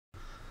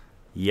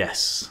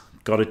Yes,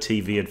 got a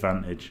TV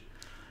advantage.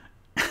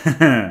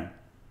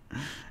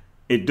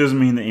 It does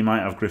mean that he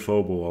might have Griff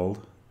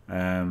Oberwald,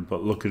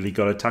 but luckily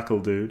got a tackle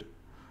dude.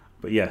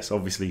 But yes,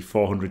 obviously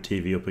 400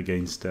 TV up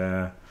against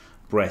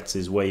Brett's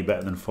is way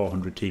better than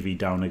 400 TV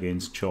down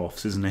against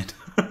Chorfs, isn't it?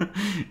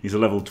 He's a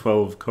level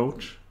 12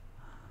 coach.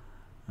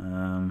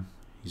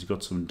 He's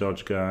got some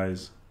dodge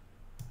guys.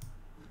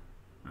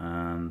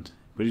 But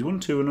he's won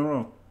 2 in a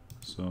row.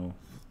 So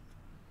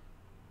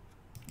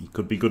he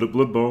could be good at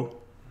Blood Bowl.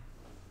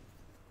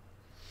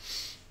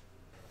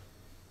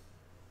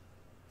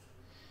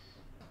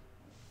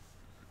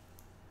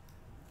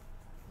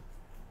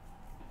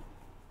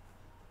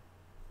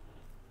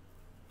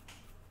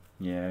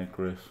 Yeah,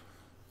 Griff.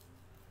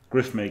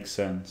 Griff makes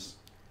sense.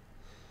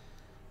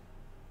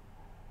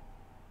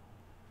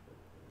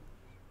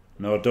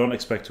 No, don't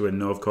expect to win.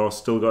 No, of course.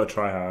 Still got to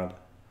try hard.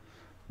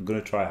 I'm going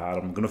to try hard.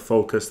 I'm going to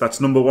focus. That's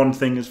number one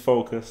thing is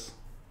focus.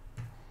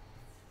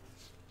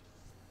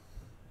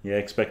 Yeah,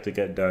 expect to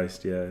get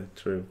diced. Yeah,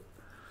 true.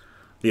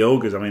 The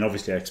Ogres, I mean,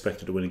 obviously I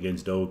expected to win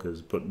against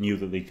Ogres, but knew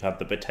that they had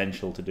the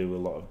potential to do a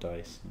lot of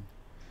dice.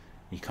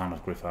 You can't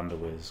have Griff and a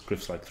Wiz.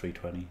 Griff's like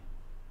 320.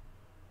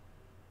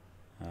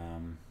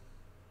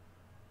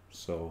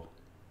 So,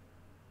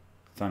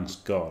 thanks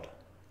God.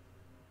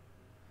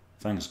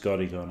 Thanks God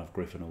he can't have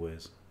Griff and a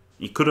Wiz.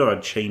 He could have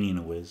had Cheney and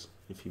a Wiz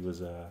if he was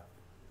a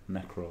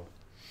Necro.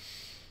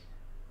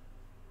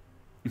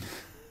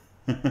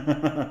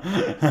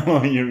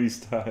 Hello, Yuri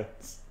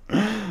Styles.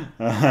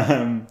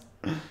 Yeah,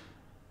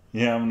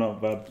 I'm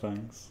not bad,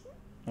 thanks.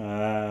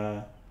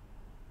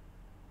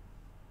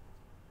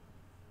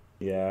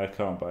 Yeah, I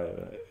can't buy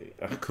it.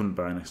 I couldn't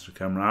buy an extra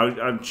camera.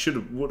 I should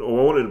have. I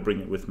wanted to bring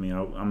it with me.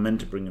 I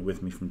meant to bring it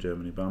with me from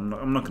Germany, but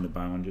I'm not going to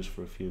buy one just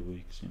for a few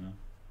weeks, you know.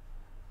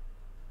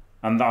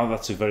 And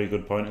that's a very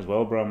good point as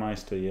well,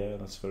 Braumeister. Yeah,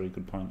 that's a very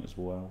good point as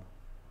well.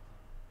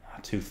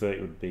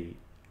 230 would be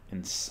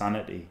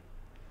insanity.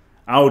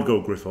 I would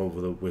go Griff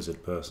over the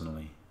Wizard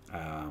personally.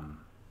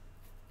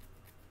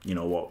 You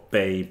know what,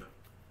 Babe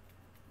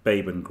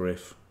and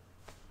Griff.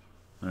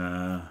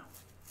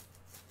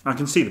 I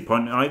can see the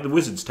point. The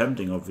Wizard's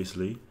tempting,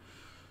 obviously.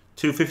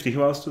 250.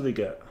 Who else do they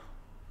get?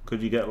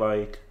 Could you get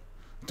like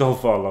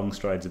Dolphar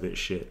Longstride's a bit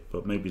shit,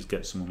 but maybe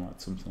get someone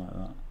like something like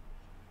that.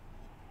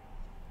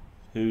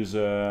 Who's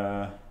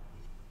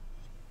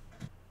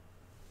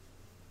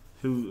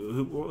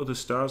who? What other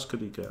stars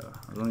could he get?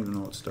 I don't even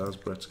know what stars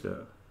Brett's get.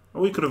 Oh,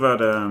 we could have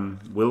had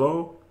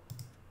Willow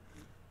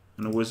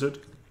and a Wizard.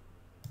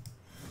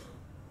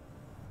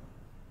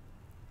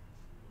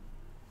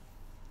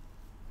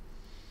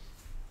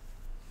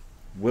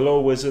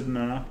 Willow, Wizard, and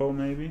an Apple,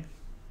 maybe.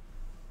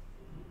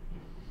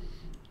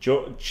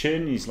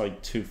 Chin, he's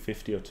like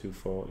 250 or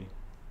 240.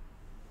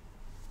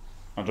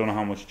 I don't know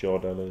how much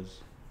Jordell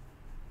is.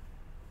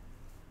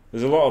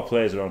 There's a lot of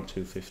players around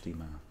 250,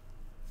 man.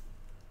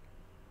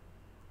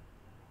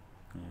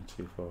 Yeah,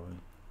 240.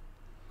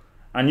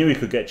 I knew he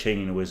could get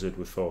Cheney and a Wizard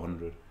with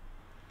 400.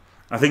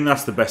 I think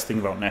that's the best thing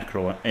about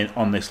Necro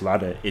on this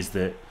ladder, is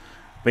that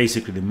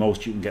basically the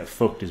most you can get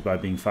fucked is by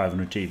being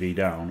 500 TV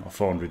down or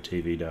 400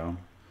 TV down.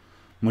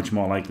 Much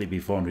more likely to be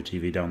 400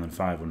 TV down than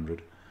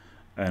 500.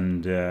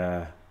 And,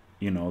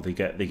 you know, they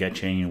get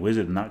Cheney and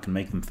Wizard, and that can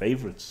make them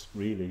favourites,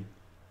 really.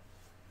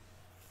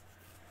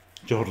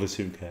 Jordless,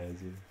 who cares?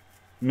 Yeah.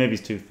 Maybe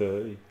it's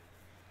 230.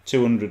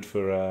 200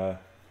 for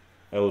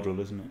Eldril,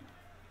 isn't it?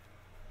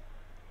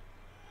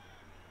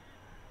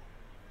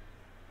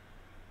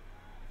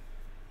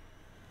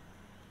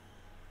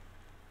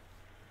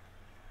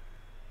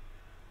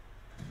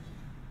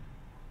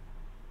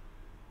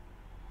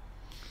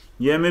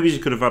 Yeah, maybe you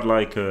could have had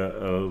like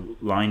a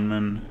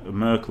lineman, a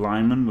Merc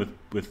lineman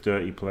with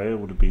Dirty Player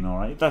would have been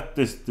alright.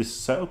 This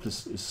setup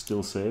is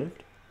still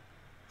saved.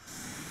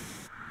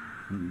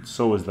 And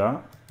so is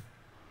that.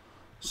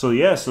 So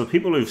yeah, so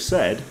people who've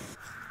said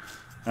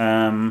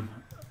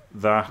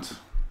that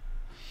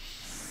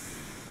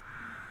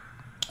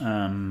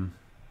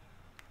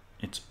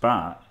it's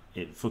bad,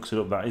 it fucks it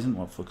up. That isn't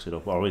what fucks it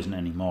up, or isn't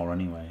anymore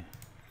anyway.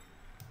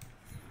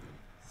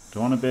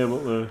 Do I want to be able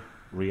to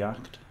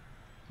react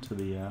to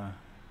the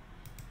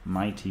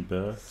mighty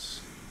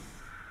Berts?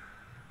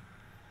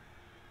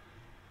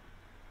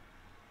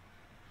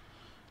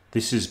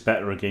 This is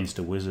better against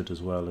a Wizard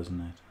as well, isn't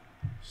it?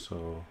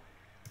 So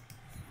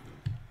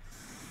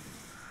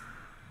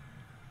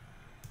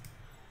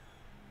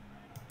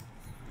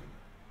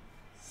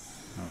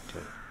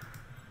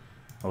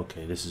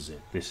okay, this is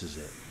it. This is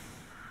it.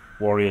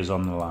 Warriors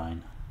on the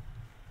line.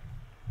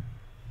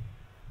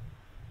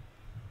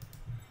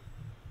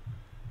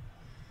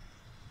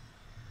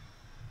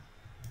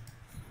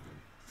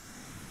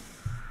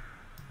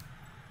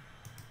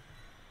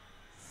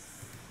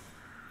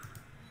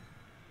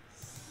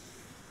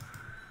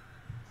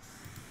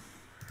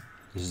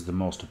 This is the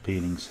most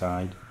appealing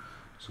side.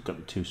 So I've got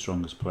the two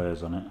strongest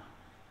players on it.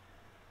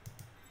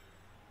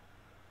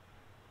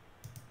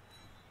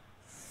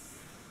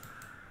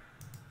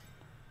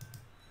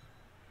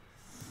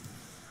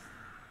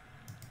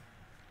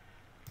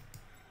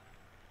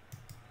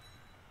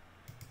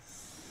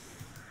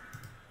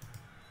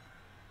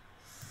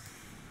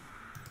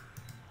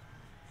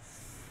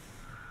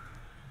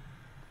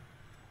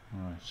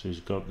 So he's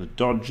got the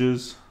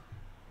Dodgers.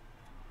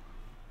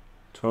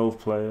 12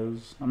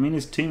 players. I mean,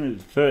 his team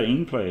is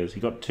 13 players. He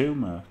got 2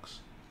 Mercs.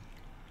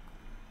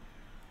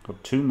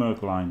 Got 2 Merc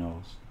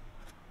Linos.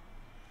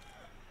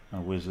 A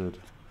Wizard.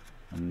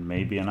 And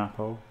maybe an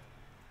Apple.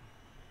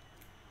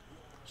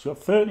 He's got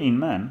 13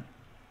 men.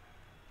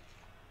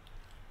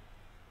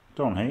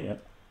 Don't hate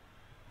it.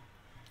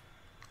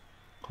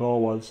 Claw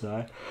one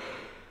side.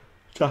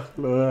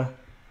 Tackler.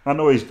 I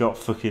know he's got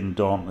fucking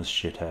Dauntless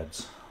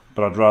shitheads.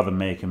 But I'd rather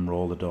make him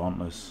roll the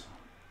Dauntless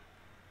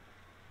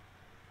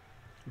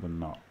than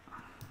not.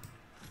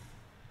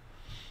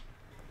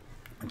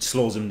 It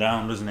slows him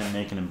down, doesn't it,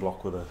 making him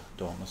block with a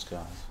Dauntless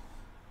guys.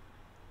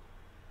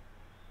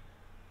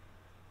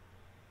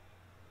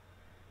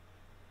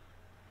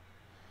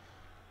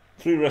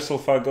 Three Wrestle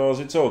Fagors,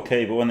 it's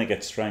okay, but when they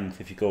get strength,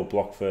 if you go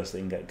block first, they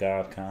can get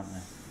guard, can't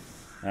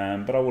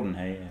they? But I wouldn't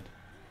hate it.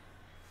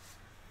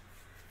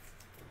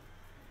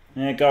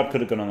 Yeah, guard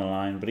could have gone on the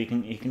line, but he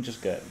can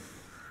just get...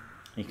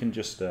 He can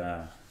just...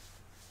 could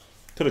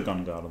have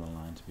gone guard on the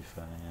line, to be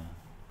fair, yeah.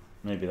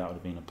 Maybe that would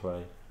have been a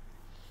play.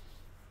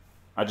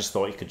 I just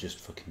thought he could just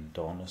fucking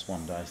Dauntless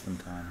one dice them,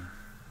 can't he?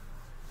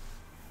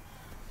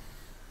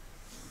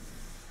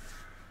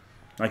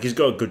 Like, he's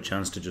got a good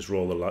chance to just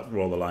roll the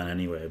line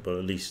anyway, but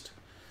at least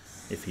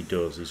if he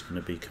does, he's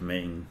going to be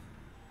committing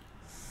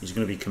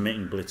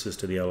blitzers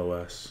to the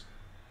LOS,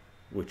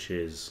 which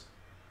is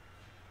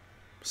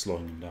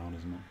slowing him down,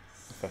 isn't it?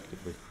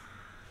 Effectively.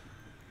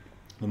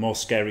 The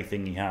most scary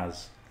thing he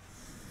has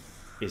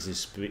is his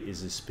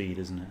speed,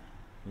 isn't it?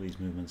 These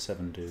movements,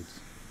 7 dudes.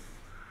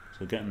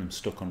 So getting them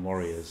stuck on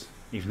warriors,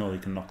 even though they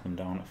can knock them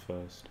down at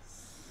first,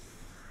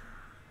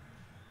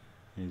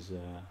 is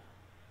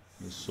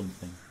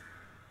something.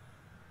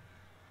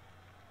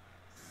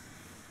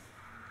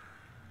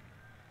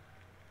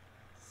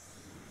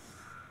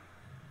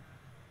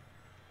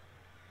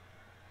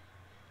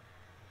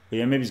 But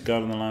yeah, maybe his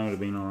guard on the line would have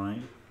been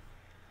alright.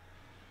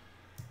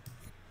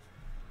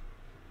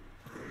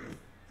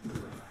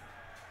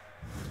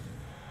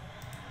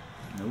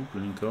 No,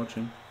 brilliant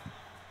coaching.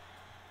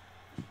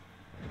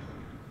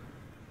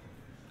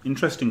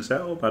 Interesting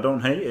setup. I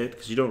don't hate it,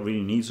 because you don't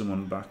really need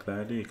someone back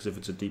there, do you? Because if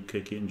it's a deep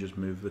kick, you can just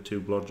move the 2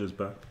 blodgers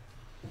back.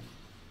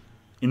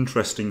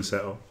 Interesting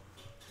setup.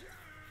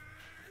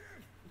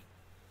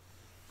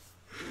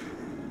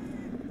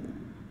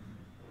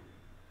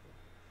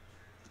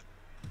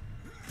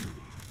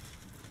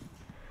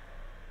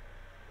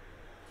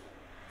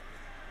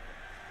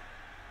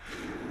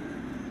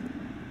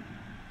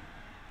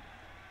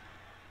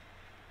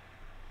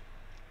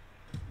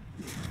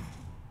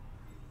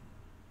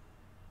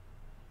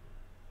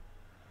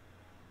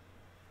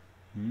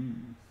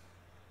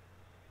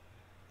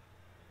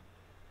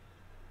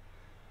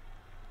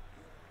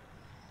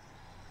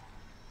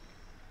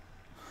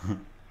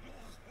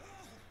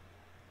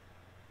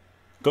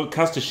 Got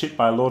cast a shit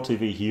by Law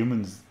TV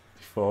humans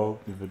before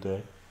the other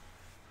day.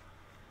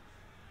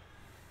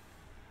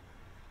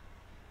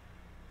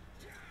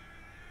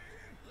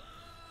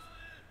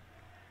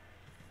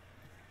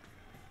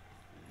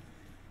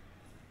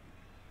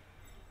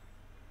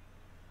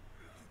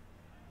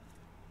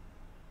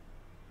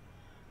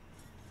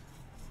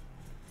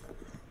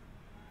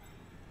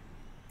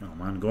 Oh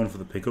man, going for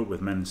the pickup with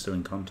men still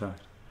in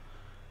contact.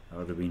 That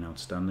would have been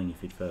outstanding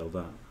if he'd failed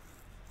that.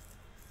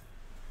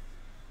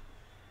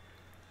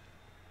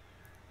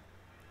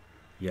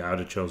 Yeah, I'd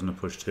have chosen to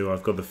push 2.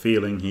 I've got the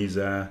feeling he's,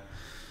 you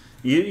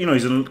know,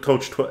 he's a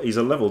coach. He's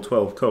a level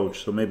 12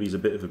 coach, so maybe he's a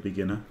bit of a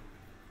beginner.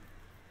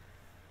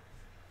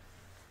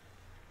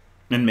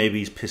 And maybe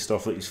he's pissed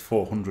off that he's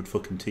 400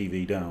 fucking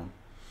TV down,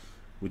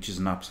 which is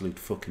an absolute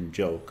fucking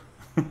joke.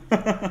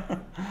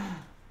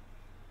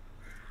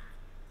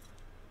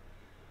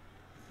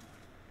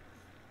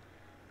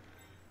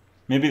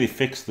 Maybe they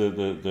fixed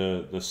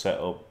the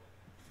setup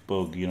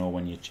bug, you know,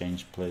 when you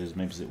change players.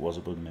 Maybe it was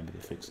a bug, maybe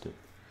they fixed it.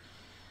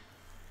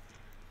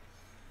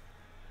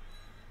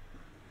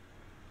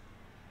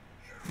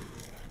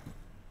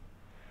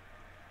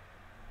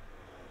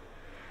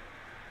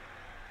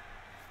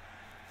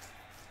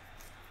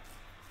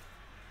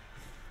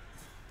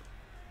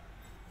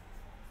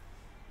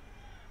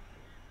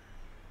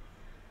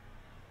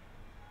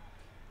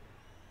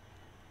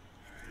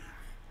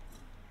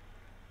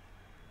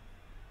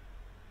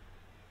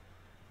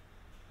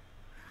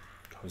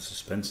 The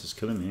suspense is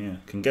killing me here.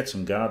 Can get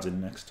some guards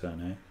in next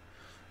turn, eh?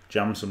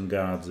 Jam some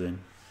guards in.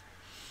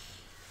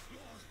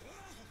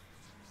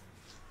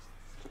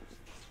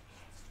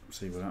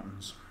 See what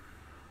happens.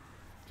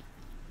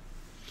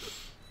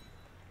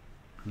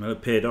 Well,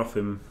 it paid off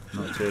him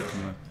not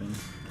taking that thing.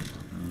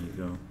 There you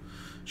go.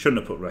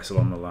 Shouldn't have put wrestle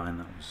on the line.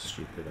 That was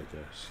stupid, I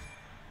guess.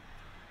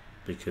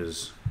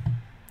 Because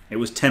it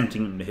was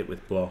tempting him to hit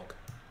with block.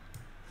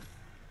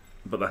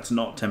 But that's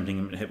not tempting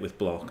him to hit with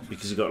block.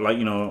 Because he got, like,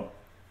 you know...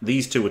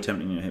 These 2 were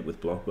tempting him to hit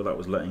with block, but that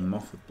was letting him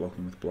off with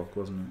blocking with block,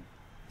 wasn't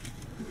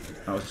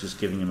it? That was just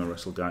giving him a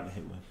wrestle guy to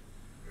hit with.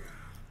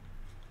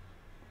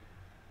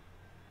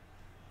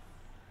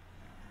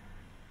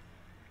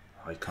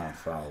 Oh, he can't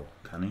foul,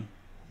 can he?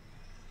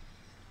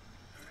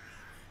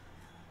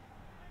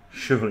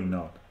 Surely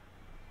not.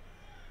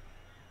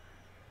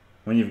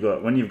 When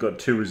you've got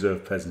 2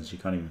 reserve peasants, you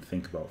can't even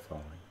think about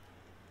fouling.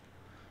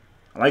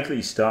 I like that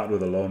you started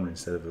with a loner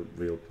instead of a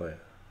real player.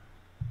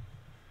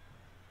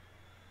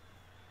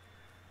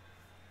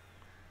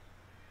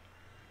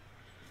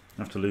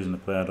 After losing the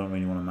player, I don't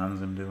really want to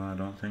manage him, do I? I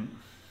don't think.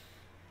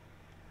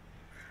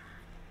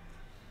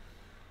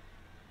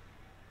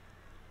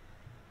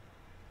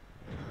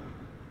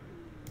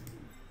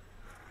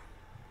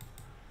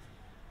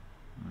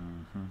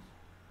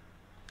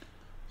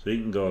 So he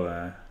can go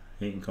there.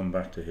 He can come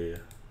back to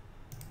here.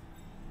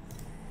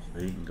 So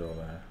he can go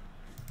there.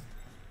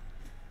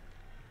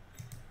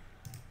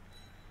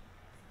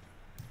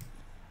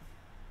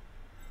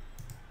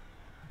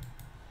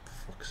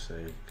 For fuck's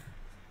sake.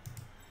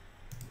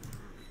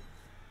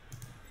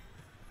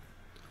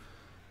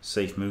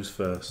 Safe moves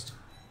first.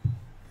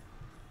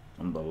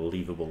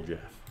 Unbelievable, Jeff.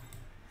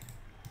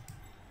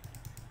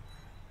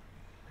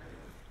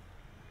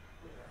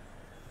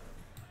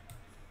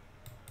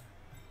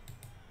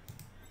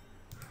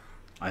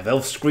 I've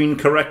elf screened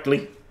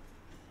correctly.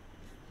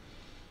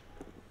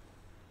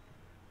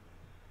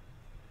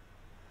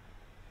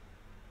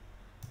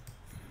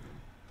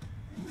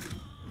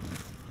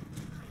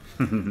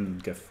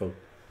 Get fucked.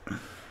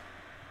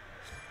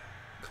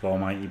 Claw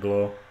mighty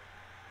blow.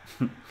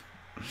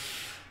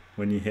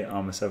 When you hit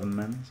armor 7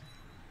 men's.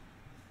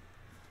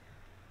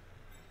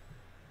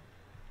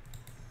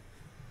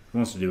 He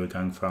wants to do a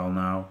gang foul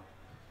now.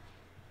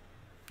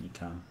 You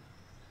can.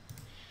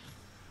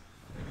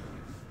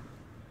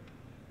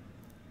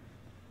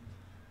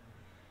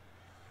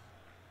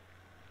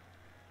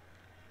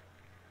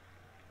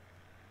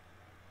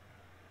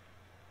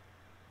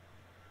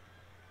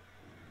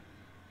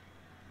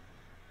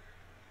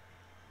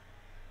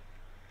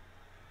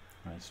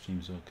 Right,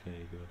 stream's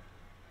okay, good.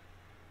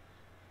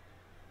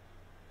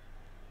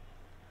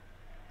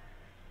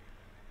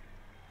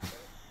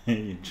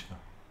 You Joe.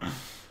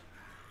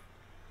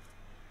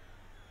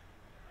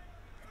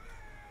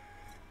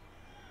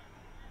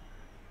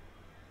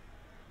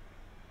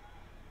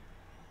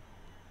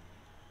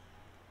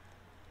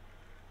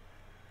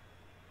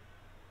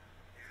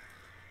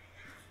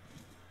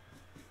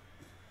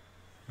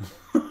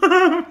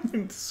 I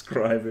can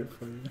describe it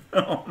for you.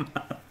 Oh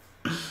man.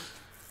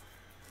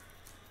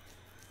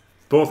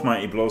 Both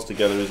mighty blows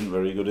together isn't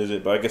very good, is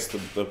it? But I guess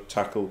the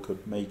tackle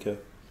could make a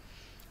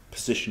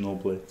positional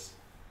blitz.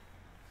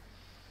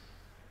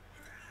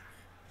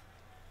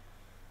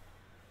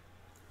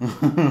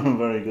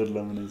 Very good,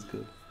 Lemon is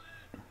good.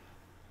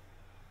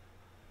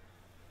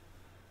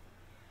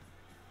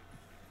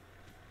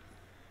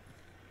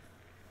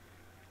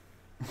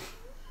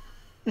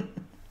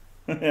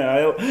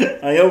 Yeah,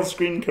 I held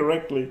screen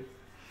correctly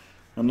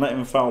and let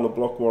him foul a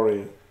block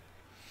warrior.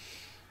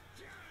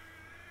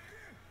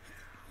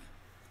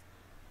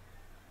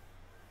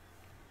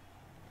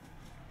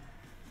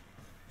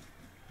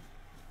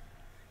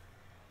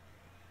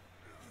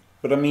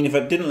 But I mean, if I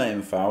didn't let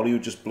him foul, he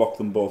would just block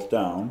them both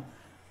down.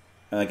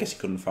 And I guess he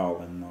couldn't foul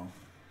them, no.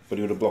 But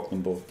he would have blocked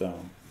them both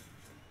down.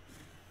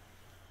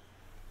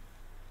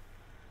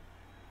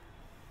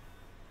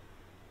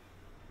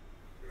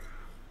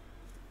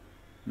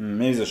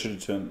 Maybe I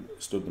should have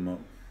stood them up.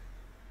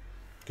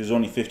 Because it's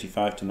only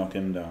 55 to knock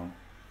him down.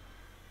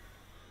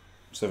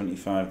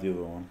 75 the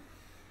other one.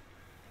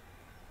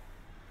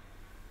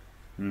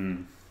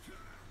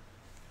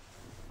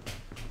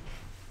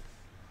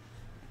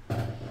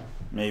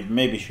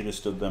 Maybe should have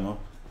stood them up.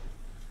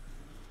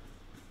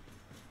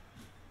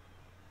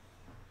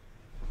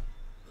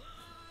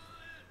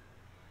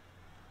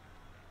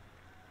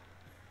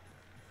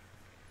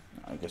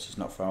 I guess he's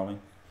not fouling.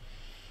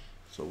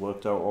 So it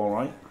worked out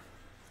alright.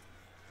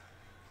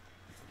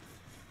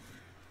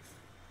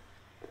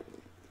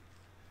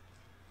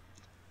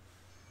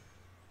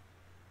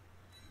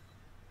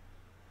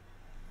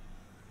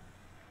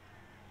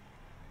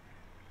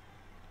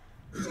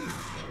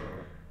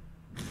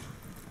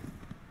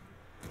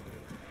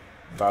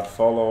 Bad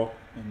follow,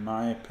 in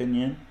my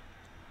opinion.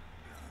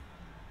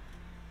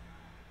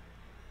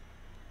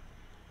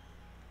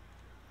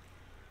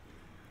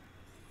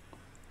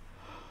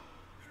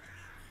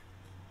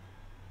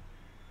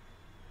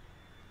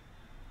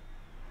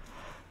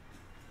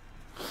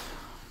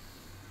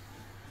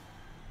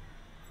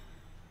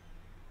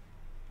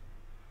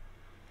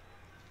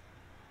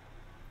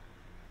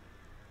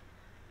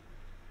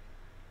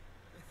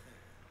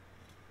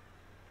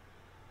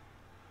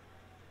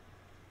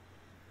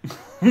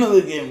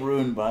 Another game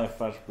ruined by a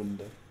flash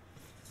window.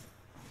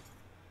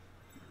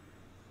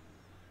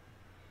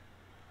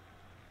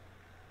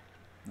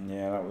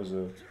 Yeah, that was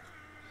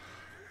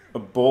a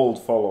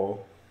bold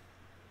follow,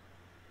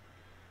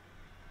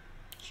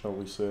 shall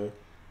we say.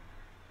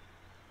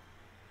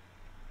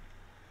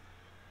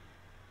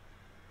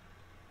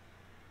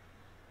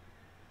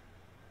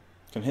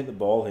 Can hit the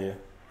ball here.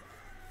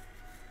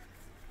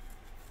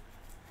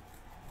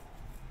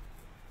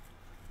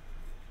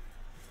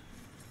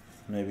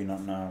 Maybe not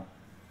now.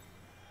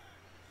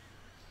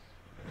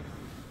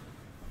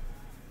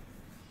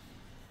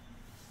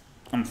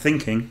 I'm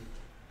thinking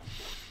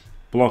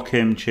block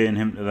him, chain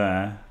him to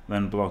there,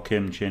 then block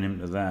him, chain him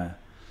to there.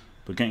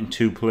 But getting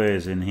 2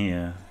 players in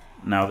here,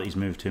 now that he's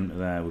moved him to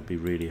there, would be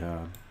really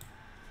hard.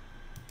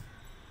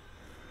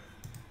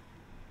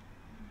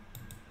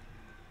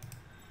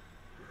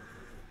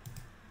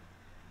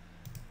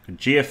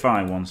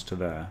 GFI wants to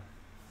there.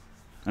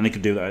 And he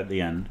could do that at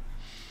the end.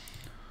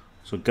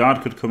 So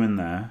guard could come in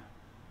there.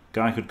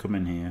 Guy could come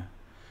in here.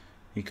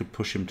 He could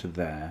push him to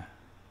there.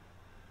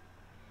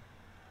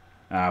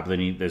 But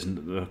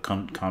then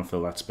can't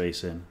fill that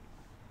space in.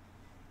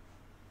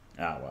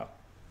 Well.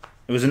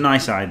 It was a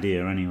nice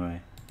idea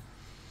anyway.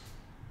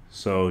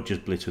 So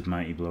just blitz with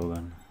Mighty Blow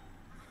then.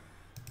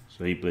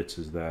 So he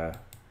blitzes there.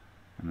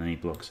 And then he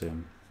blocks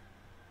him.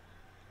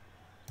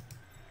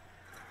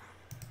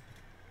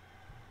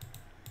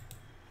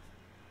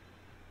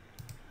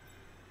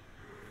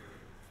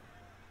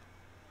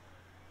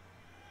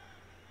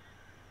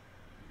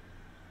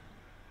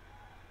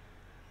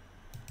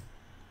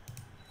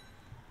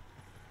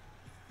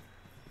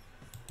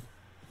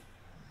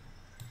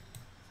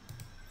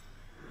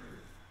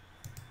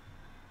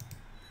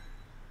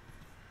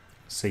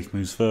 Safe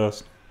moves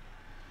first.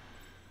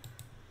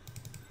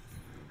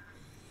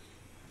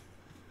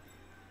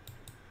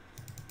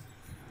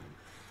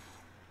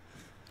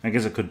 I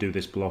guess I could do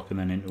this block and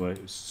then into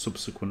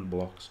subsequent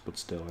blocks, but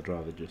still, I'd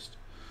rather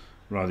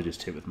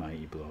just hit with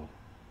Mighty Blow.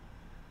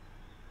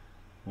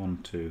 1,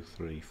 2,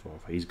 3, 4,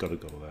 5. He's got to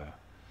go there.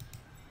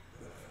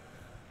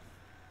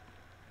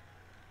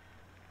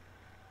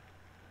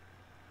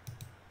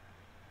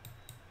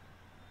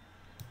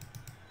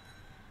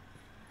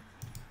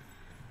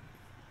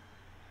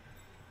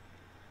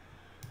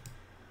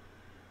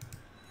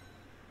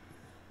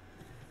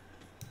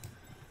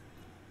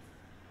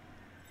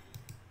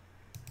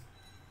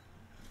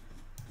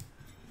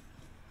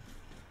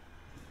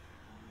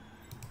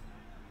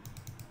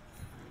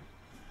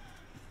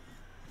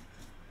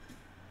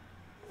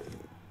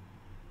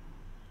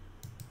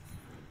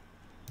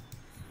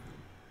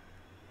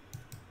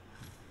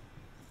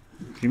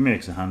 If he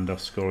makes a handoff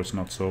score, it's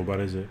not so bad,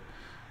 is it?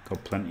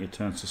 Got plenty of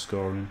turns to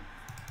score in.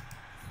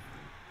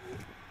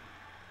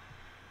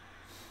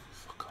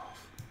 Fuck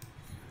off.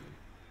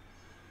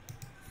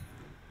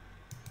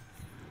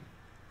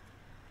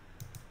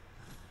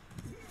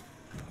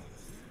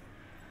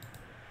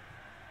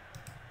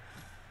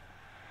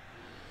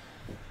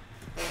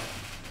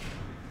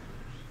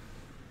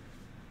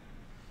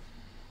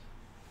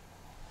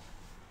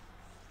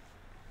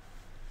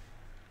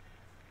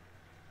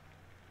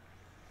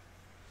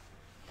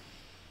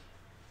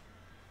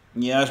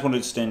 Yeah, I just wanted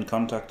to stay in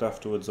contact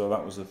afterwards, though.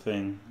 That was the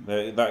thing.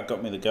 That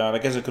got me the guard. I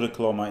guess I could have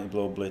Claw Mighty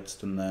Blow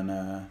blitzed and then...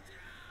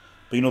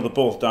 but you know, the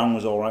both down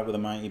was alright with a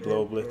Mighty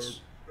Blow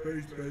blitz.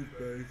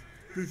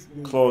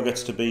 Claw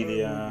gets to be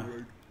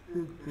the...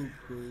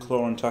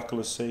 Claw and tackle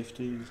as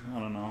safeties. I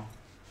don't know.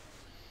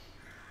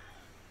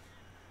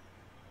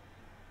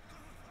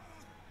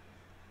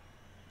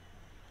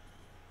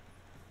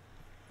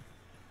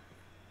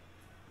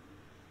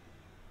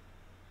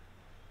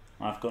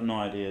 I've got no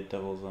idea,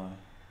 Devil's Eye.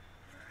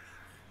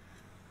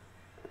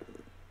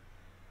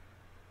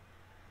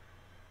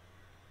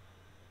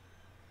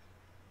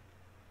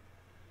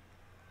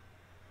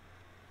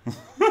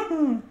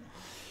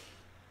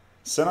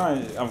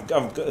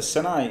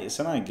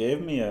 Senai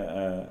gave me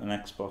an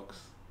Xbox,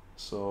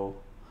 so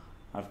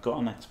I've got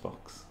an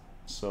Xbox.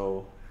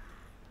 So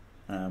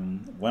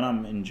when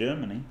I'm in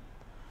Germany,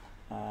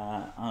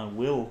 I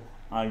will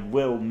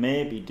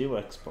maybe do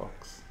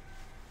Xbox.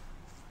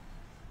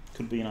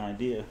 Could be an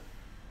idea.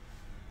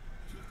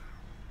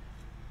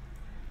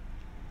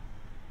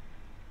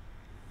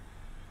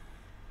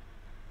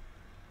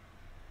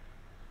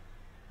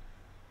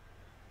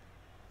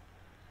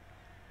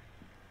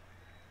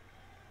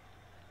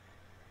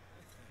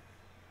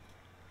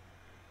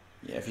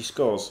 Yeah, if he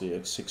scores here,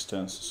 it's 6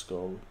 turns to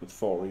score with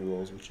 4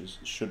 rerolls, which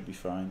should be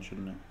fine,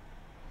 shouldn't it?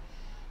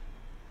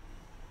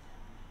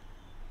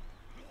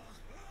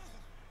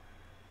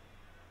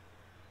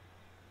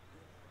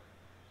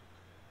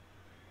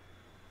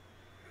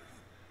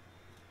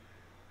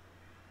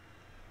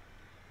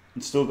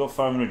 It's still got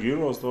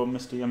 €500 though,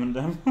 Mr.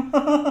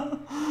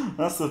 M&M.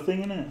 That's the thing,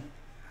 isn't it?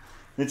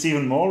 It's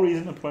even more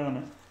reason to play on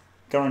it.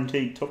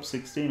 Guaranteed top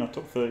 16 or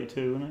top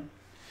 32, isn't it?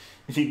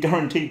 If you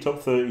guarantee top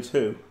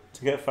 32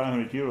 to get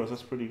 €500,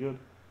 that's pretty good.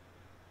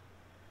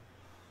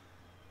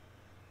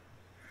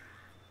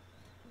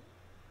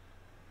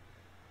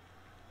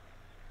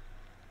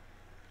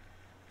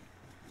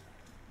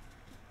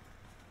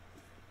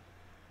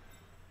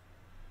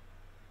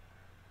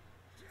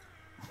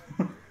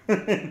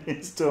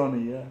 It's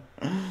Tony, yeah.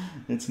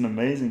 It's an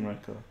amazing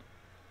record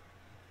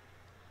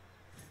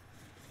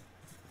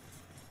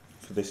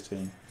for this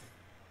team.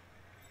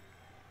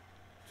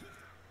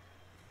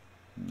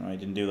 No, he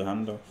didn't do the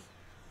handoff.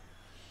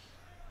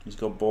 He's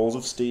got balls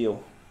of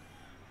steel.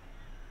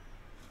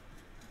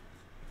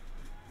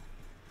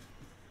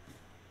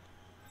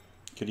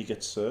 Could he get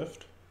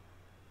surfed?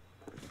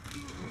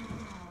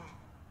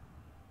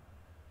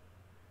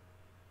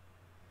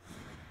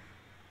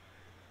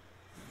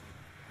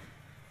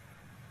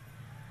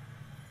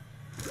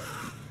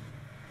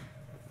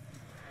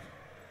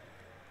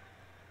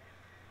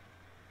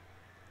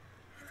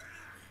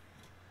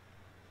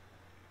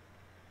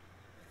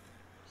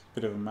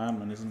 Bit of a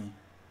madman, isn't he?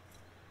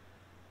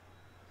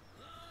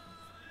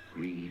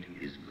 Greed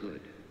is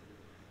good.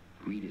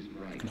 Greed is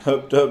right. Can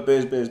hope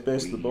base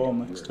the ball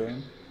next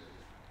turn.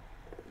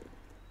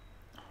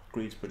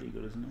 Greed's pretty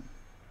good, isn't it?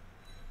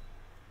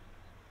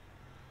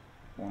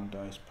 1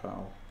 dice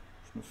pal.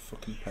 From a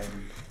fucking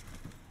pound.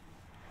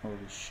 Holy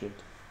shit.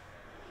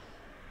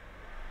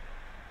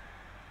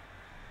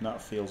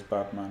 That feels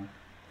bad, man.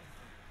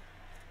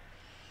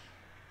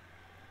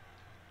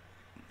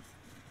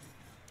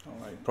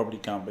 Alright, probably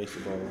can't base the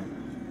ball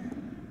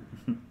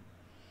then.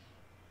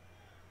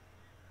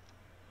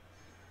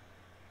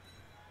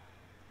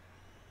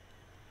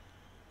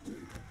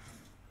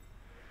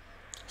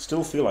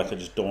 Still feel like I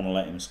just don't want to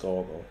let him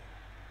score though.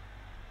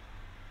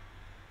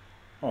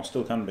 Oh,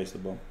 still can base the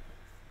ball.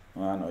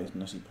 Oh, I know he's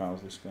nussy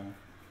pals, this guy.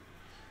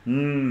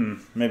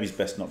 Maybe it's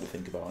best not to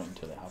think about it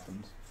until it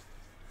happens.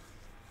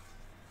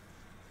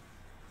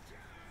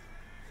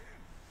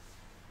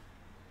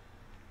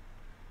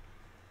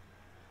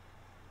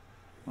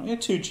 I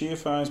get 2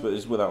 GFIs, but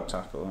it's without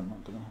tackle. I'm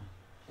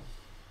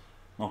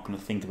not gonna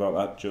think about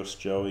that. Just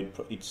Joe,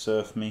 he'd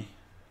surf me,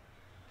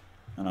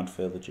 and I'd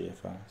fail the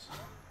GFIs.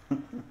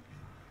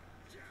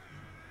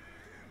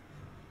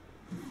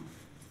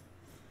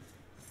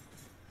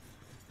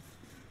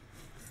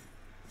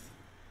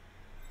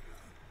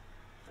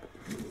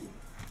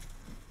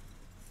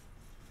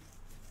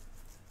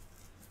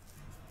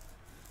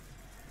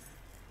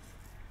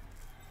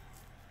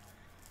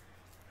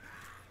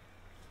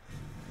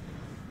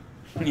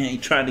 Yeah, he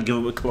tried to give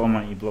up a claw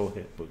mighty blow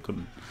hit, but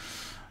couldn't.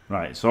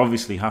 Right, so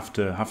obviously have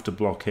to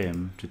block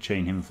him to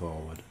chain him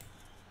forward.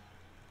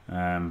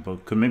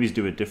 But could maybe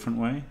do it a different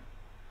way.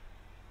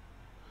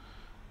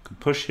 Could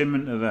push him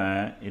into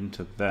there,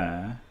 into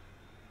there,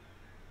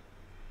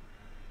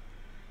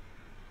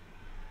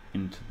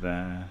 into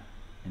there,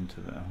 into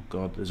there. Oh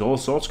god, there's all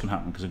sorts can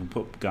happen because I can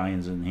put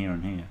guys in here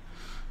and here.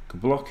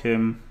 Could block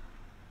him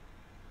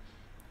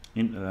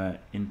into there,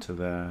 into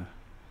there.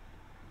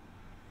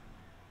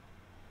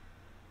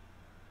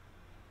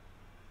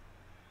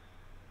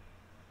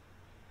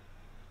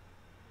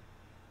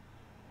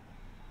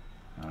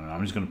 I don't know,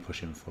 I'm just going to push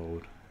him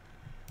forward.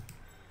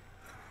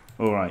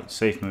 Alright,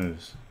 safe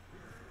moves.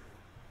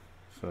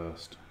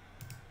 First.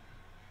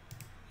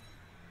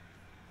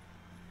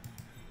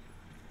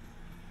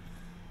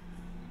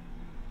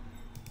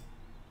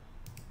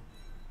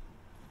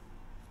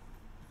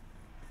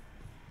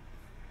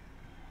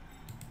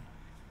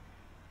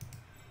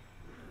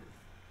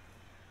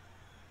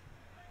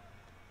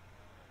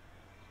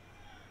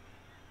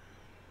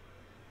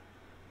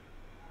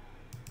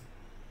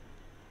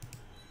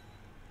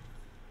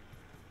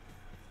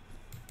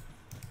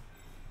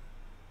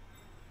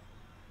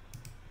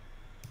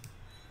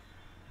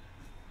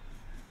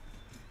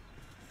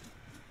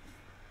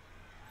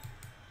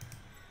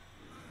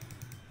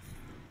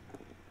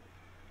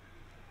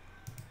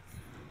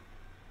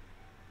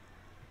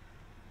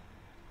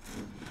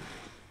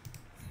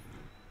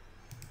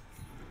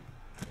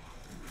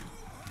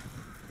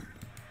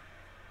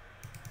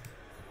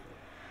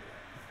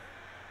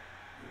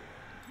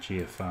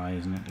 GFI,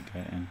 isn't it, to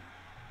get in?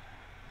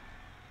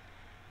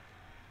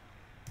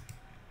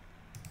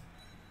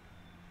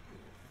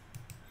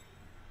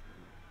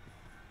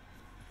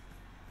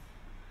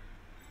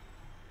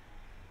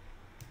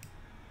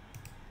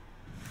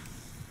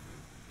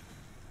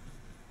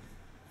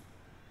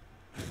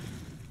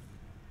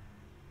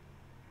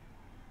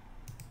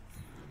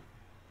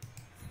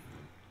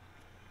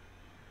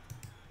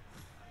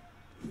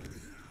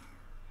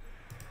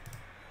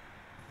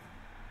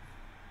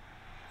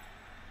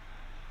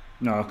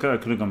 No, I could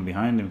have gone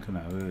behind him,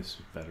 couldn't I? This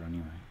was better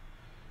anyway.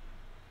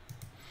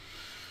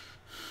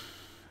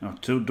 Oh,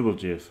 double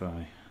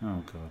GFI.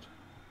 Oh god.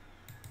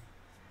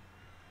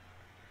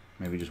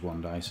 Maybe just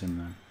 1 dice in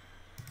there.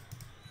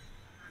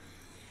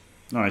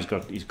 No,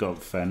 he's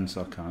got fence.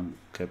 I can't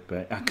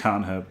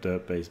help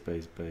dirt base.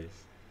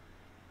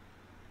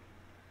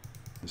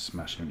 Just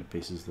smash him to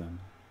pieces then.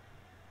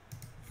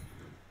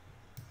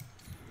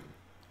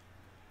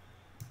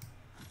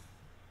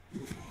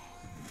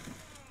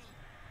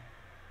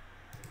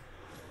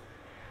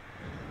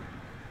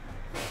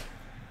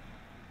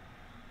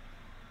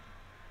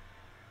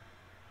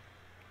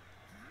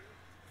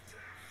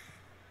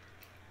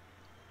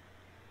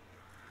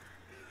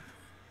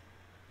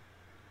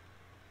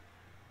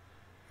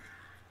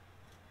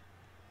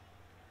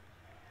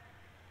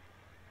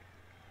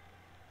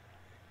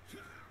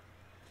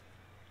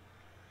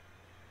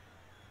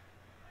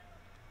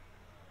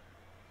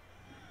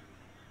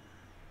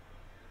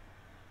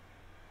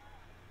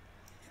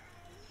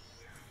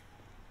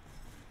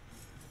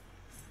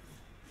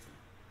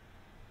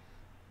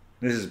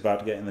 This is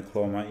bad getting the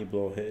claw mighty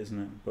blow hit, isn't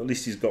it? But at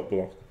least he's got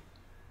block.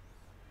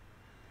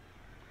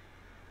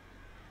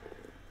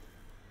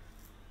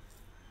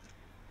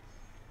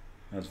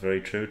 That's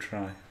very true,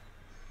 try.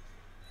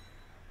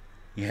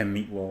 Yeah,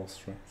 meat wall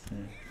stress, yeah.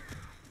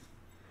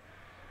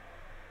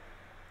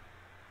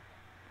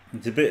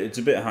 It's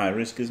a bit high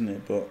risk, isn't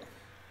it? But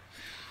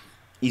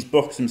He's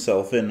boxed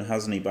himself in,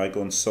 hasn't he, by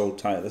going so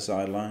tight at the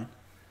sideline.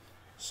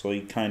 So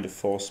he kind of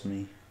forced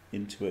me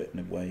into it in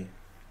a way.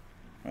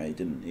 Right, he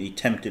didn't. He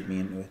tempted me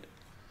into it.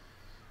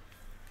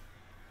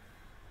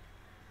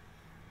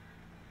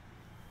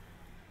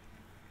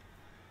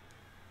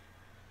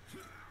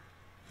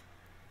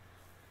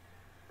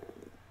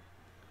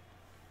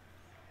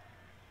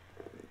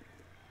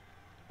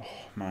 Oh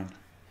man,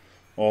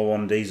 all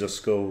 1Ds are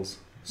skulls.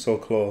 So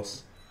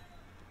close.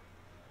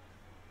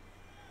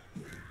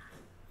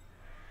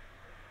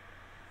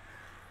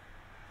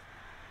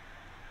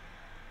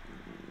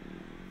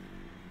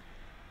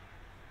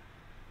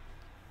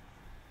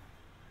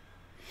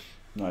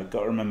 No, I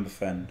gotta remember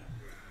fend.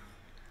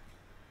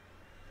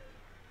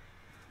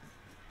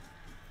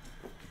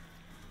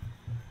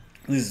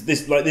 This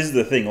is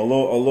the thing.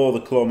 Although the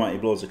claw mighty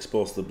blow's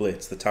exposed to the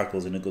blitz, the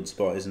tackle's in a good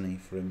spot, isn't he?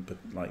 For him, but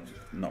like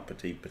not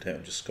petite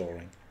potato, just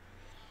scoring.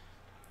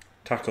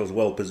 Tackle's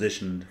well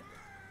positioned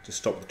to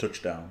stop the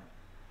touchdown,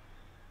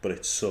 but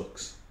it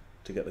sucks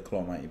to get the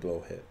claw mighty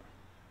blow hit.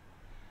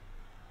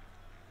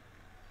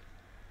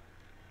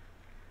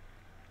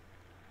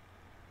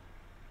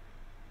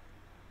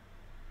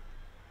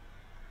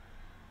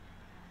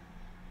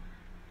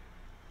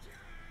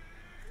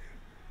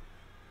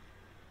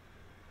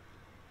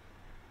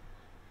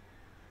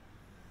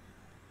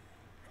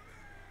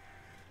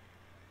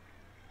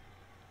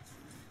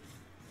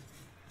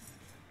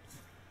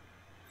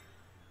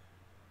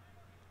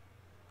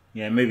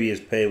 Yeah, maybe his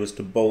play was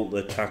to bolt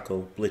the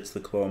tackle, blitz the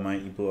claw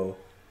mighty blow,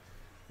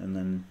 and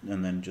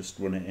then just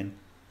run it in.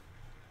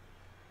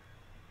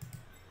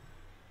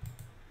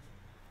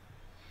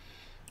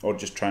 Or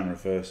just try and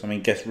reverse. I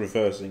mean, guess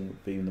reversing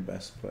would be the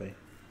best play,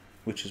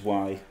 which is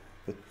why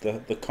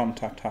the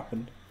contact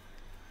happened.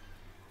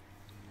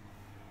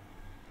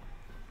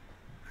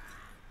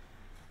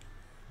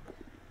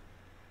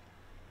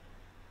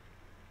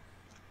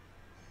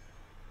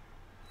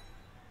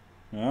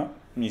 Yeah,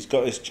 and he's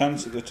got his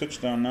chance at the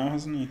touchdown now,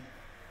 hasn't he?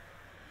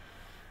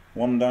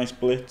 1 dice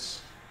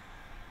blitz,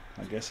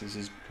 I guess, is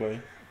his play.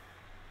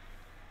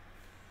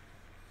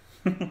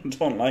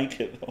 Don't like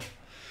it though.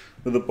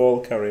 With the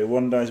ball carrier,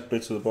 1 dice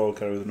blitz with the ball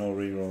carrier with no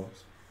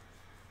rerolls.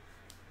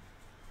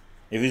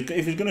 If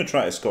he's going to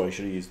try to score, he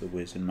should have used the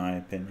whiz, in my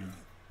opinion.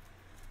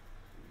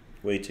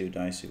 Way too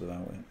dicey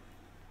without it.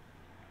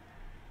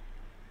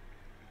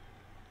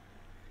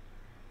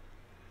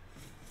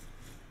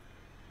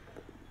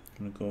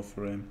 Gonna go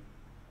for him.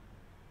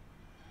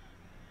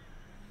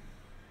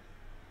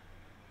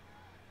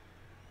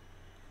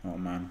 Oh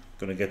man,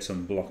 gonna get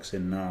some blocks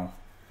in now.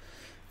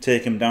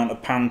 Take him down to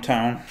Pound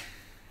Town.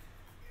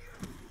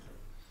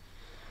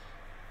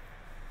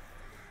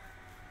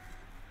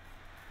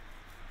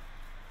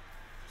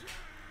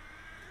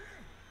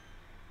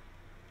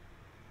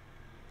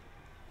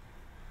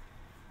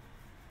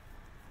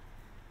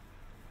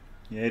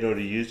 Yeah, he'd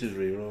already used his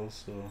reroll,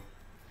 so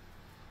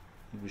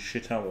he was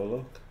shit out of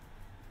luck.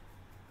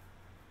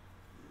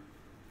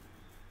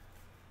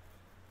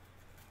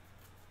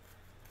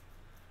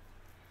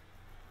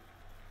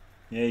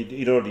 Yeah,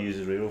 he'd already used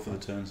his reroll for the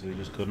turn, so he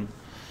just couldn't.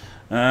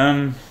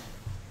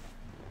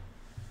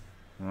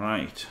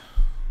 Right.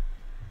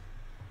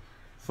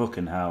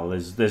 Fucking hell,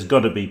 there's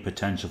got to be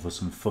potential for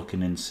some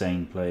fucking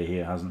insane play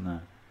here, hasn't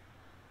there?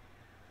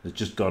 There's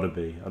just got to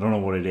be. I don't know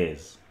what it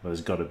is, but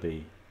there's got to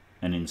be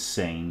an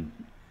insane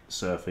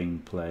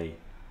surfing play.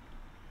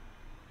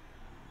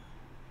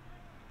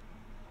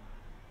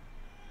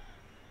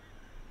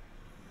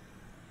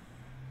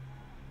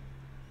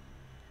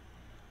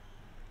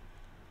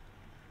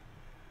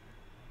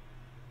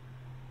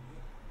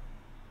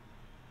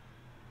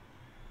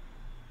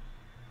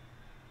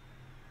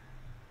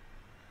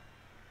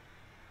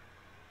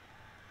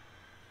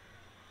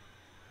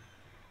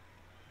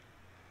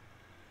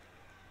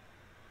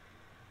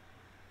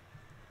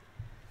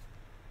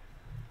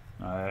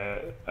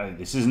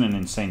 This isn't an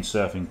insane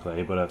surfing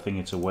play, but I think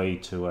it's a way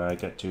to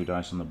get 2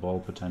 dice on the ball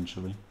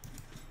potentially.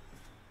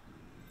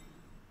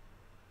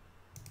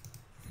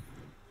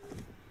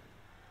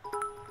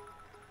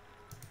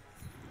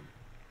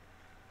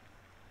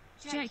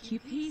 Jack, you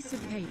piece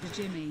of paper,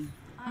 Jimmy.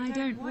 I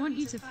don't want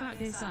you to fuck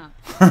this up.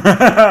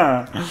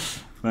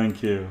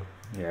 Thank you.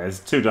 Yeah, there's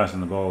 2 dice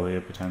on the ball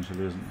here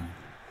potentially, isn't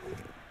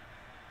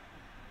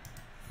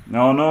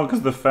there? No,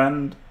 because the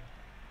fend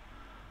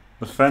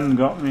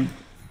got me.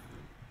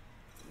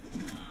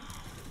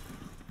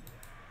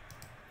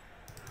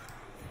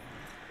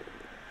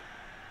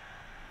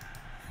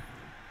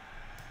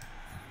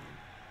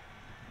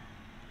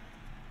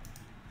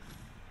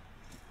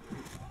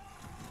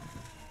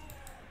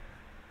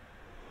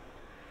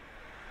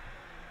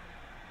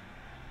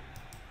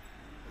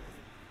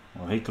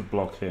 Well, he could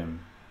block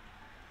him,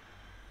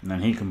 and then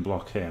he can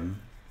block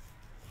him.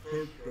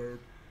 This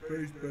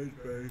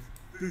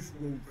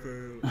won't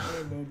fail.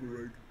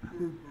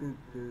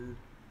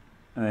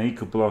 And then he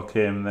could block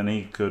him, then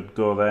he could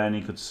go there and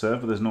he could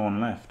serve, but there's no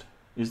one left.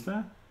 Is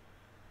there?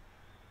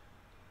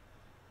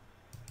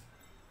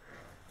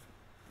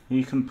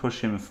 He can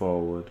push him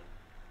forward.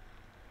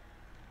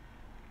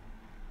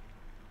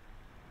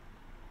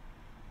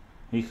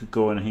 He could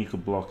go and he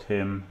could block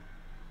him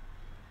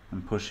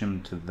and push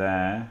him to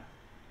there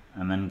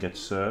and then get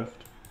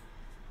surfed.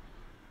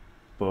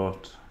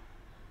 But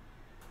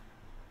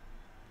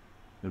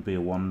it would be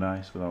a 1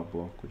 dice without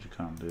block, which you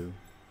can't do.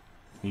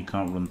 He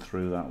can't run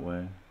through that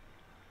way.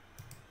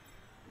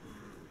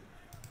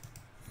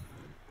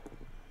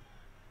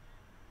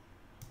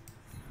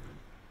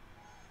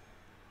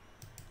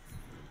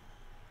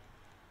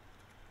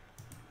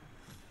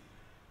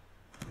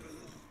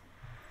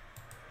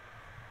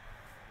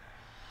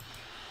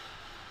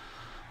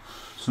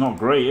 It's not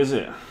great, is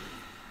it?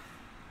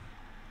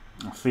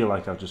 I feel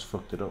like I've just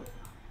fucked it up.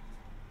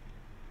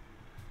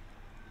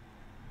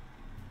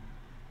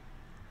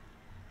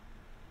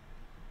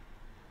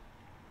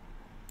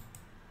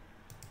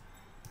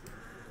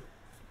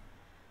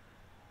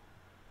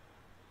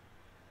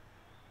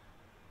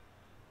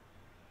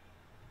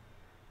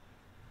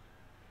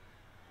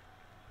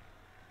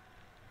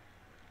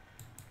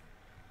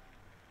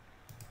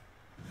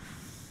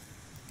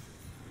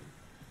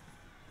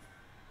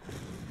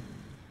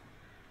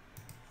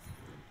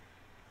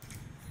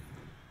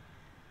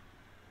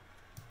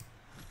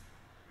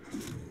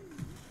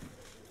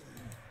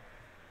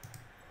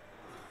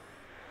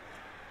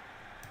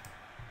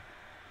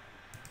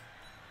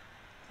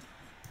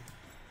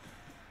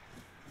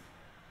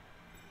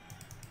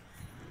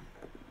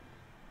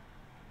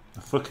 A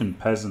fucking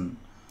peasant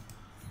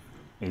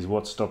is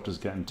what stopped us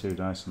getting 2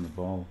 dice on the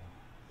ball.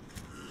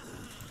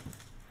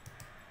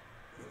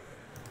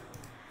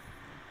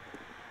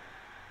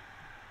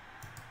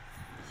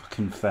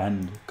 Fucking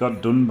Fend.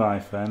 Got done by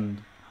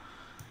Fend.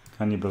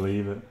 Can you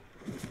believe it?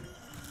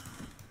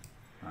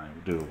 Alright,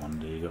 we'll do it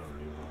 1D, you gotta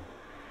reroll.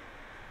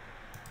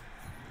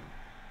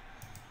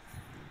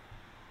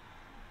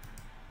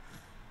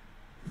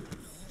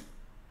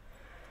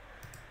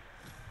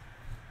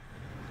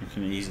 You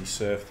can easily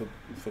surf the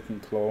fucking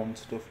claw and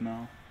stuff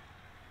now.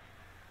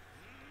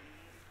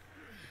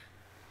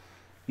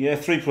 Yeah,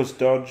 3+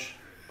 dodge,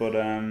 but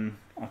I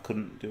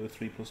couldn't do a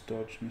 3+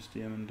 dodge, Mr.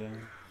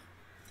 Yemenden.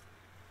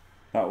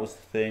 That was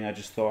the thing, I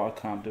just thought I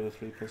can't do a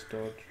 3+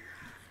 dodge.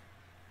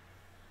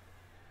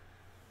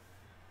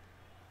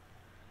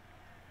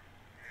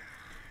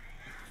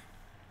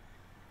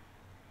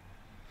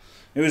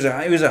 It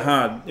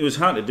was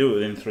hard to do it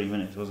within 3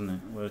 minutes, wasn't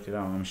it? Work it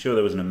out. I'm sure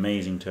there was an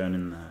amazing turn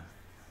in there.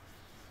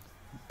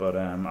 But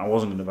I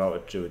wasn't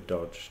about to do a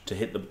dodge to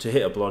hit a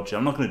blodger.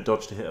 I'm not going to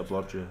dodge to hit a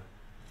blodger,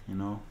 you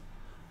know.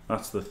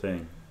 That's the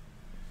thing.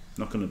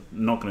 Not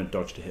gonna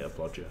dodge to hit a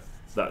blodger.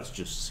 That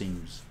just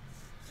seems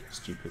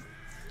stupid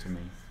to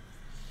me.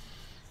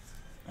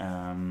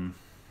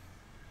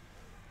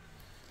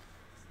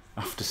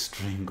 After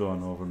stream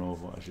going over and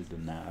over, what I should have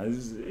done that.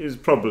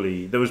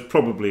 There was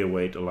probably a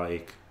way to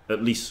like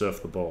at least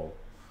surf the ball,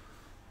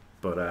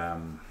 but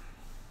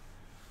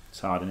it's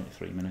hard in it.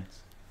 3 minutes.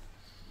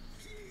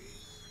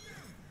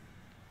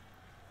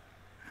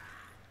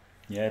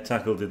 Yeah,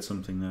 tackle did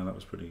something there. That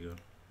was pretty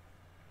good.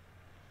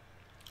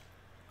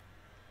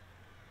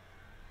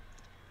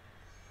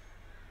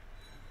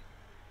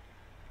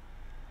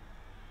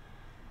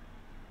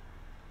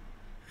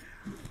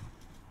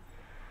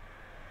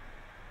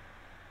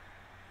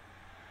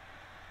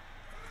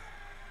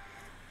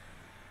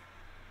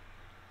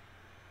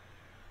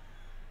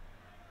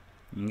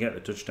 You can get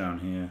the touchdown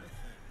here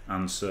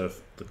and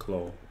surf the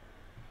claw.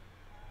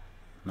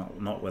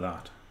 Not with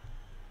that.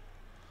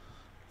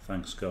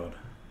 Thanks God.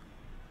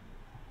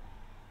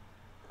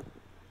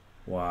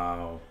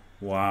 Wow.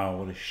 Wow,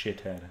 what a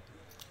shithead.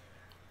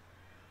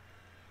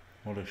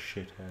 What a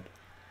shithead.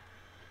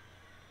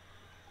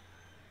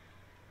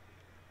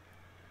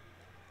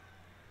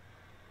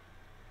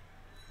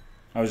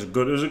 It was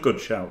a good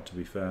shout, to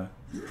be fair.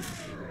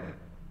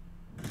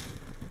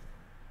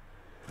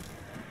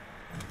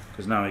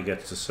 Because now he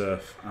gets to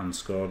surf and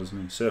score,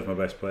 doesn't he? Surf my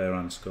best player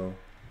and score.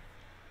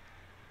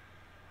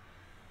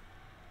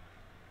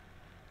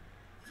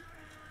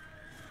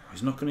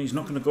 He's not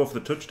gonna go for the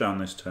touchdown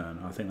this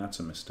turn. I think that's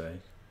a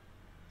mistake.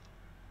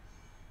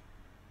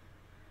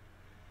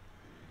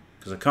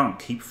 Because I can't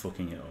keep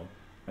fucking it up.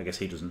 I guess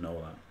he doesn't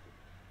know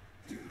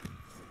that.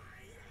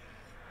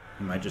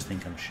 He might just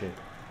think I'm shit.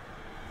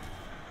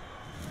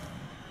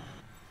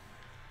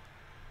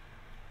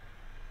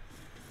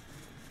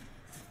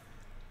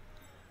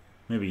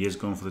 Maybe he is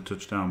going for the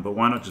touchdown, but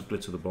why not just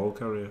blitz with the ball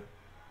carrier?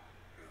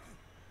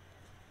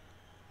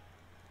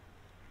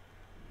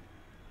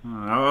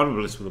 I would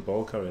blitz with the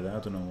ball carrier there. I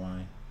don't know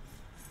why.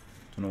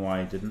 Don't know why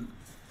he didn't.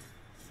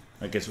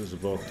 I guess it was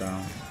both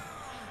down.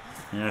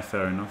 Yeah,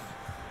 fair enough.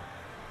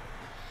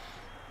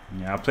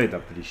 Yeah, I played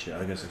that pretty shit.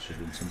 I guess I should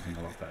have done something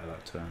a lot better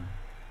that turn.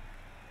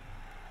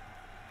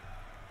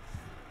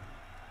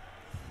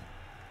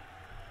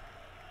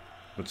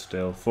 But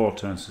still, 4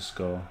 turns to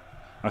score.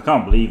 I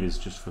can't believe it's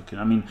just fucking...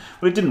 I mean,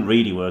 well, it didn't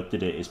really work,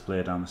 did it? His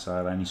play down the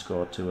sideline. He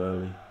scored too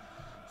early.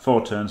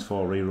 4 turns,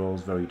 4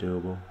 rerolls. Very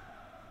doable.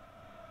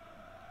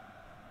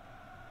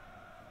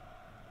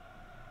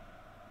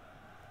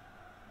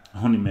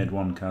 I only made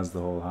 1 Kaz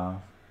the whole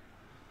half.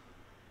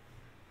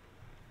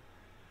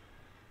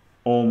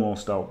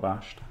 almost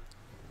outbashed.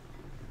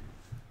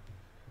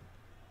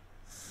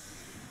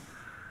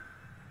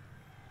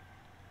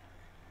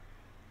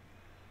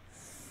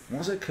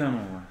 Was it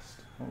Colonel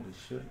West? Holy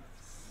shit.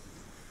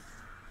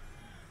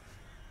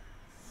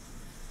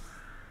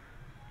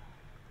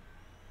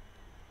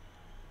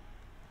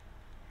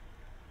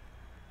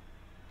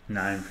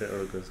 Nine for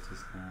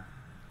Augustus now.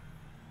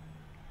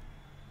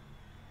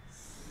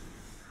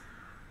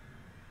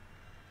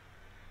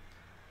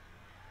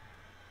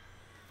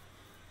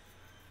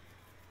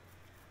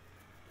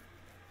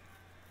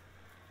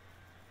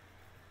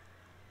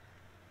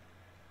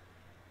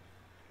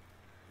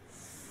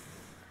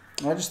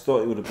 I just thought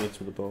he would have blitzed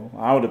with the ball.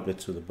 I would have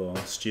blitzed with the ball,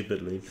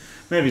 stupidly.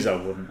 Maybe I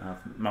wouldn't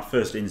have. My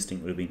first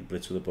instinct would have been to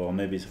blitz with the ball.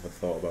 Maybe if I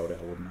thought about it,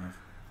 I wouldn't have.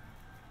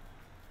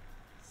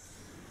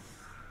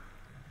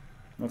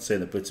 I'm not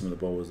saying that blitzing with the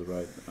ball was the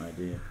right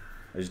idea.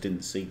 I just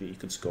didn't see that you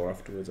could score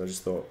afterwards. I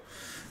just thought,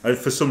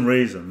 for some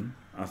reason,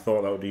 I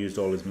thought that would have used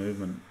all his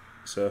movement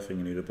surfing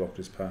and he'd have blocked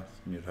his path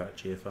and he'd have had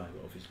GFI,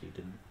 but obviously he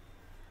didn't.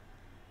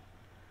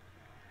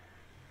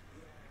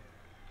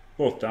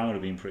 Both down would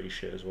have been pretty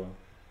shit as well.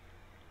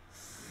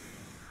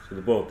 So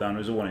the ball down, it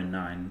was a 1 in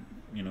 9.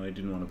 You know, he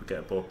didn't want to get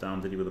a ball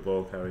down, did he, with a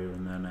ball carrier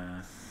and then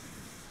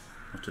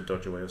have to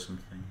dodge away or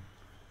something.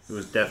 It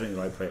was definitely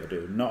the right play to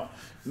do. Not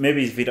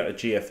maybe if he'd had a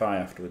GFI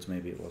afterwards,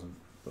 maybe it wasn't.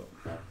 But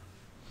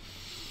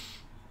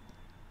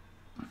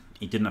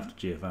he didn't have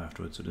to GFI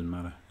afterwards, so it didn't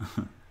matter.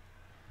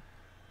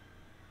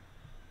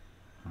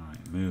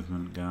 Alright,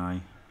 movement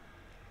guy.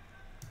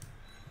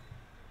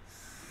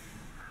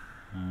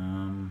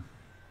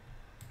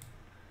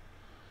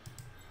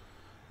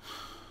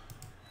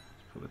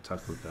 Put the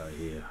tackle guy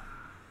here.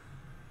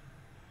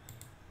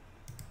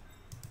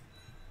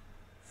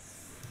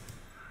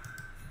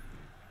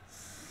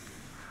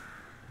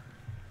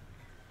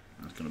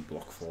 That's going to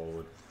block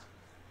forward.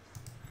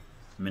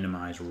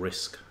 Minimise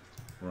risk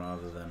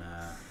rather than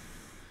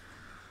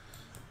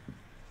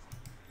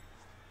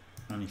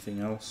anything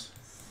else.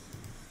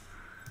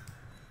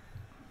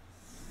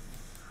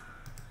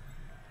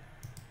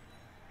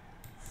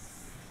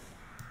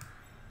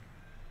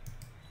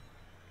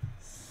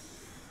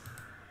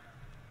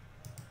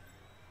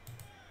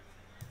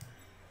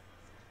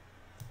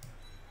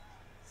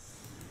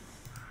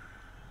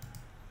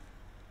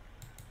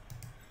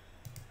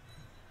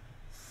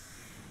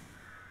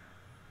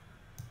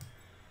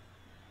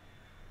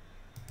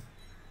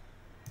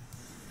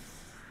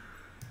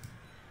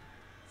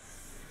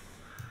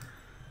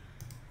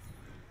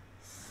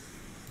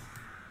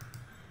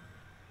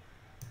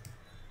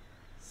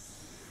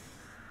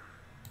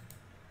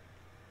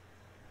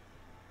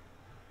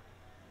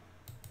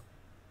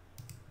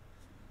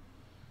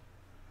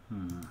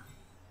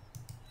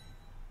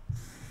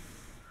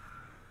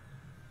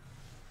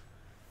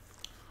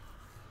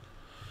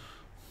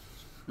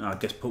 I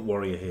guess put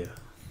Warrior here.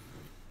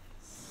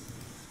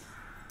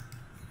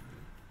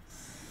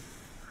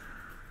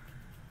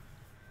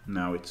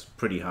 Now it's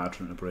pretty hard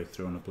for him to break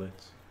through on a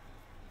blitz.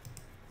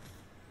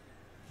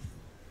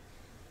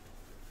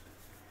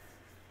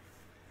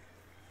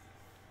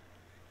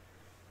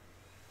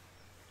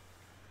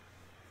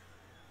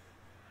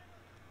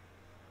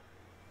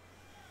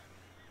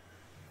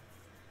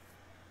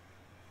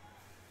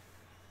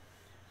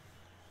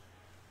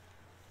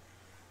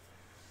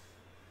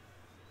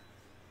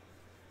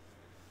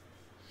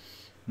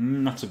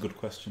 That's a good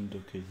question,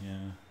 Ducky,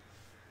 yeah.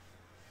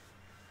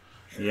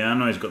 Yeah, I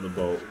know he's got the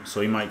ball,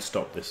 so he might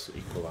stop this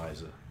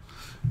equaliser.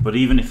 But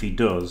even if he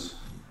does,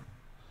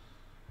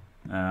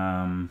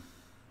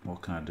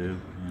 what can I do,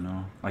 you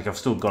know? Like, I've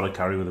still got to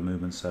carry with a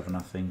movement 7, I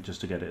think,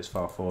 just to get it as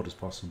far forward as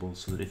possible,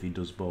 so that if he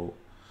does bolt,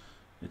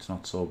 it's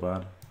not so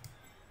bad.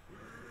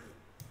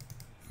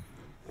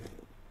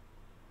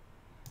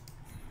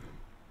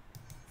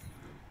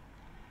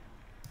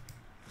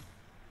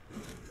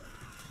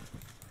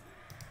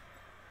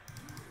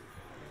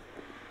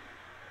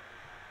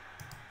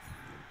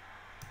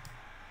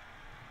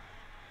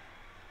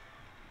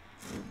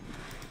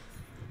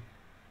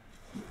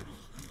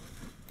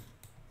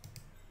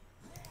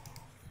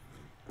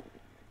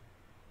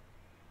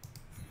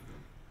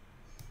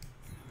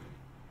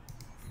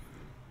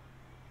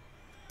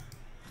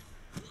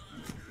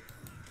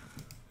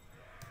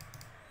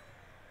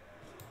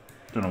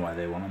 Don't know why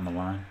they want on the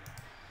line.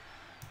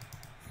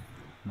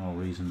 No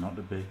reason not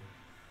to be.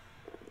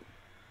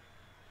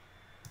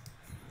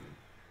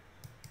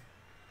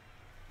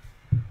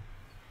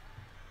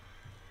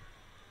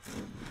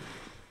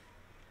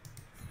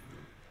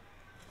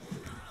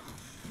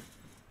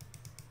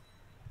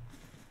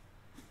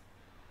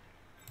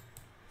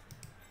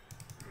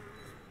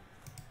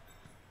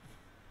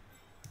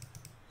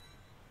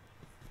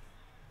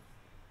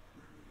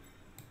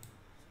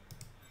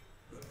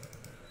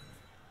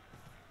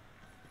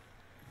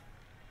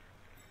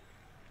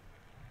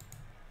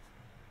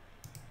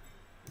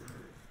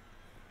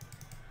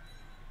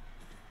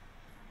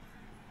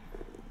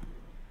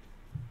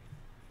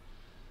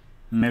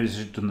 Maybe they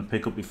should have done the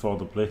pickup before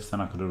the blitz,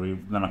 then I could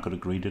have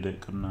greeted it,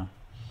 couldn't I?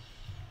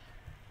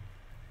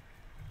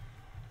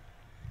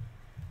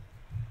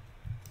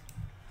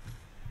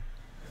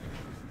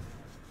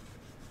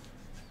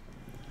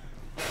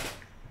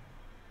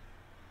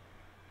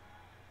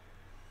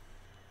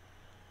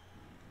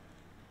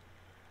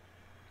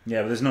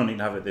 Yeah, but there's no need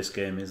to have it this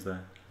game, is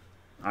there?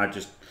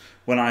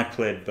 When I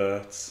played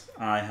Berts,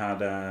 I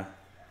had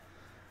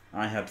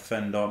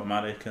Fend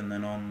automatic and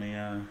then on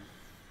the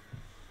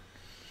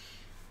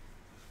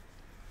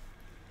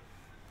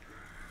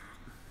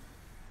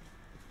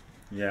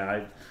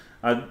yeah,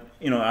 I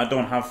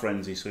don't have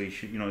frenzy, so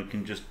you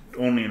can just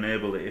only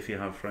enable it if you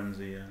have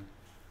frenzy. Yeah.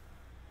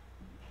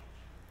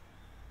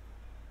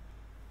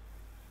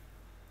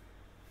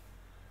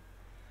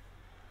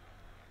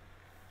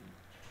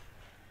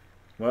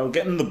 Well,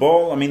 getting the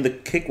ball, I mean, the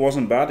kick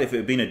wasn't bad. If it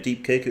had been a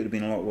deep kick, it would have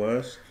been a lot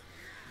worse.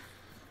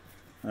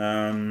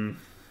 I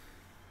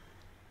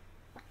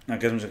guess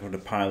I'm just going to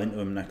pile into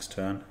him next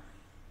turn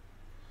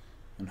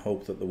and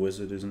hope that the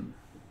wizard isn't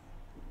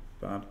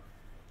bad.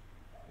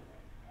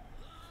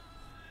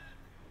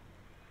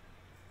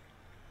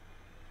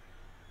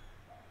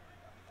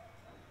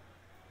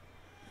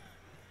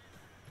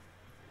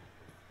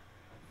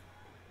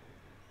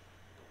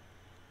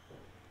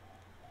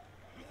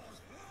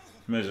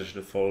 Maybe I should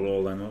have followed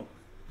all them up.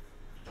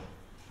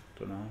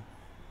 Don't know.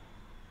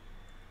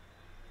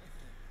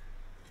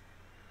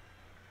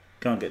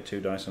 Can't get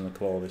 2 dice on the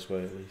claw this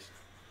way at least.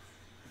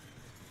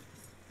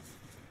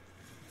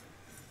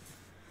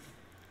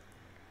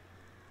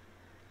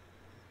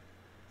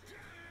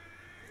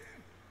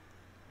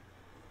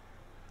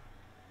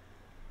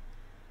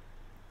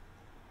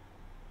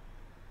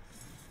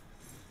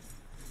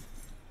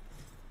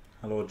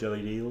 Hello,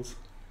 jellied eels.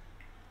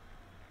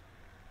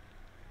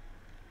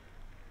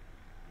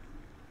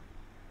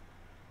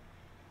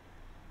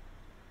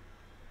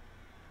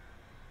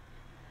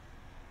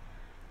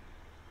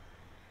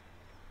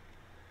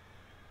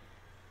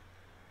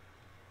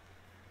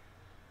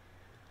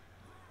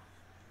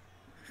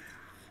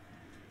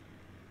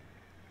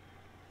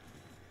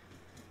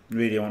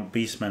 Really, I want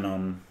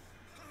beastmen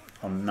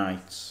on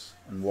knights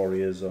and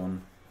warriors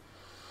on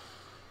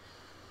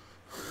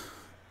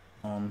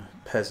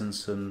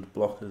peasants and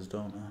blockers,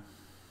 don't I?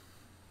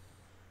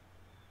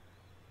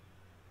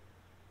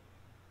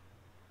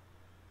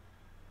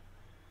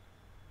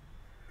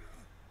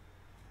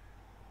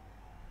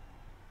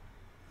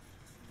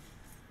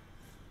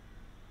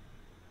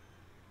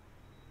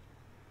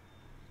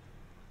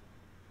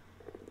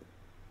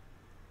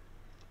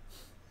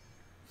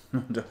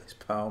 Dolly's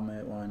pal,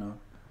 mate, why not?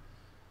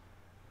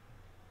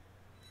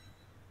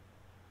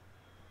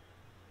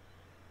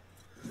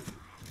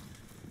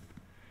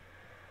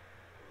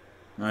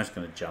 I'm just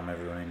going to jam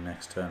everyone in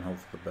next turn, hope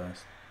for the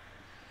best.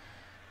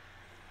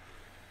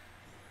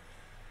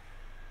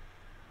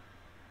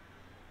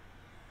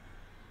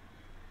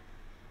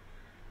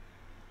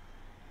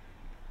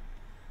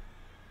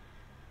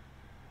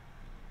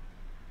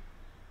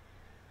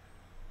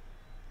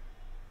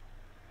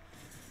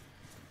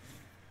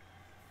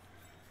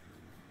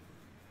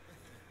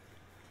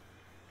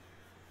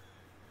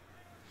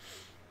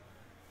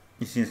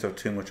 He seems to have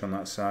too much on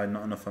that side,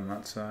 not enough on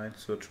that side,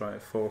 so try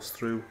to force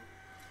through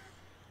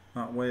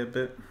that way a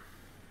bit.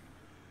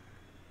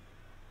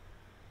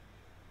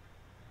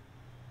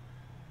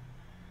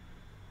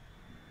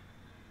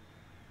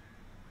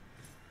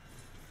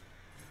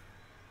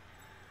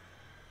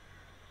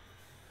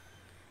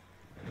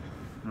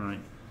 Right.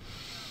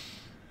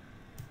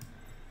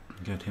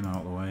 Get him out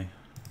of the way.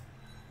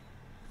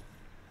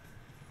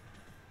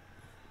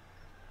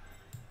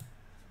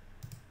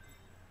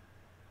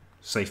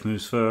 Safe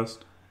moves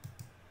first.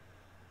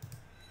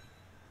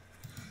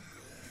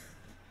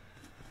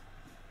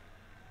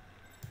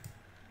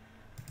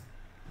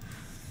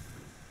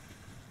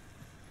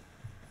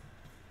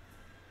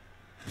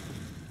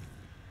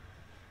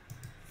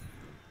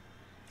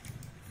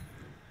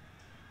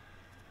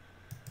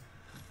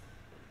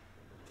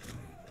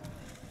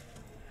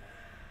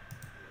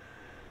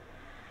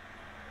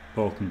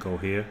 Ball can go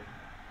here.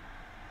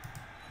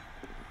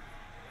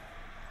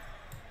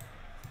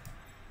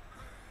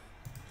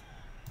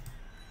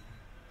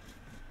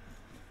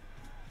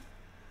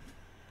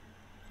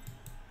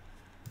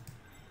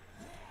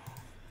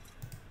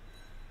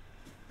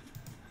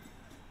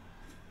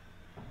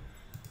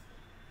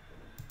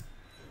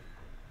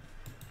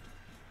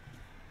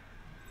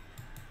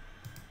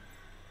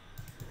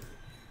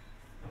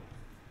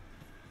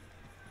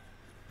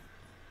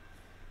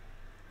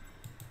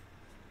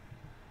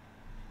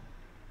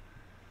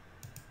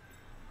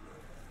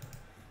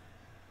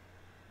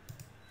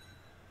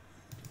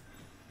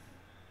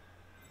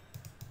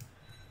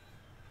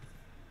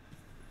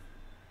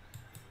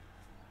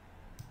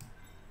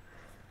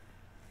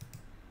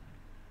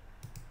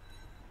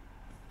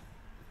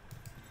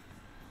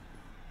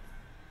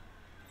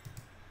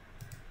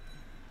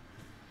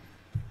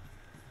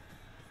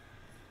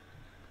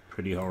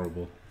 Pretty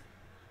horrible.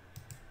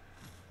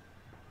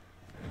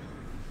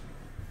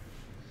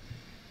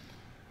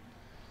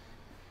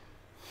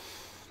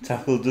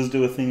 Tackle does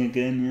do a thing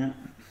again,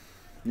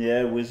 yeah.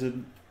 Yeah,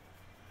 wizard.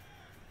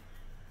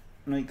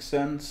 Makes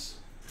sense.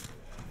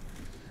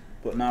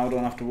 But now I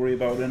don't have to worry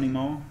about it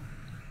anymore.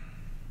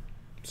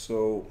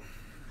 So,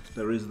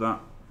 there is that.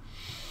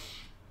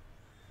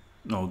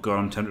 Oh god,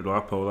 I'm tempted to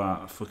apple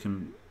that.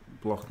 Fucking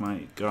Block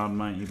mighty, guard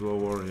mighty, blow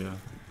warrior.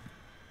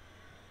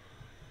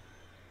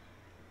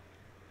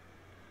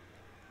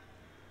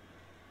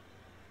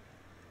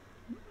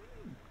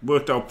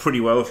 Worked out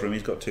pretty well for him.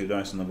 He's got 2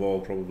 dice on the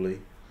ball,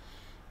 probably.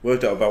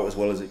 Worked out about as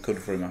well as it could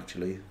for him,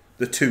 actually.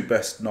 The 2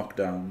 best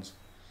knockdowns.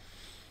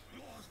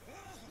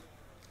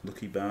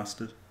 Lucky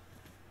bastard.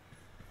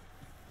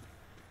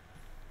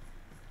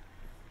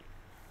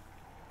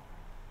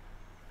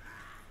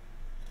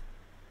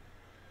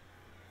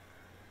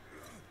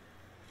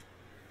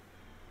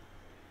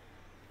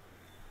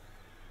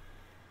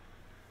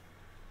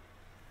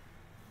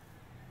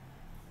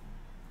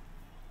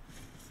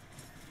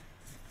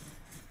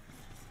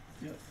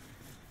 Yep.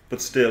 But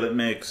still, it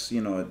makes,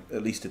 you know,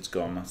 at least it's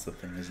gone. That's the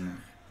thing, isn't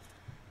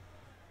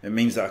it? It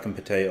means that I can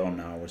potato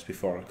now, whereas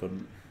before I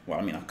couldn't. Well,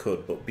 I mean, I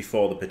could, but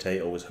before the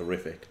potato was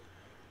horrific.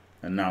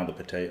 And now the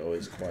potato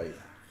is quite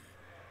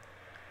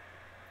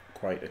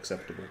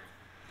acceptable.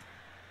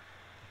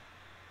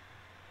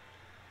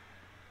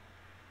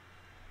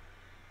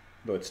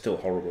 Though it's still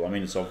horrible. I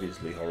mean, it's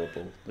obviously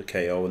horrible. The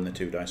KO and the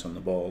 2 dice on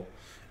the ball.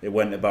 It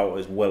went about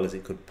as well as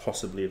it could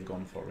possibly have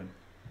gone for him.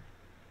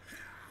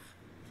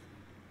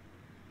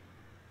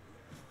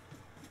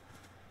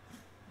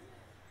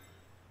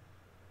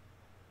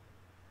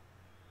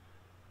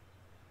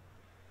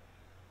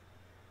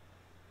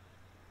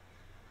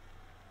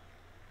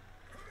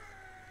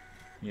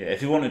 Yeah,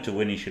 if he wanted to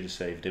win, he should have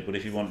saved it. But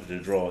if he wanted to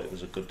draw, it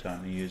was a good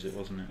time to use it,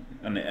 wasn't it?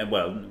 And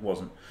well, it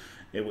wasn't.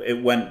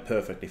 It went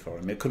perfectly for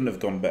him. It couldn't have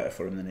gone better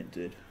for him than it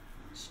did.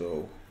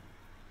 So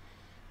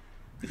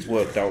it's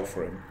worked out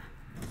for him.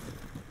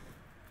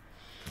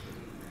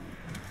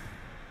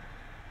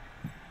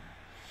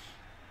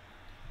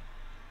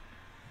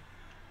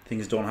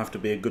 Things don't have to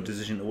be a good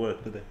decision to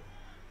work, do they?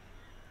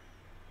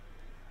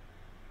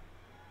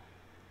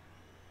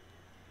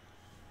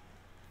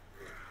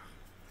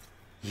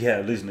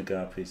 Yeah, losing a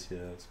guard piece, yeah,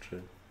 that's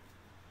true.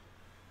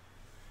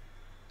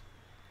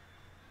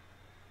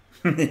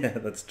 Yeah,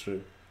 that's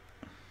true.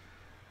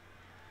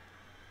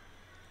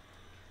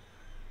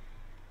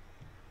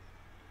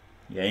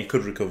 Yeah, he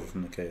could recover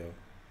from the KO.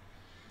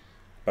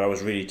 But I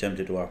was really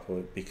tempted to apple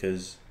it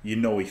because you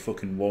know he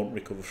fucking won't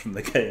recover from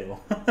the KO.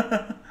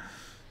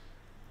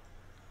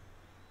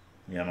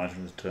 Yeah, imagine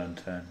it was turn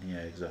 10. Yeah,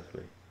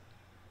 exactly.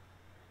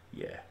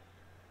 Yeah.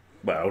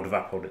 Well, I would have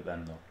appled it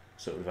then, though.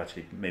 So it would have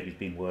actually maybe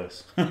been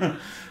worse.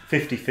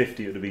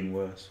 50-50 would have been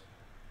worse.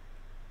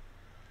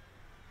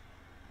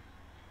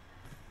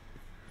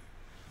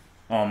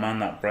 Oh man,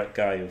 that Brett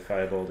guy who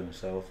fireballed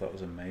himself, that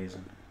was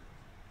amazing.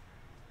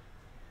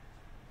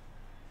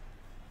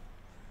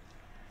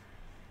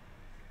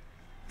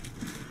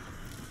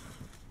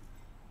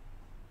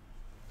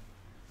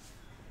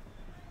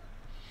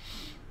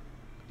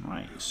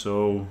 Right,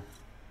 so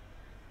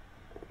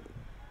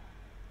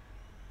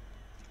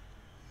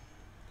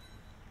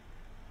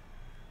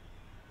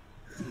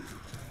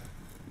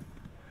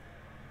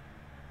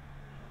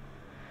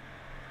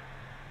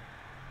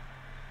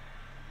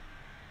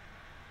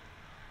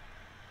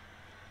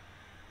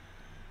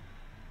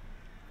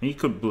he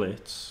could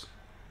blitz.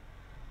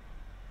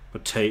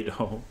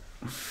 Potato.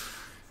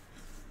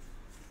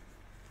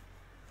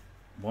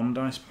 1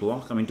 dice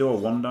block? I mean, do a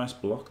 1 dice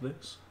block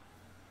this?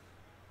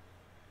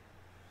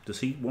 Does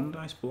he 1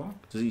 dice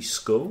block? Does he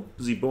skull?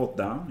 Does he both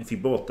down? If he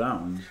both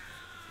downs...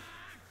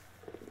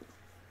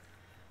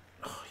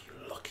 Oh,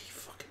 you lucky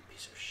fucking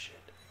piece of shit.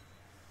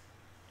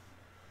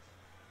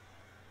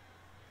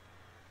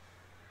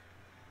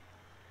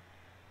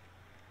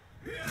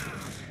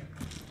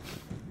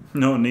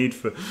 No need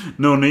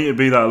to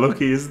be that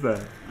lucky, is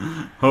there?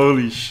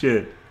 Holy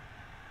shit.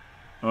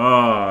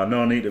 Oh,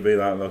 no need to be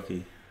that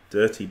lucky.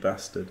 Dirty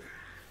bastard.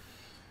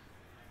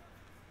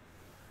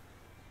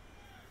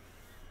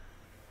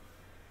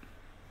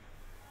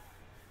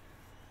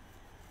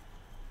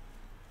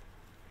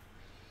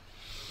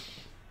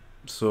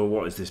 So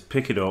what is this?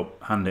 Pick it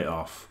up, hand it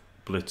off,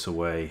 blitz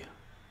away,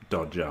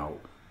 dodge out.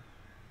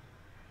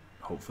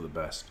 Hope for the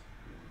best.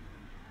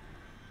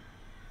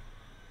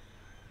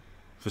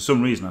 For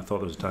some reason I thought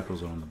there was a tackle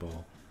zone on the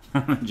ball.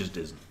 It just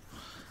isn't.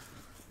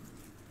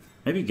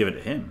 Maybe give it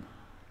to him.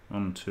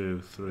 1,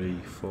 2, 3,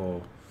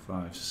 4,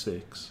 5,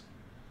 6.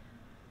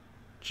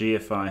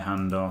 GFI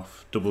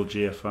handoff, double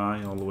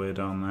GFI all the way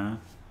down there.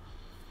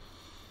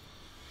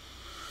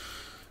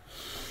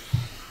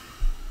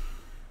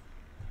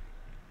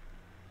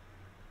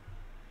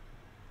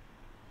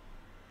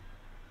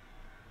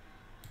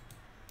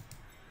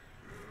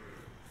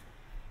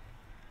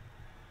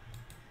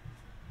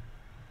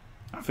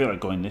 I feel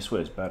like going this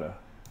way is better,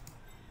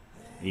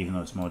 even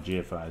though it's more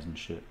GFIs and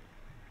shit.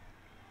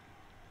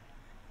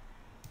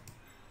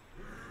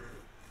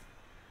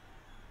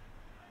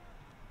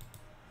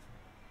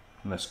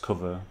 Less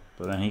cover,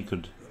 but then he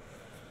could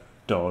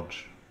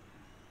dodge,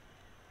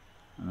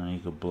 and then he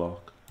could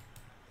block,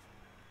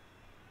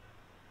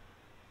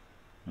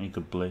 and he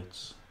could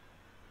blitz.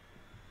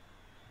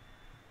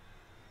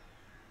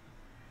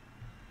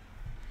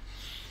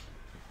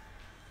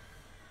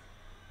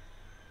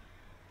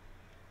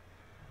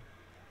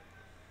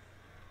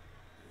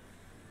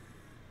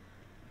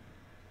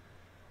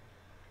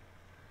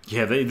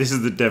 Yeah, this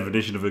is the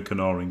definition of a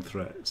canoring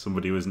threat.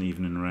 Somebody who isn't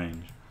even in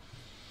range.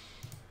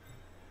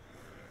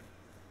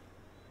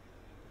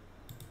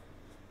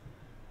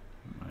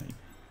 Right.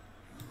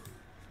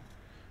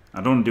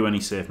 I don't do any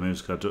safe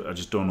moves because I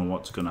just don't know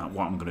what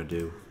I'm gonna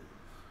do.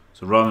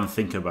 So rather than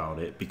think about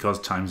it, because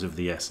time's of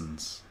the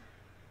essence,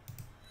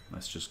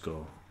 let's just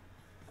go.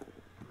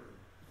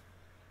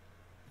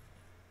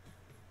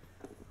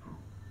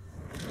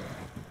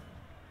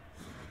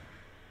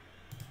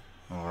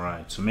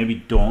 Alright, so maybe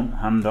don't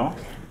hand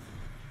off.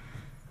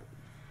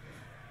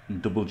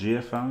 And double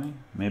GFI.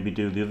 Maybe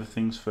do the other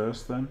things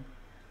first then.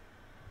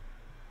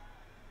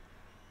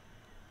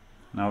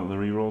 Now that the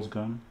reroll's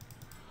gone.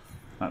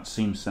 That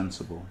seems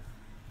sensible.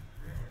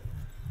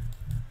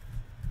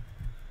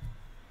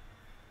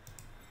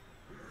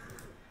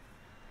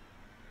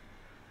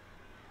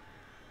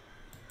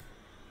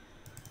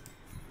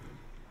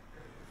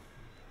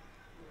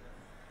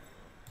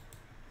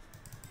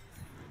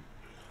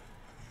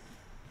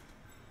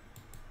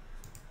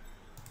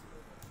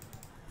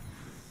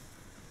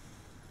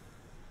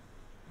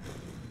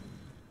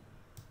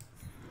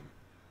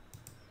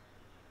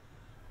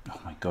 Oh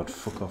my god,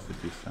 fuck off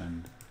with your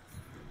friend.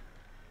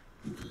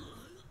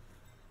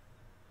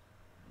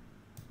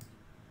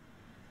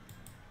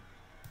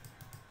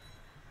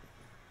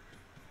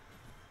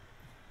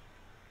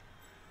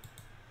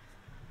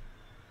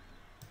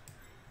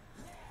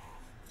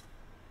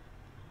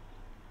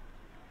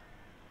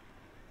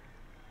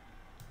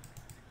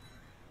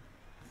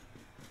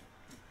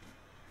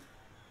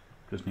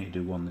 Just need to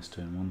do one this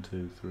turn. 1,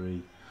 2,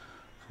 3,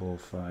 4,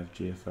 5,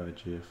 GFI,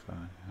 GFI.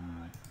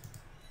 Alright.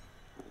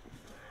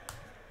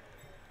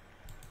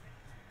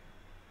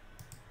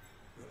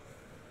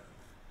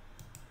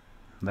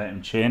 Let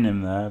him chain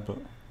him there, but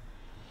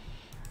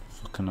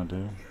what can I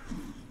do?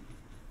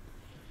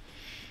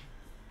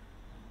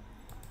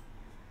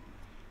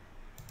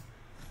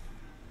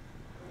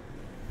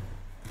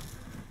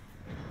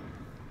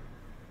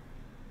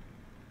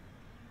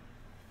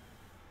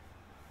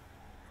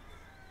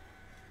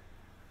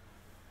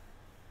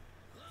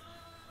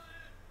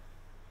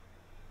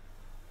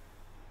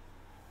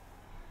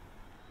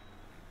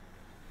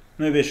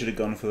 Maybe I should have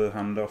gone for the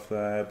handoff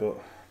there, but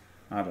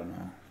I don't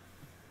know.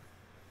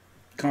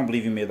 Can't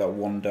believe he made that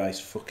one dice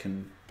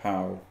fucking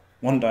pow.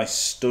 One dice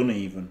stun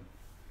even.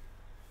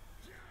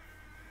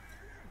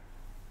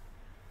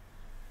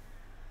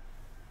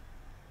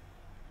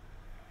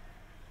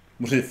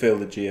 Would it fail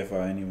the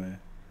GFI anyway?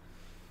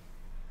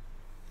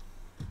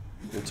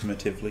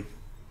 Ultimatively.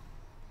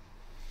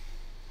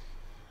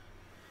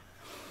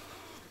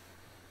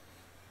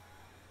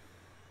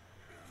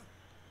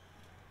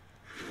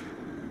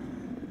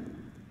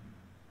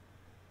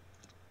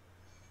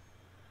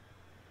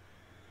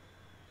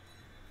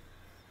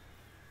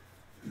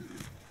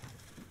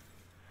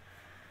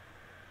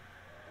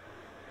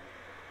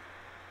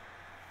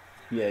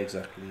 Yeah,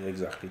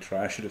 exactly.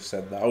 Try. I should have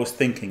said that. I was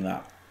thinking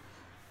that,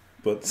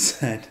 but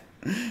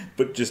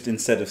just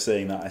instead of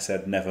saying that, I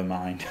said never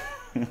mind.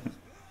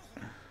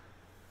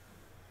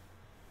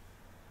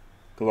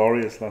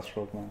 Glorious last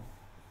rock, man.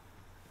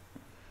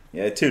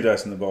 Yeah, 2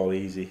 dice on the ball,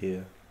 easy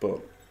here,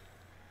 but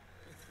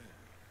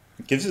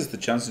it gives us the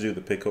chance to do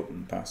the pick up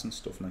and pass and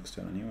stuff next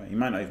turn anyway. He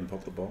might not even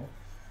pop the ball.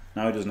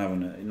 Now he doesn't have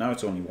now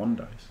it's only 1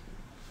 dice.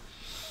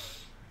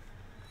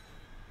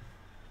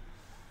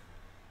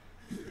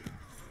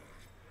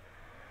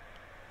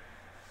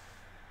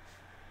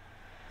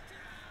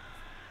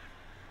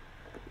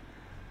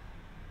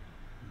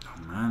 Oh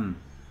man.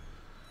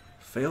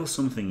 Fail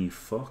something, you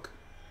fuck.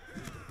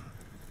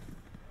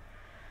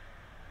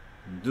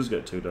 He does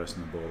get 2 dice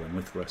on the ball then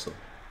with wrestle.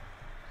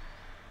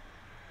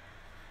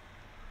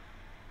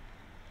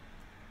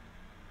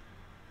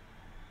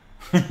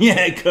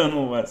 Yeah,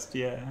 Colonel West,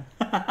 yeah.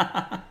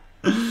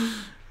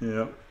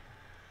 Yep.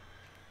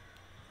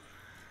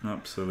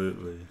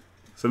 Absolutely.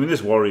 So I mean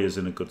this warrior's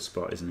in a good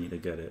spot, isn't he, to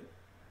get it?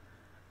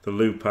 The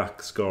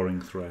Lupac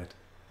scoring threat.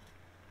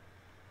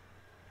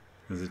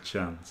 There's a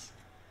chance.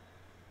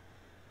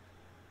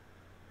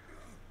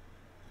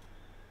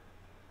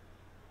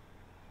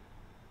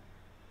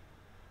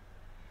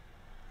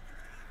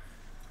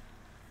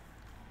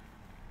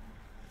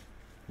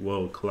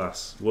 World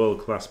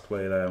class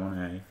play there,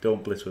 wasn't he?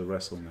 Don't blitz with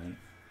wrestle, mate.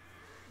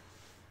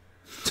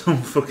 Don't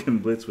fucking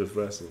blitz with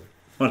wrestle.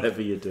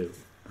 Whatever you do.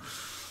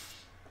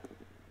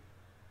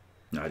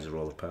 I just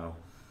roll a pow.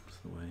 That's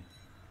the way.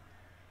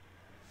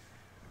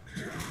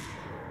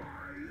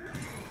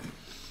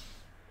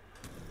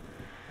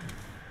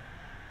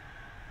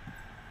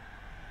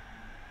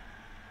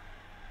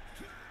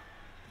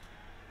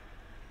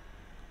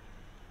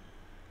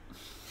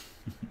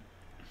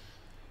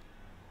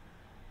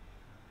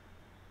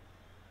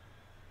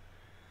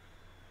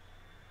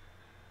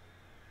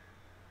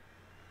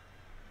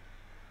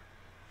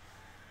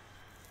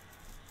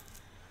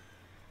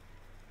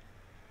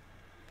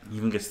 He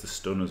even gets the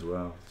stun as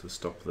well to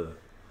stop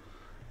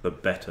the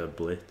better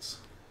blitz.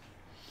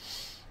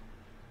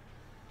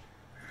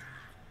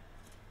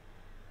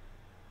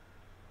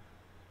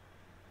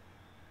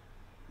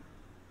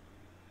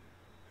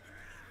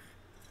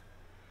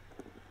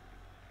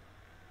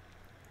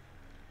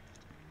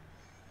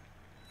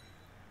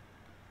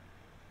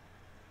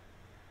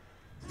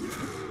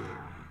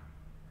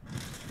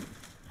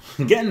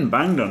 Getting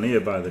banged on here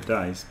by the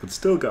dice, but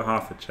still got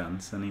half a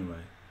chance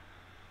anyway.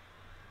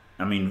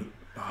 I mean,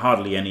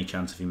 hardly any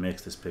chance if he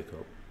makes this pick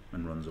up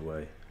and runs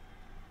away.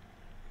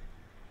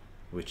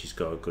 Which he's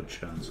got a good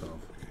chance of.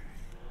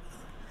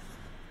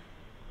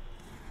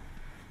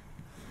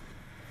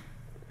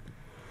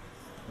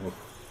 Oh,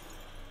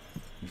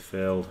 he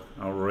failed.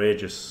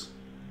 Outrageous.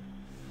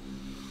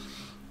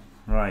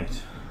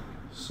 Right.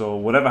 So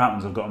whatever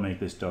happens, I've got to make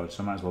this dodge,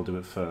 so I might as well do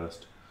it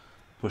first.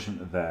 Push him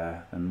to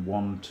there, then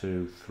 1,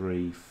 2,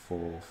 3,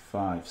 4,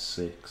 5,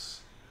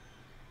 6.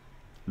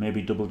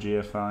 Maybe double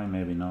GFI,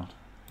 maybe not.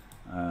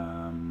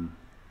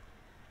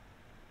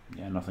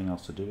 Yeah, nothing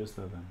else to do, is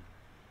there then?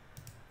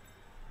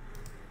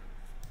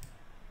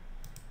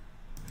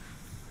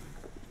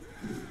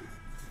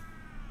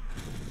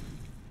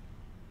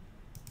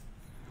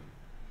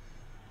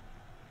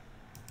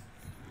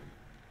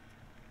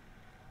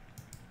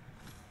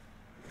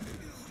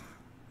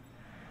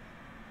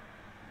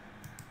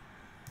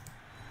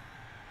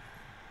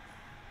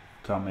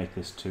 Can't make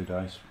this 2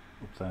 dice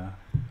up there.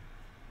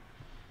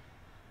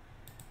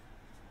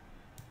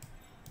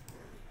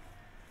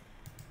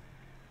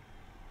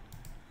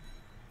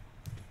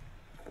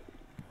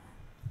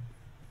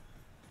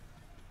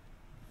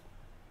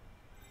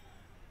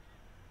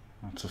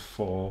 That's a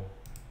 4.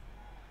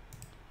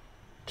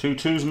 2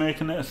 2's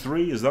making it a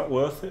 3. Is that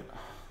worth it?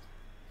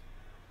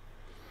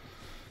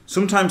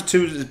 Sometimes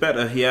 2 is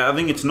better. Yeah, I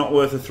think it's not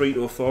worth a 3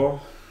 to a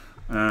 4.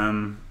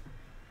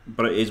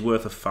 But it is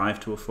worth a 5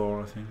 to a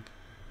 4, I think.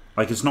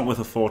 Like, it's not worth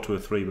a 4 to a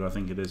 3, but I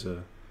think it is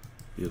the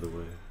other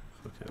way.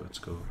 Okay, let's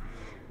go.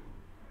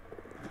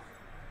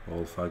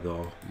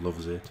 Bolfagor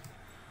loves it.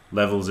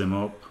 Levels him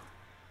up.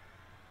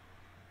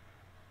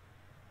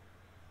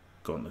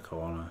 Got in the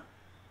corner.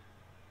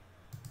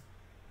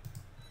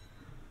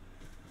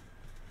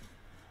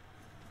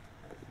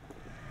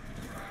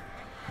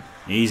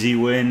 Easy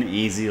win,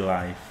 easy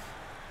life.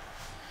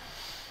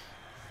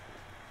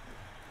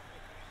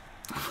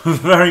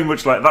 Very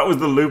much like that was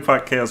the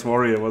Lupac Chaos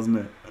Warrior, wasn't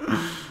it?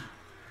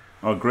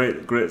 Oh,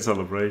 great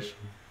celebration.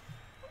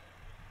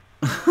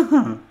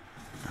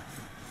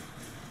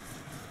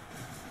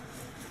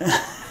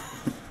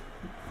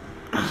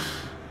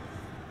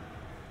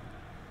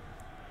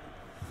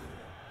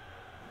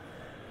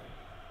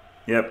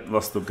 Yep,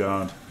 lost the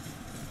guard.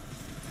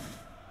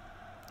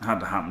 Had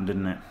to happen,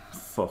 didn't it?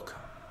 Fuck.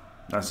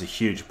 That's a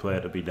huge player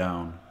to be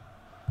down.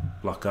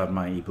 Blockguard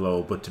Mighty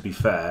Blow, but to be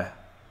fair,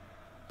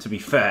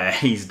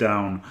 he's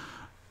down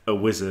a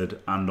wizard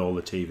and all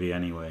the TV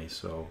anyway,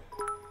 so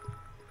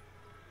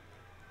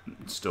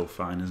it's still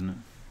fine, isn't it?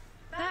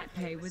 That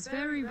play was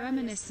very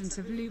reminiscent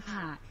of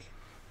Lupac.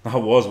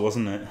 That was,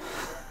 wasn't it?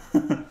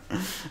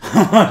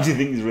 How much do you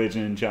think he's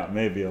raging in chat?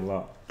 Maybe a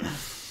lot.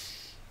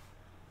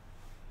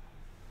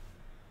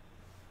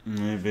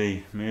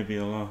 Maybe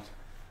a lot.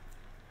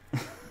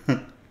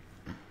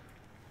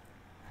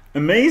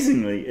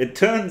 Amazingly, it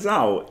turns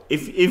out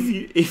if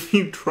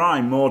you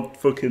try more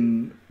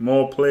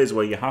plays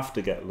where you have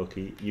to get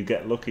lucky, you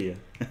get luckier,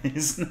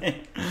 isn't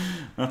it?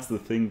 That's the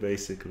thing,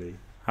 basically.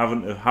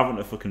 Having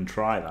to fucking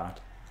try that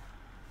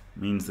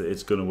means that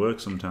it's gonna work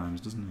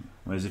sometimes, doesn't it?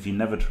 Whereas if you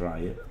never try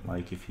it,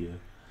 like if you're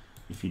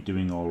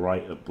doing all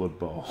right at Blood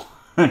Bowl,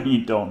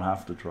 you don't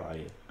have to try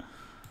it.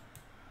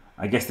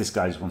 I guess this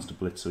guy just wants to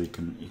blitz so he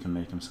can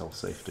make himself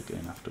safe to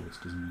gain afterwards,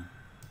 doesn't he?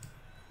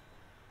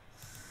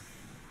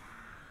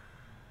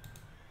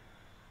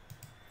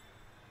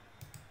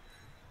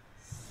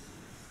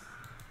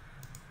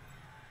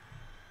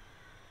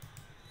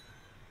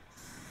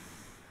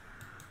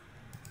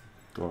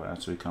 Go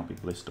out so he can't be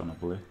blitzed on a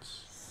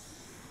blitz.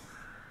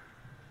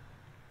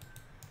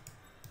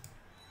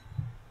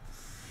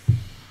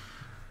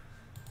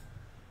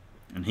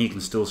 And he can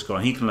still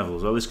score. He can level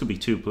as well. This could be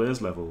 2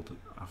 players leveled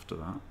after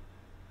that.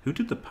 Who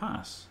did the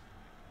pass?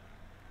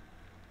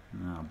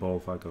 Nah,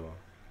 Bolfagor.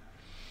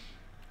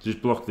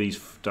 Just block these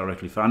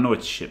directly forward. I know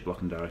it's shit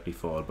blocking directly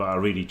forward, but I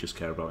really just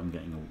care about him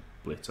getting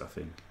a blitz, I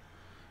think.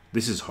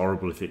 This is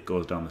horrible if it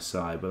goes down the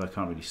side, but I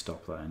can't really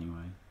stop that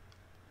anyway.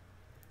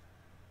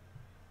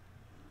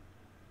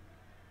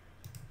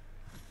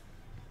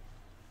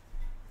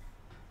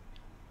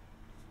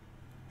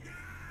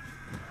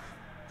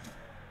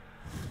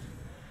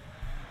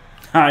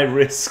 High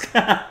risk.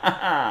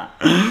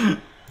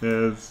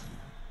 Yes.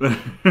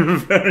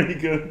 Very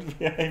good.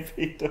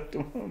 VIP Dr.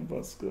 Juan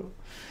Bosco.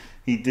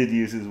 He did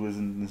use his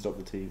wizard and stop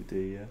the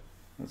TVD, yeah.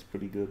 That's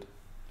pretty good.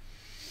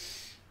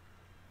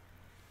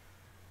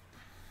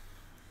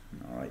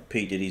 Alright,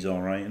 P. Diddy's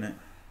alright, isn't it?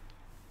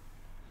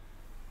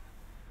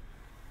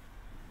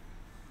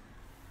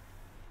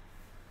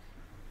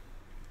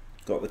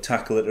 Got the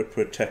tackler to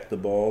protect the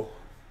ball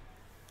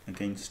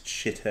against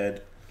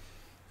shithead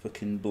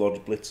fucking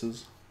blood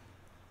blitzers.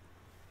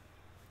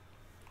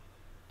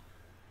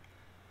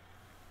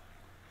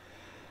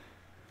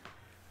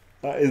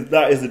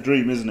 That is the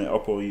dream, isn't it?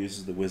 Oppo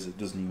uses the wizard,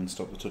 doesn't even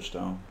stop the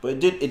touchdown.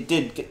 But it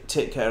did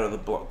take care of the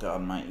block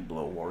guard Mighty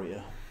Blow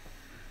Warrior.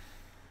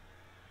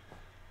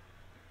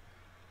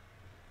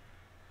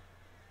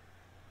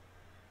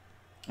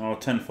 Oh,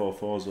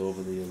 10-4-4's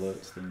over the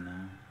alerts thing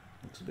now.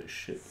 Looks a bit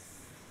shit.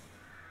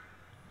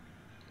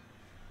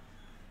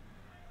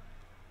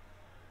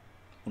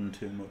 One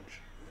too much.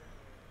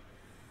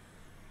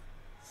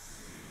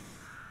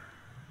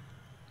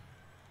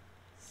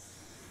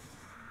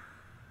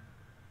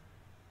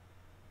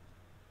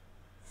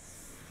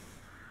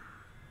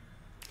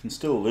 Can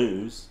still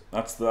lose.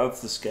 That's the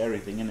scary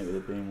thing, isn't it? With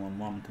it being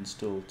 1-1, can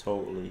still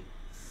totally,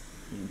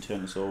 you can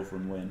turn this over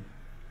and win.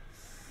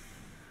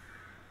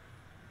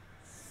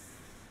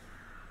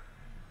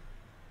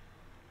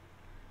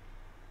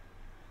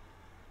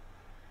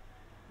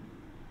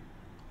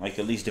 Like,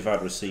 at least if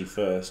I'd received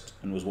first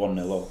and was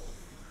 1-0 up,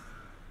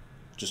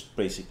 just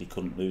basically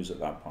couldn't lose at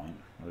that point.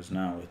 Whereas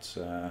now it's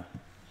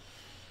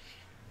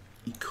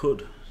he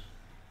could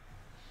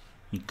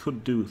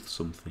do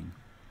something.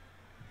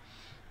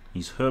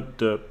 He's herb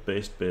dirt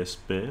based.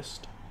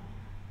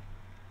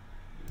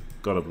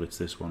 Gotta blitz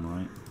this one,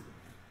 right?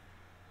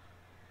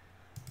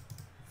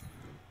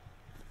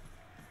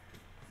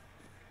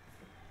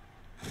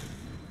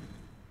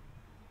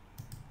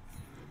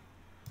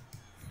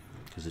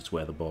 Because it's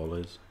where the ball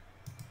is.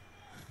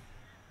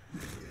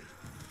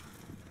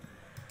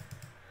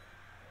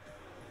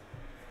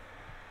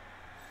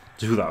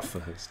 Do that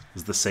first.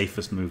 It's the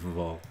safest move of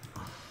all.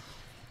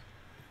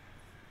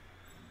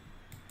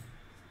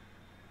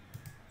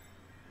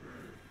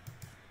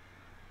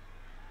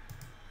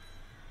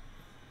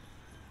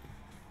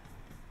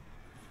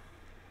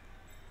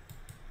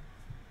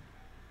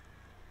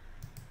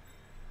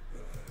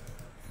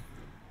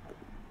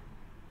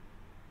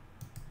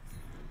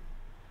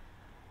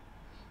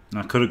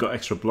 I could have got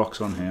extra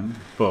blocks on him,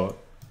 but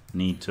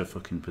need to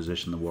fucking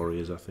position the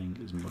Warriors, I think,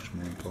 is much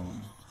more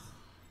important.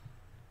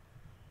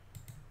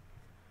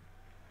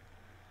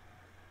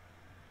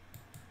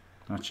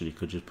 Actually,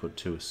 could just put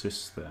 2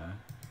 assists there.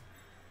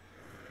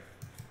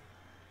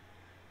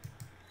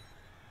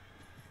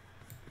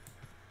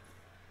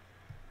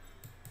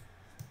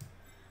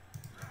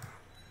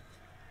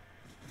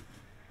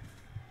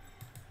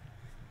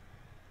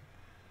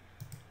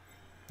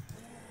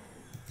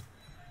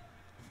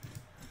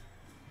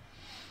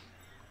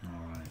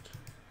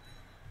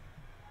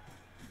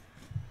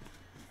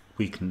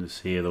 Weakness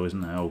here though,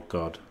 isn't there? Oh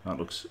god, that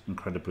looks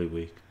incredibly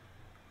weak.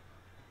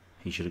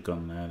 He should have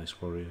gone there,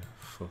 this warrior.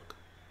 Fuck.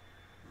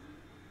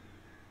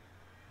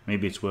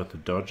 Maybe it's worth a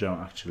dodge out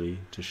actually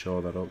to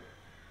show that up.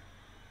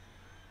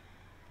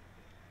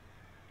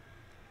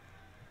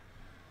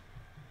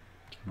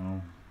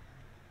 No.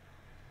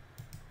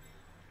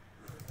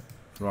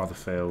 Rather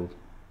fail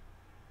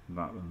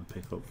that than the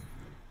pickup.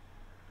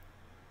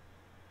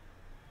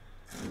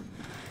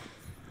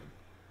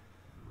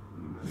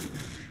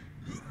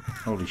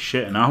 Holy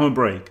shit, an armor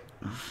break.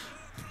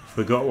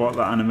 Forgot what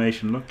that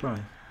animation looked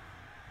like.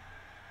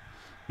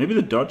 Maybe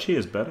the dodge here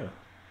is better.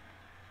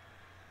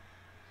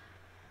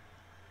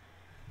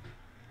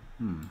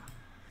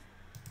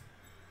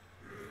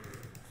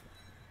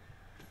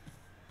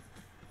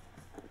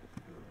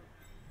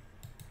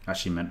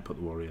 Actually meant to put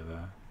the warrior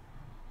there.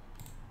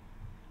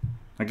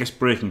 I guess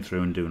breaking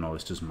through and doing all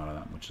this doesn't matter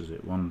that much, does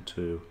it? 1,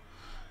 2,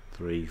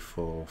 3,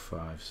 4,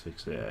 5,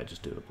 6. Yeah,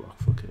 just do the block.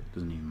 Fuck it.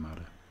 Doesn't even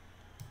matter.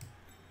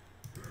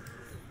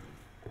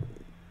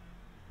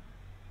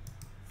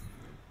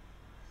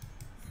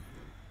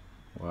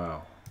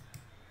 Wow.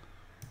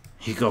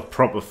 He got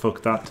proper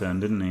fucked that turn,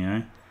 didn't he,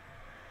 eh?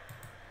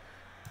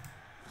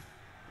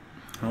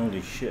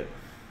 Holy shit.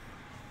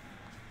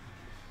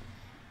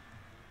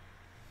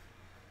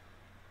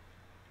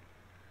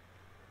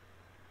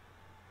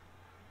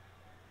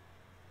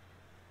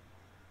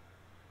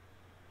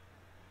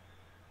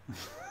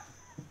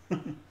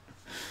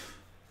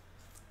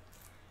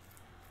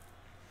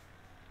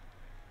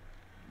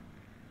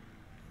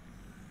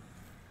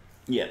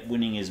 Yeah,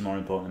 winning is more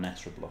important than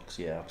extra blocks.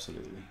 Yeah,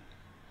 absolutely.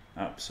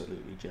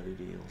 Absolutely, jelly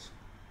deals.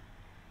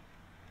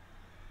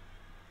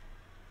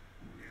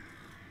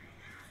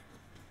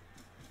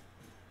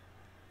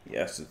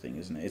 Yeah, that's the thing,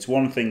 isn't it? It's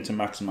one thing to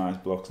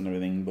maximise blocks and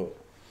everything, but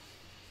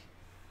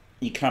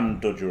he can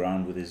dodge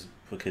around with his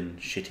fucking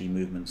shitty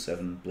movement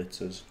 7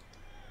 blitzers.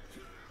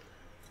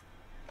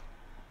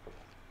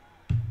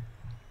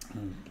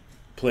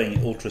 Playing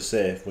it ultra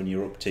safe when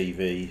you're up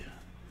TV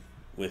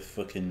with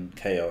fucking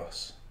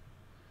chaos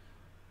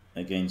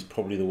against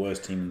probably the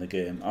worst team in the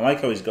game. I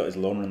like how he's got his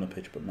loner on the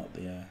pitch, but not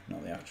the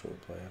actual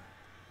player.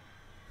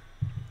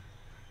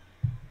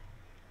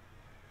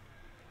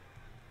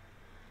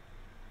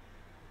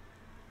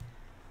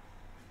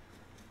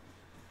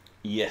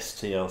 Yes,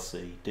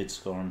 TLC did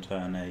score on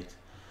turn 8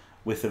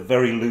 with a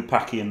very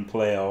Lupacian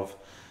play of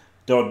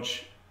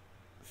dodge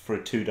for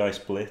a 2 dice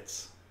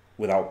blitz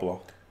without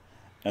block,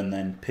 and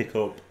then pick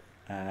up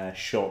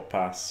short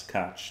pass,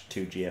 catch,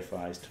 2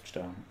 GFIs,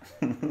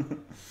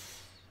 touchdown.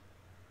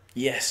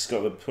 Yes,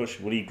 got the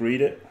push. Will he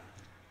greet it?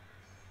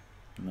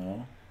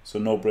 No. So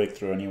no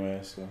breakthrough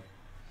anyway, so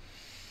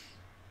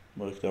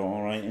worked out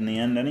alright in the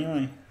end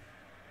anyway.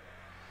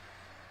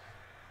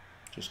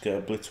 Just get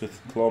a blitz with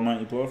Claw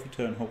Mighty Blow every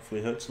turn,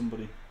 hopefully hurt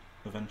somebody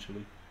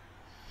eventually.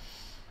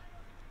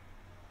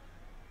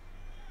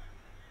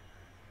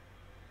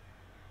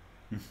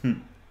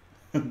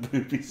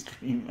 Booby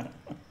streamer.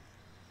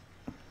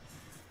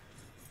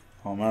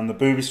 Oh man, the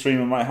booby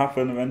streamer might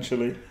happen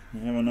eventually. You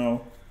never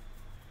know.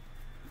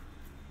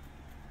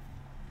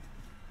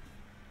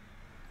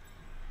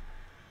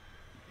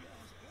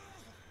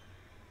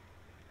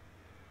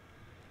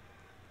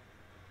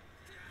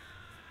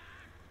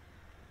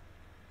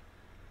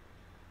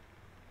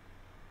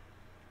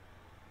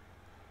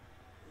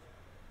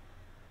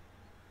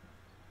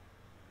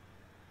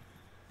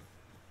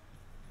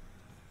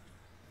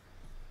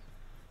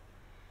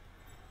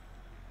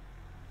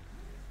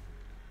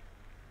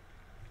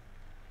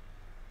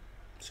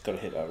 Just gotta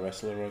hit that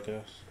wrestler, I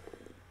guess.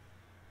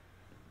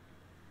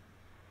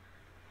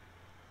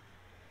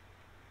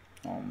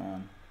 Oh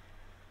man.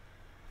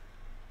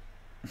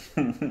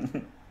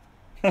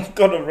 I've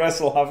got to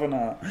wrestle, haven't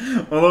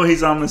I? Although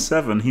he's armor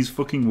 7, he's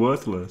fucking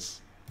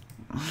worthless.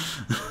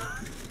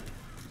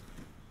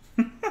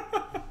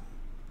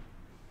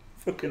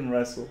 Fucking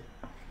wrestle.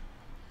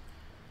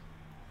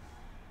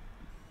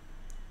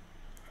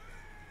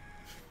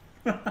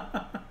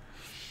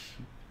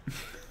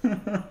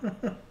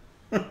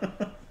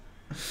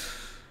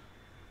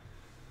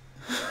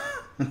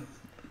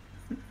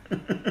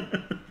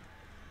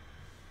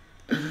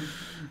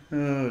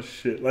 Oh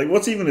shit! Like,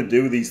 what's he gonna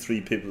do with these 3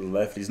 people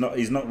left? He's not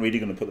really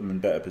gonna put them in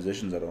better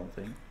positions, I don't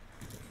think.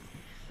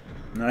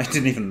 No, he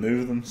didn't even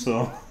move them,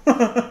 so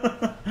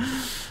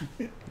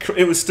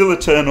it was still a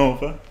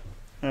turnover.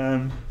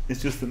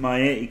 It's just that my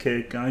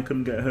 80k guy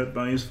couldn't get hurt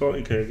by his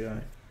 40k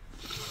guy.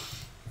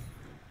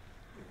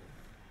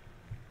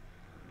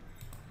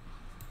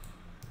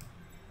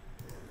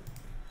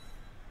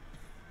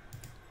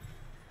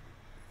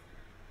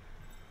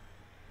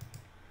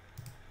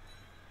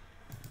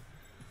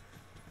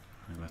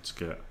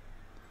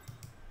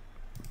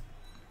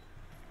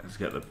 Let's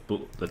get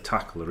the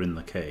tackler in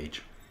the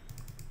cage.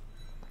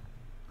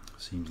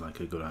 Seems like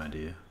a good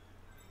idea.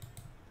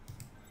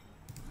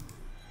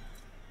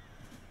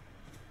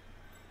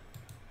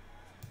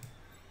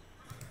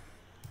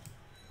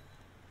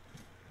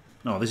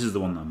 Oh, this is the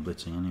one that I'm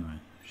blitzing anyway.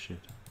 Shit.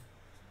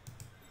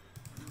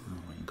 Oh,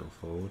 I can go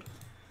forward.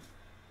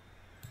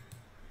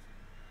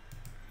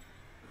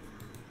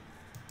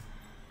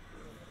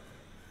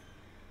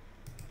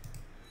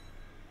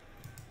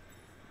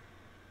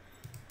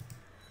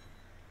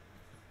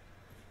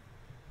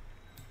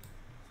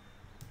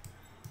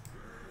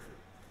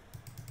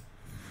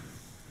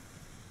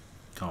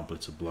 Can't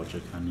blitz a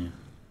blodger, can you?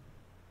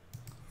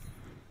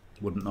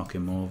 Wouldn't knock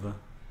him over,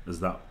 as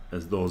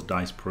those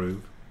dice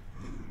prove.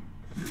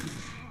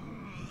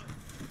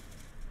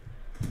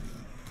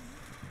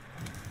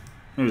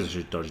 Maybe I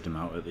should have dodged him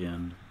out at the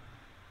end.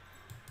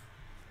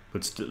 But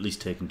it's at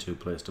least taken 2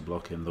 players to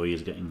block him, though he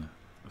is getting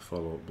a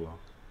follow-up block.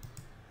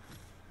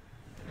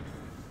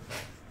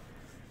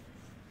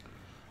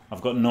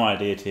 I've got no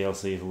idea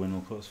TLC if a win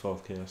will put us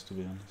 4th chaos, to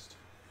be honest.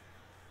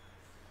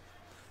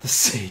 The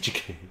Sage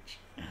Cage.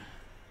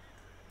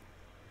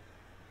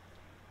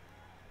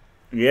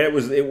 Yeah, it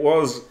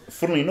was.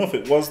 Funnily enough,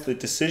 it was the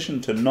decision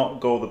to not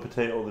go the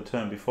potato the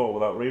turn before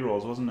without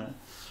rerolls, wasn't it?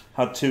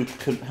 Had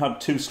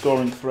two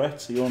scoring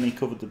threats. He only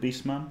covered the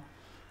Beastman,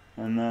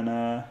 and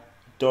then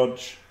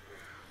dodge.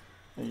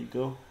 There you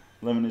go.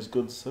 Lemon is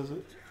good, says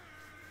it.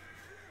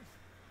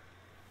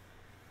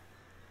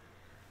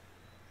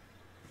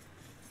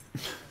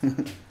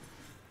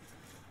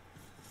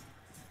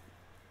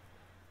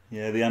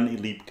 Yeah, the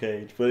anti-leap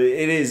cage, but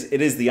it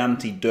is the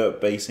anti-dirt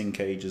basing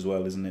cage as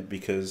well, isn't it?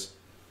 Because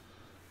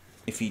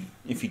if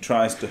he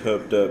tries to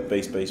herb dirt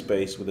base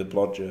with a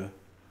blodger,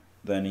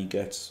 then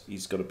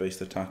he's got to base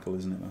the tackle,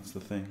 isn't it? That's the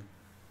thing.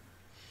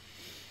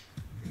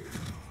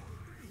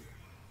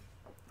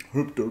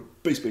 Herb dirt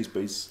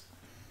base.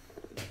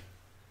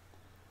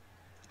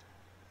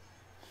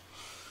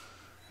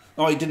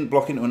 Oh, he didn't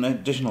block into an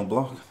additional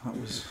block. That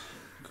was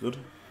good.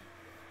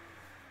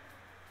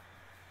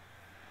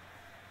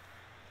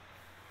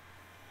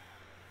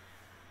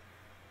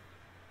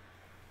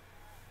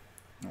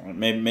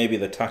 Maybe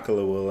the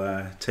tackler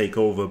will take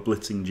over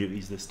blitzing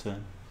duties this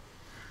turn.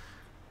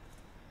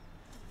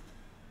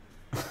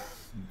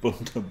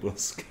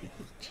 Bunterbus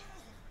cage.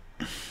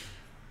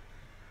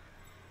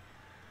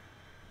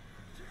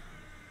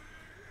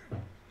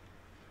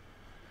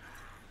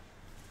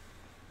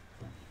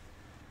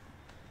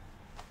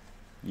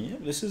 Yeah,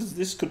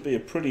 this could be a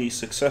pretty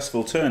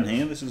successful turn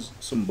here. This is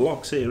some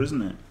blocks here,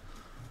 isn't it?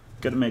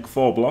 Got to make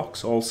 4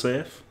 blocks, all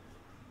safe.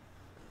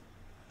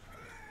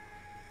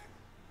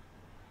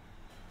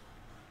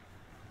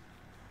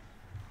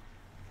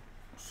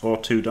 Four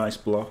 2 dice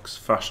blocks.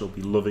 Fash will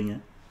be loving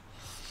it.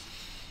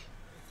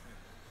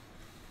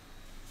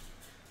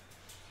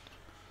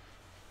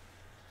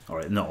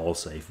 Alright, not all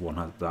safe. One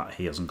had that.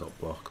 He hasn't got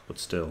block, but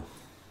still.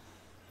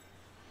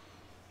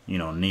 You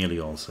know, nearly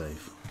all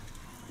safe.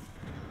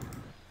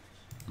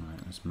 Alright,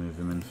 let's move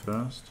him in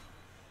first.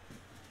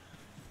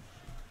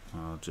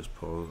 I'll just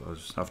pause. I'll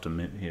just have to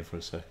mute here for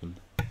a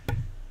second.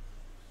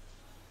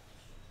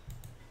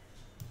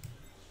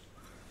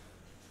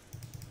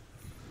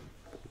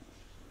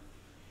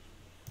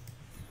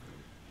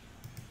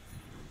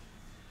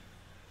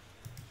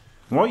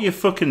 What are you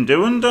fucking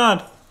doing,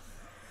 Dad?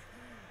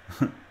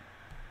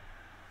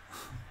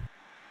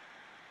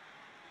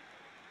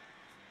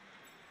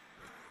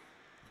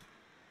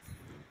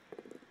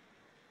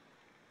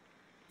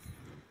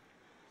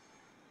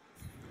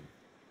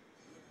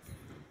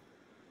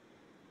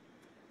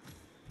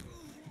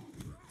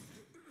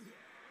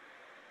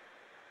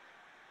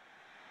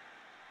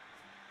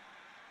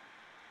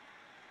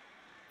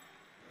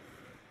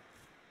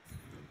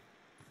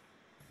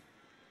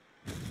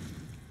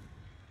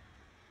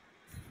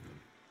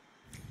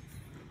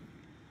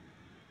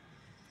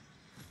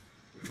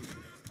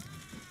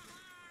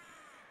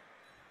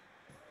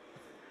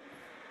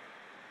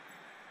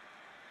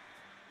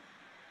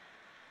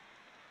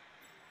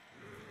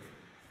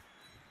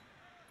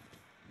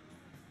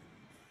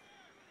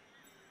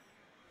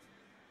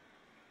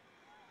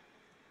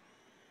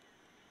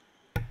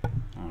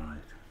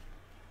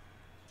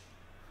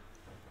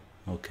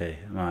 Okay,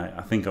 right.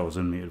 I think I was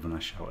unmuted when I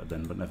shouted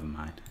then, but never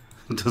mind.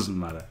 It doesn't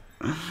matter.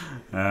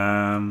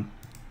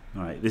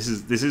 Right, this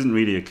isn't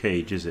really a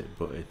cage, is it?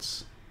 But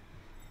it's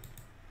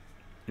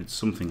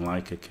something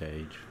like a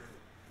cage.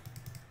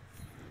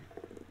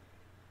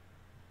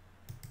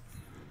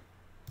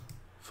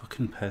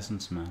 Fucking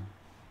peasants, man.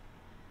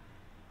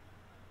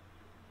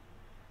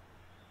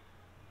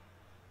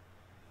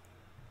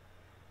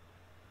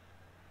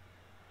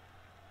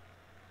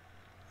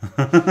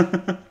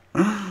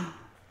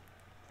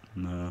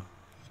 No.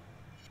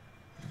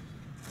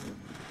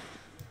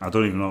 I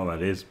don't even know what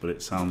that is, but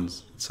it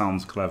sounds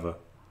clever.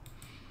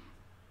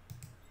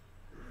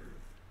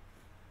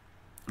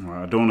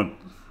 Right, I don't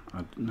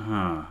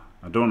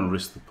want to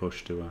risk the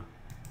push, do I?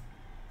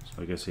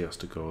 So I guess he has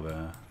to go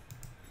there.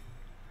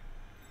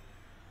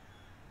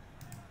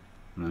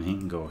 And then he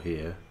can go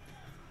here.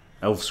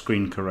 Elf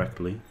screen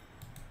correctly.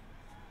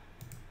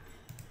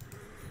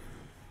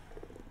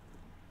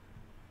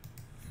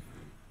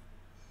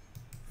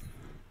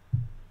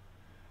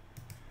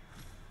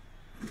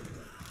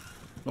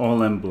 All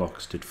them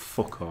blocks did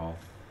fuck all.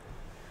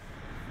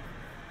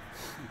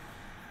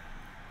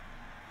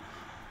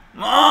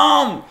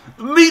 Mom!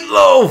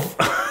 Meatloaf!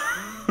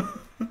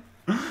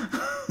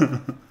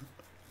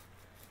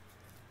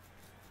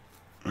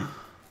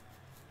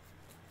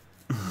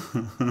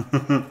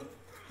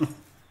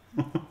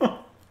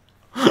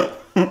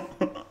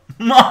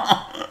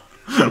 Mom!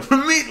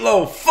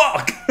 Meatloaf!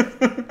 Fuck!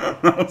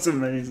 That was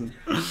amazing.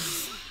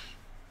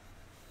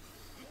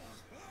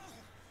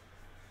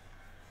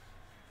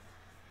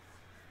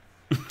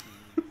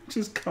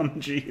 Just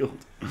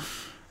congealed.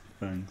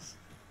 Thanks.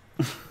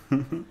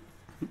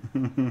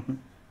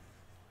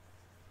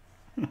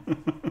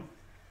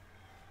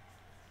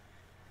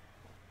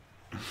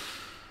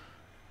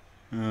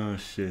 Oh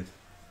shit.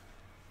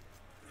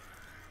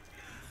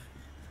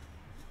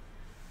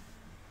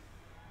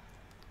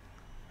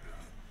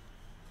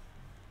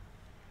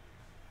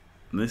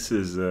 This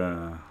is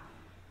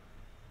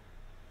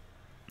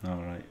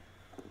alright.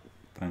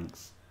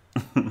 Thanks.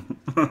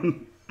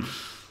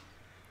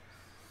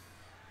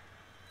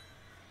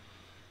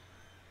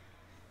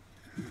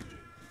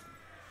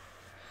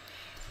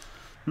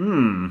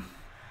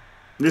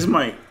 This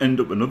might end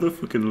up another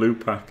fucking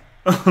Lupac.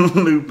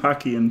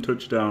 Lupacian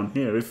touchdown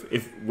here,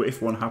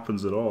 if one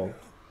happens at all.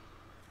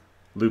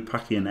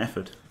 Lupacian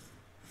effort.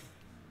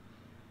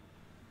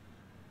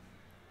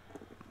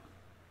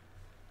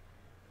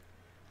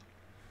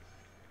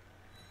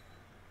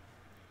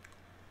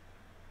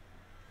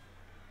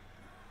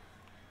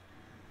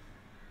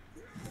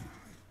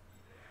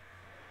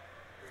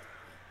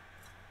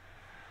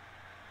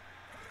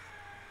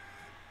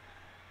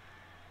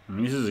 I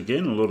mean, this is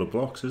again a lot of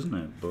blocks, isn't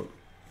it? But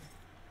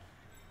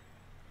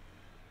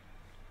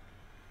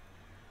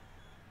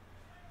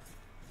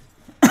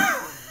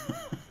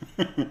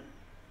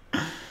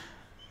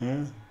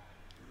yeah.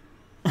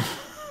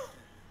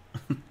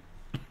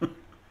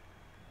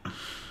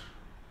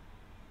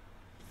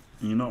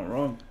 You're not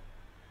wrong.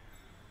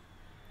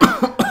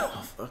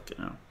 Oh, fucking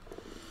hell.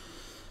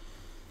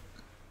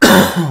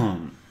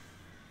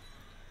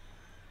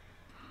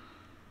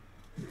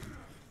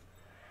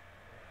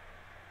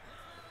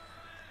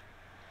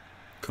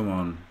 Come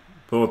on,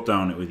 both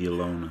down it with your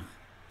loner.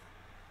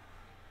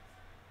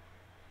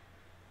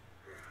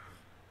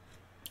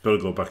 Got to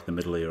go back to the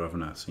middle here,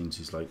 haven't I? Since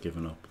he's like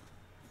given up.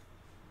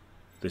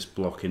 This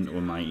block into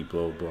a mighty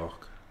blow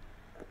block.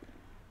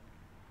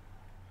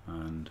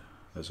 And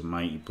there's a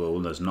mighty blow.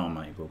 There's not a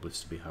mighty blow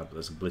blitz to be had, but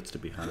there's a blitz to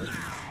be had.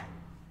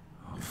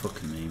 Oh,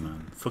 fucking me,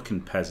 man.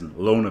 Fucking peasant.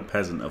 Loner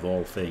peasant of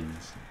all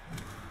things.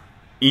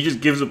 He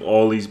just gives up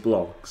all these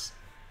blocks.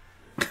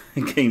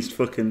 Against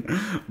fucking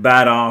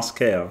badass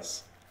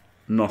chaos.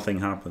 Nothing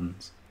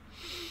happens.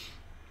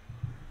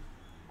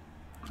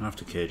 I have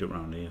to cage up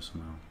around here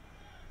somehow.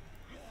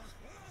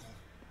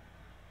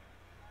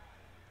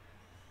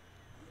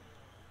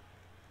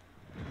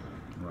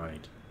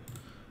 Right.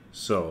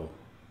 So,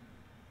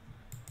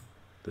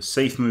 the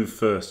safe move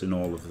first in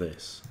all of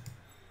this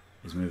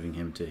is moving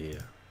him to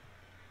here.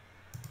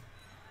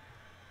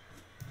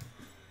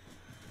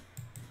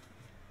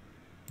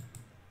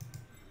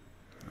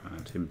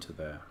 Get him to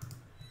there.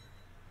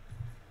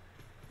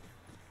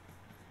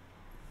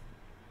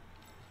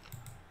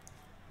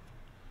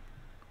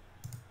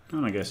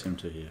 And I guess him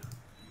to here.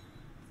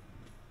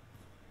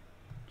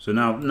 So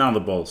now the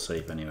ball's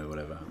safe anyway,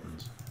 whatever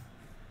happens.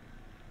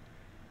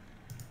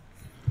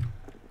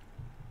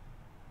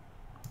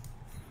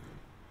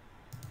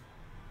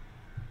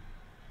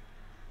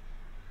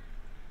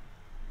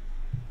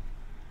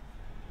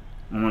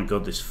 Oh my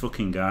god, this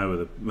fucking guy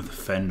with a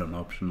fend on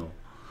optional.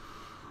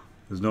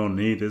 There's no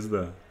need, is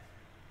there?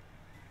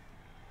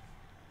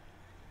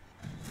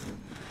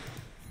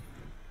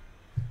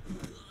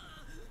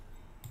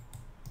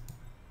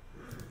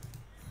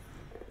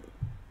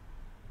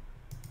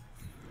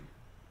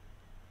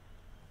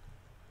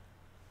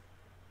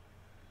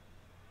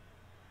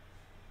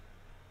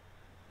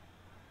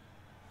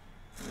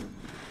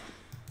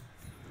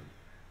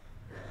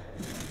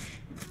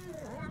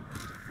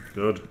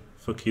 Good.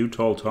 Fuck you,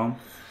 Tall Tom.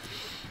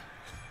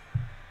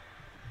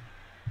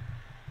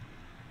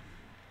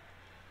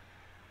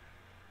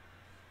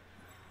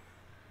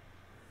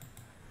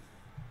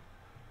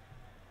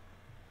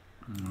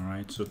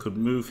 Alright, so could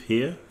move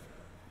here.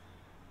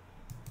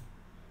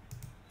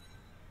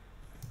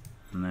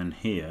 And then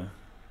here.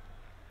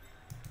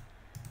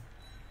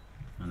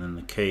 And then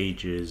the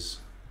cage is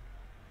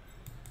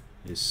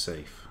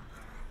safe.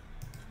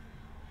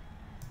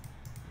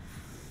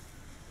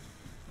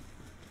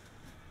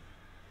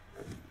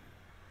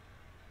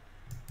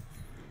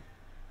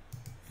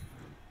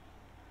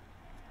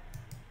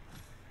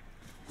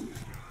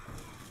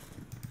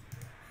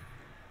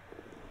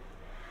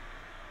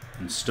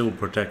 And still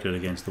protected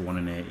against the 1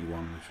 in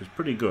 81, which was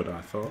pretty good,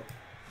 I thought.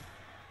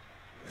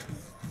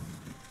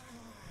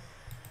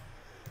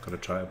 Gotta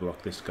try to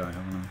block this guy,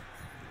 haven't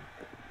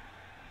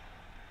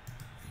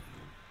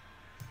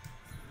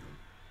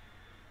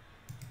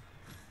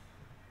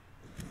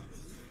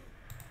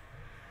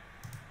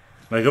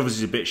I? Like,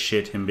 obviously it's a bit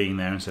shit him being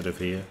there instead of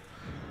here,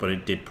 but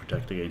it did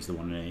protect against the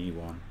 1 in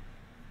 81.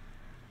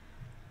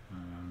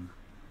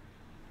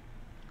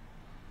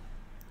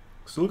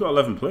 Still got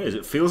 11 players.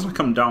 It feels like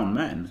I'm down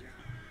men,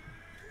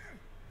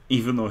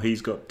 even though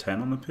he's got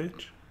 10 on the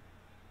pitch.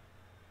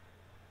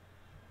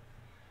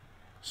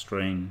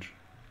 Strange.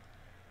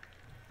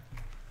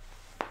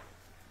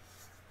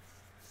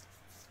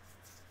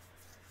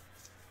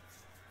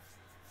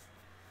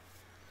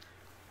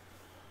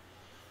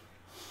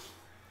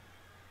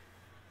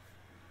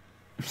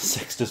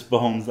 Sextus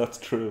Bones, that's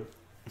true.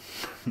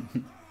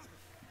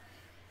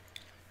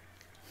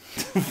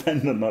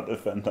 Defend or not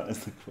defend, that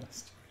is the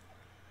question.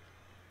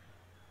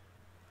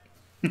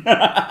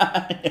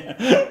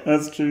 Yeah,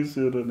 that's true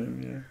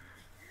pseudonym,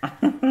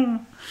 yeah.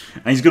 And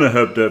he's going to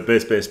herb dirt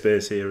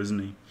base here, isn't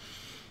he?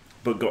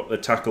 But got the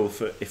tackle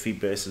for if he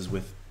bases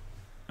with...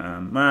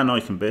 no,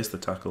 he can base the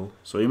tackle.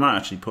 So he might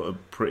actually put a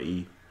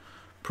pretty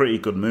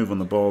good move on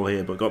the ball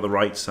here, but got the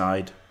right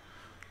side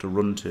to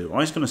run to. Oh,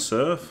 he's going to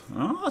serve.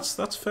 Oh,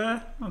 that's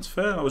fair. That's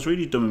fair. I was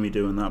really dumb in me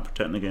doing that,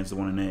 protecting against the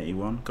 1 in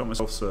 81. Got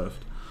myself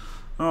served.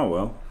 Oh,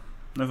 well.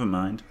 Never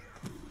mind.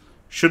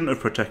 Shouldn't have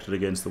protected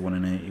against the 1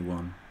 in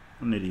 81.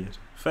 An idiot.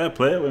 Fair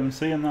play to him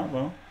seeing that,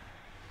 though.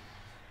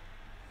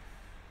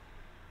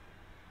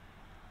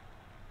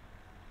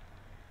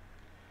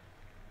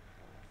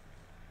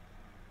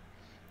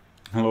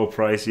 Hello,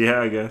 Price.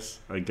 Yeah, I guess,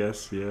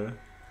 yeah.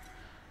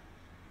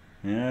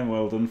 Yeah,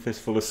 well done,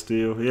 fistful of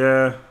steel.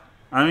 Yeah.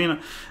 I mean,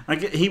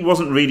 he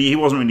wasn't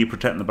really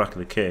protecting the back of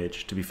the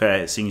cage. To be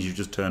fair, seeing as you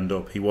just turned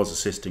up, he was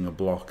assisting a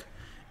block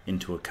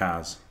into a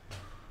Kaz.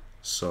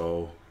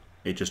 So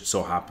it just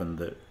so happened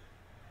that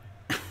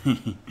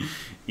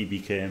he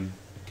became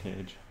a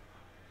cage.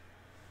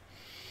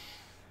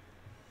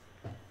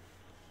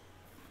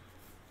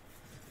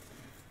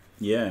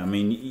 Yeah, I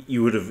mean,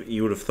 you would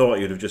have thought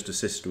you'd have just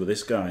assisted with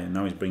this guy, and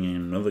now he's bringing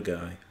in another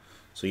guy.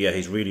 So yeah,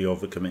 he's really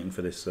overcommitting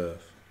for this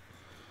surf.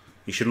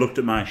 He should have looked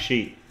at my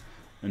sheet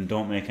and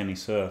don't make any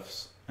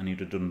surfs, and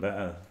he'd have done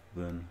better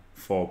than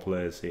 4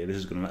 players here. This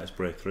is going to let us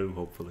break through,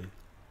 hopefully.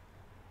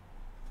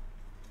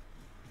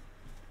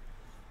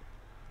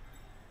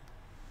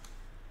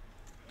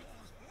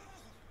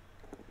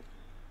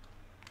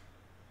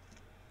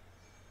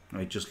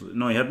 He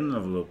hadn't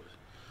leveled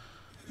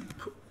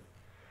up.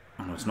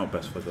 Oh no, it's not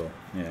best for goal.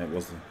 Yeah, it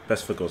was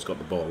best for goal's got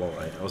the ball. All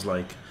right. I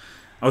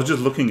was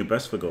just looking at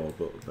best for goal,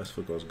 but best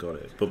for goal's got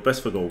it. But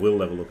best for goal will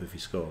level up if he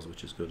scores,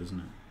 which is good, isn't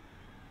it?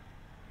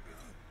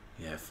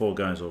 Yeah, 4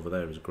 guys over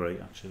there is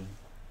great, actually.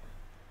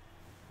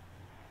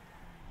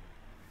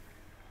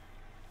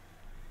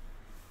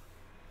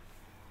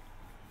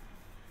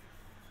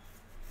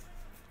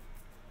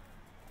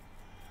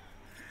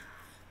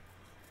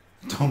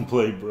 Don't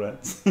play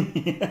Brett's.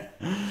 Yeah.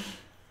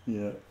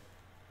 Yeah.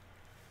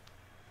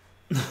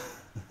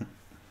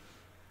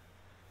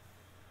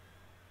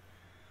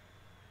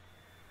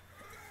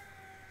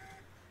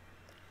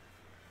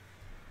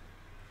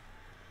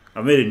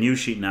 I've made a new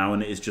sheet now,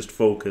 and it is just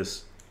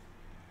focus.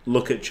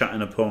 Look at chat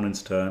an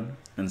opponent's turn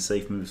and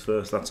safe moves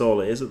first. That's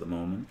all it is at the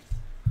moment.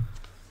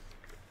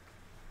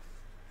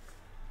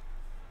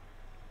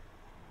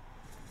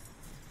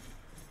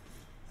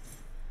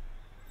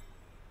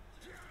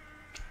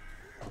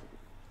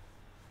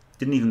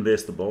 Didn't even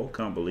base the ball.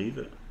 Can't believe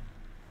it.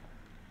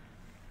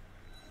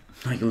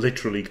 Like,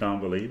 literally can't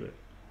believe it.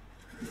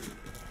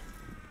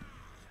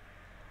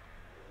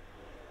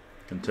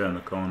 Can turn the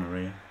corner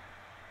here.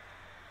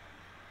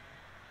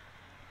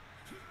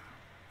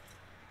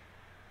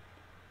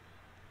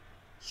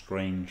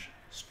 Strange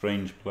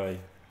play.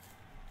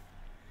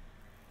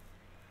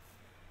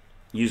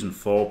 Using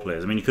 4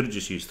 players. I mean, he could have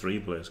just used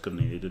 3 players, couldn't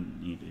he? He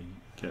didn't need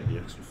to get the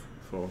extra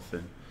 4th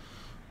in.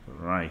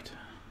 Right.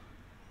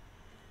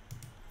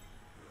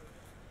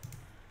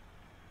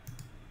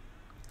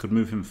 Could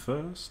move him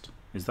first.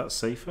 Is that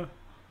safer?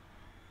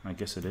 I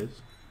guess it is.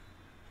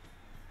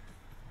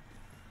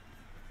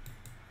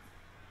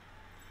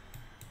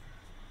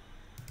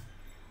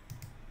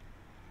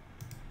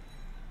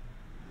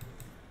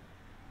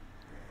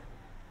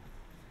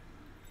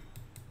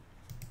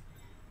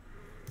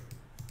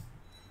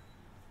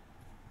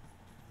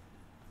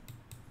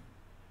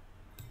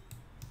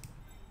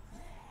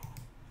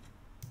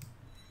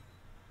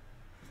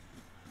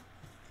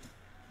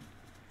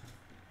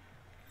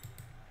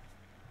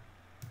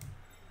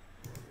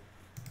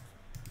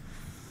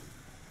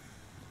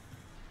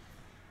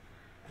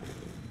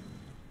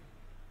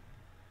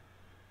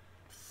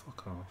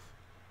 Fuck off.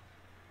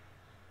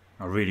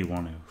 I really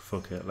want to.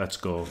 Fuck it. Let's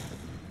go.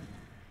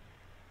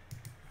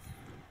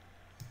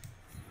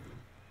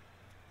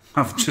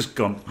 I've just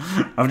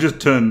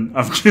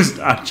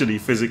actually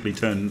physically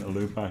turned a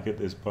loop back at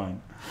this point.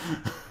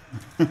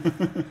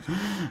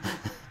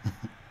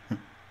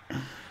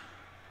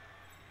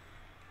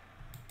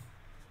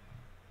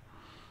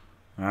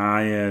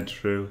 Ah, yeah,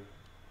 true.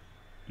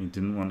 He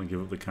didn't want to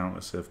give up the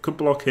counter save. Could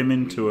block him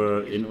into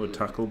a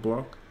tackle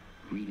block.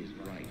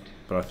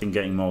 But I think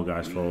getting more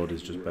guys forward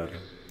is just better.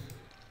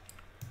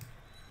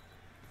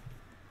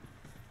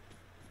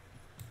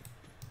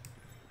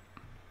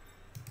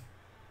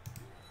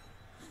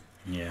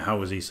 Yeah, how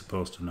was he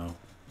supposed to know?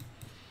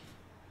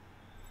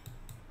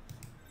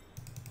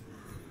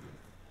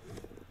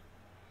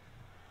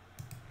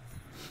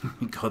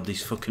 God,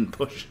 these fucking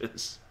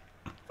pushes.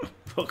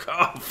 Fuck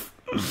off.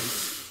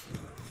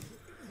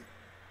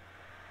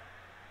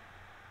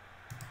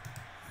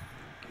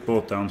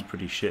 Both down's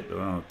pretty shit though.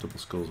 Oh, double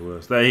skull's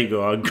worse. There you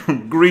go. I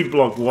greed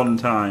block 1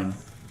 time.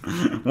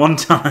 1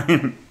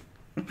 time.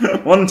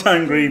 1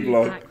 time greed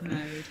block. Back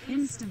mode.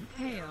 Instant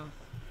payoff.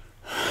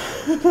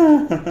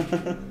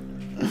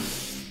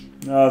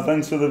 Oh,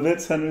 thanks for the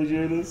bits, Henry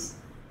Judas.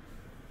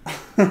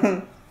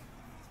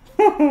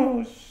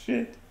 Oh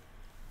shit.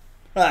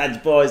 Lads,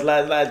 boys,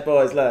 lads,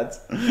 boys, lads.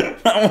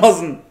 That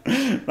was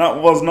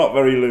not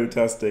very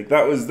Lou-tastic.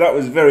 That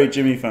was very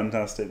Jimmy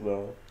fantastic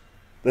though.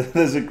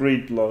 There's a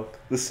greed block,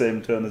 the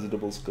same turn as a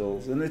double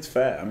skulls, and it's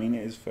fair. I mean,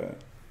 it is fair.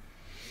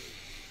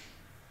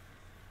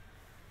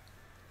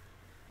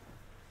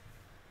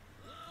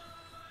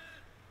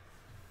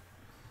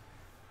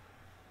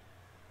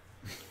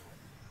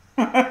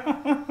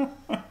 I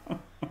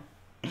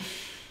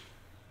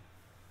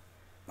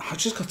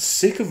just got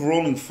sick of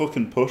rolling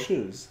fucking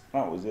pushes.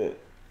 That was it.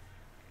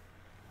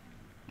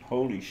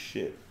 Holy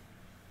shit.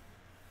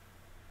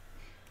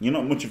 You're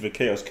not much of a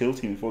chaos kill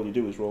team if all you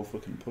do is roll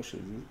fucking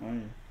pushes, are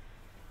you?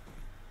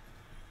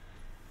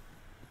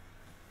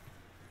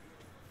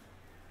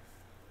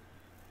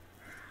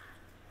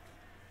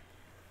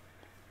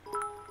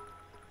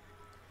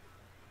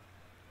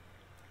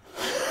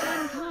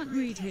 I can't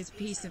read his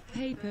piece of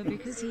paper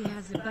because he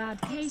has a bad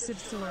case of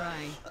sore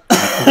eye.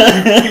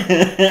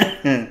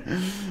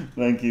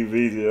 Thank you,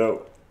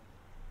 Video.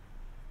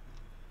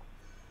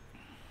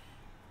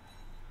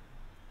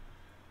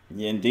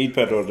 Yeah, indeed,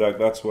 Pedro Jack.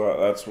 That's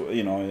what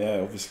you know.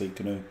 Yeah, obviously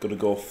gonna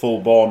go full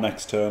bore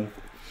next turn.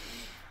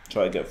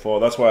 Try to get 4.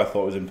 That's why I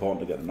thought it was important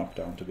to get the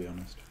knockdown. To be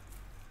honest,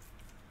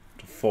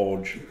 to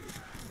forge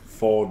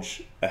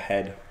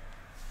ahead.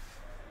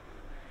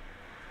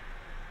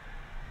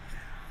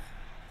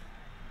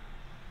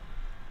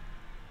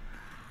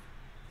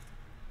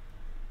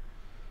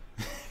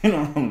 You know,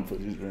 I'm gonna put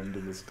these run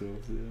double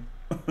scores. Yeah.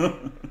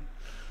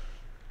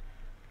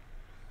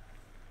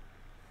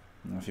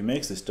 Now, if he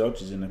makes this dodge,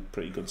 he's in a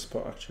pretty good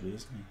spot, actually,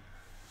 isn't he?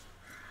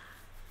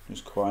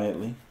 Just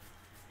quietly.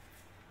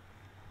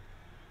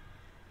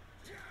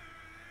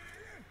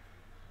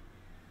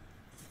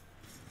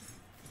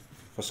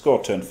 If I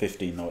score turn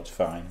 15, though, it's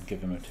fine.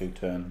 Give him a 2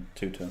 turns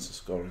to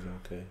score is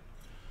okay.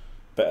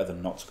 Better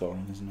than not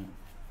scoring, isn't it?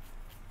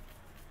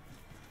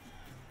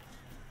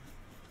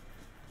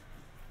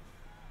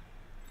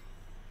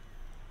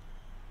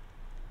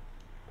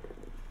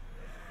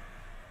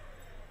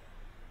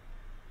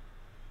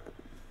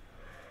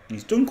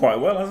 He's done quite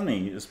well, hasn't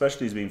he?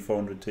 Especially he's been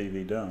 400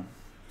 TV down.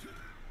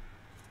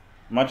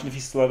 Imagine if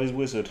he still had his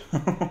wizard.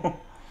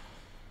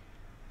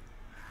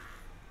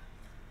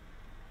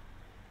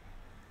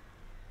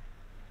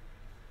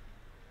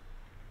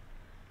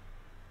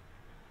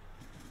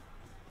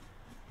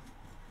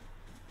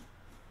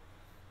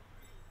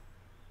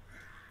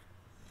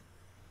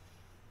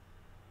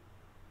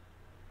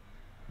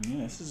 Yeah,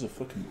 this is a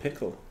fucking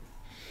pickle.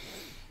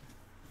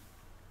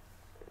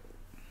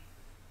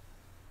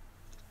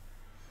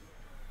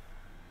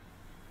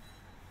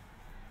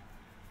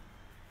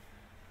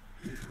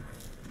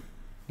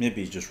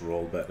 Maybe he's just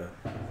rolled better.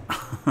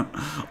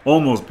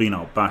 Almost been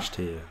outbashed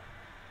here.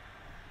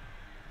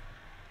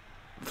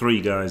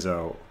 3 guys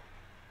out.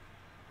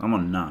 I'm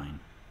on 9.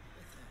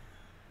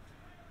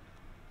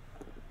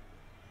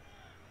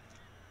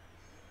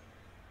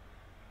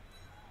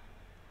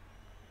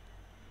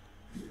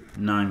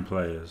 Nine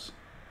players.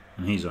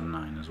 And he's on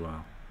 9 as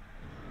well.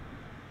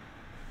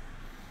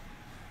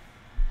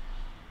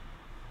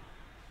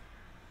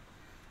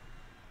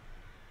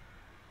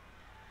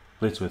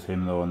 Blitz with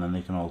him though, and then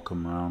they can all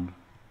come round.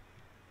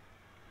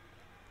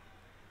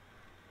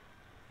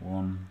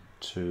 1,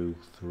 2,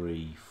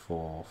 3,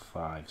 4,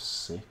 5,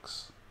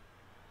 6.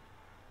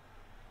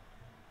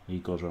 He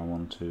goes around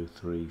 1, 2,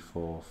 3,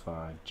 4,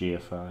 5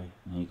 GFI,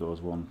 and he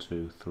goes 1,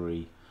 2,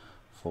 3,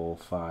 4,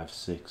 5,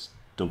 6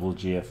 double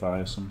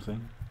GFI or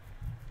something.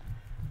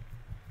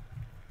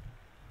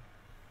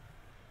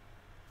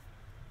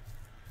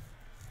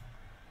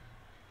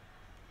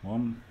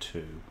 One,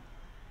 2,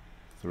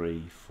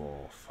 3,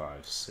 4,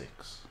 5,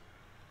 6.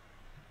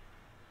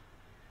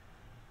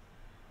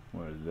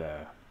 We're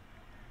there.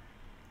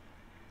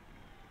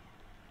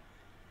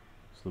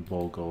 So the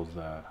ball goes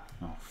there.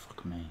 Oh,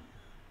 fuck me.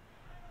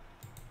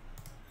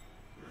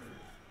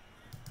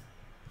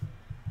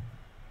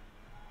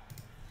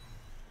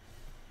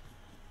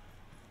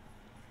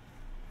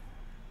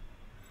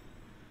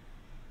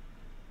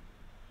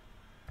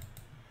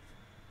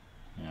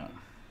 Yeah.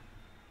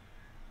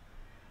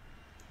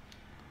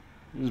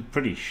 It was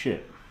pretty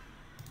shit.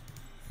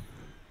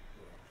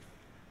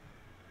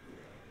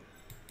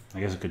 I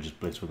guess I could just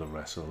blitz with a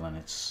wrestle, and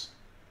it's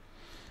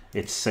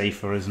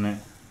safer, isn't it?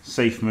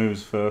 Safe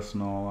moves first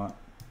and all that.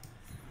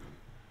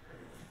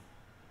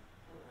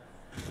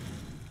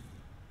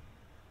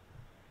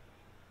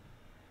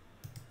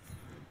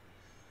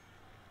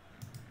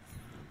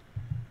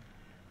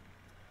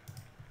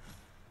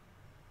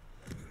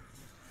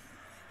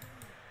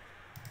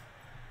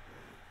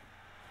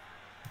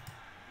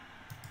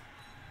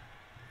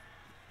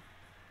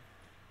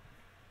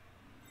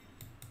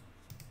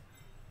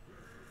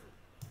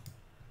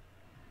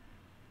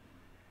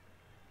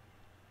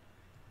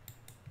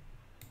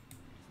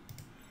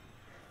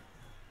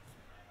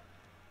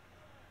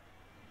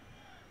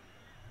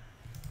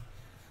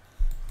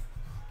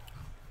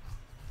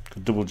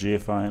 Could double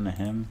GFI into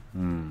him.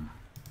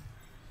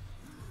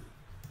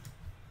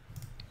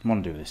 I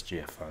want to do this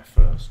GFI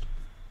first.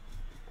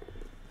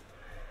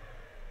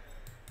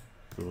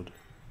 Good.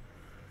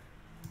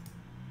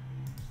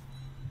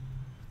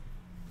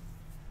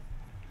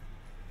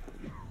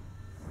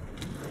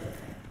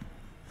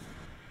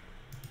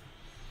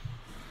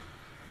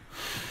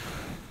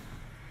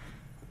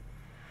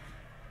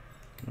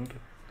 Good.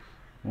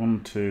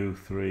 1, 2,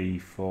 3,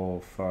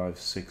 4, 5,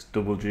 6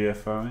 double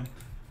GFI.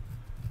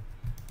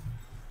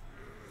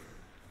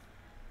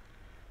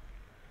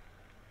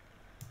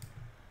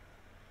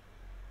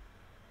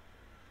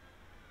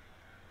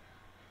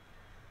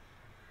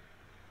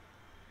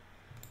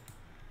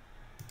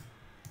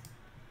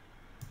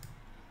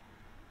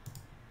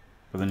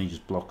 But then he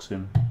just blocks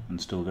him and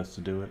still gets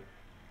to do it.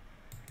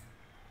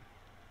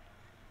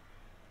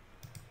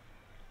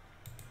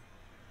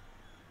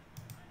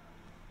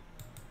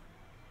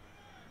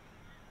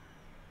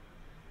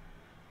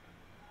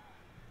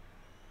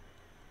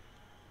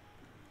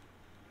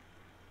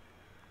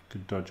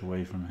 Could dodge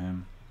away from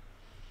him.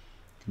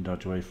 Can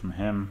dodge away from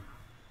him.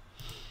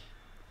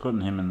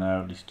 Putting him in there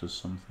at least does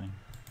something.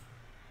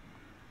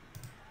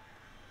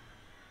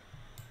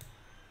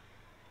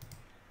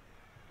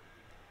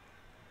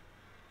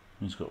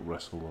 He's got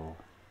wrestle though.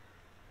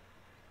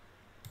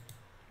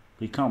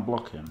 But he can't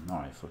block him.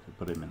 Alright, fuck it,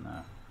 put him in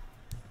there.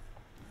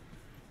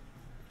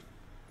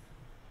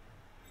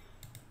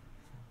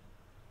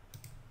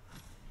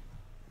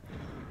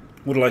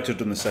 Would have liked to have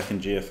done the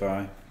second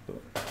GFI, but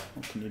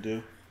what can you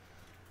do?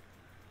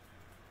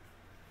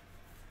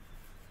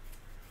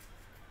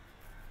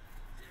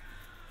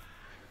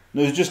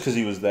 No, it was just because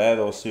he was there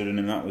though, suiting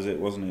him, that was it,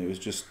 wasn't it? It was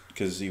just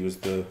because he was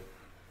the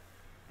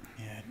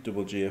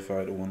double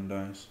GFI to 1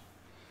 dice.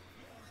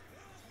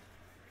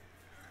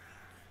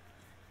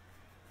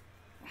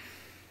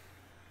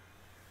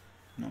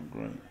 Not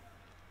great.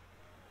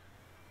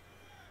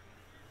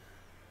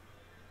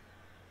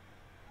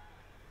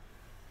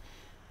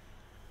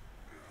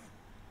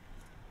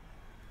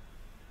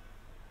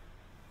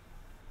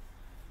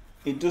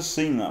 It does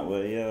seem that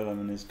way, yeah, I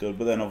mean it's good,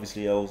 but then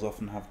obviously elves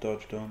often have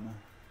dodge, don't they?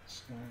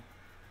 So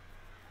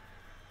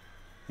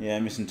yeah,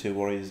 missing 2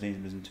 warriors and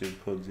he's missing 2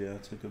 puds, yeah,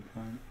 that's a good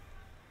point.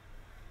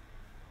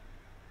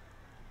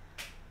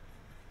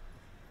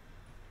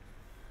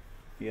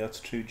 Yeah, that's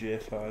 2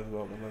 GF5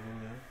 about the level,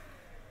 yeah.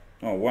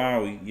 Oh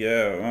wow,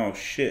 yeah, oh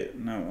shit,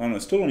 no, oh no,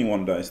 it's still only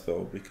 1 dice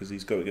though, because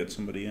he's got to get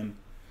somebody in.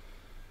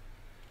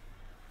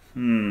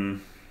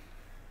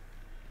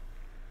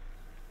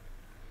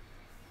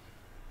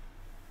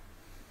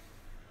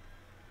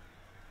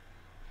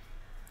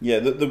 Yeah,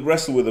 the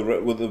wrestle with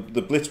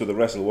the blitz with the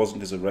wrestle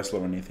wasn't because of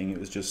wrestle or anything, it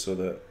was just so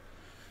that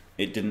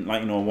it didn't,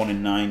 like, you know, 1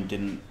 in 9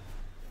 didn't,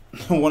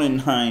 1 in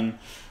 9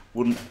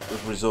 wouldn't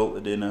have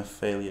resulted in a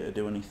failure to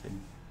do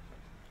anything,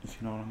 if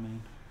you know what I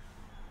mean.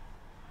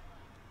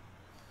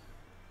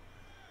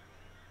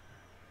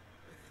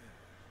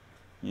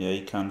 Yeah,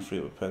 you can free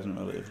up a peasant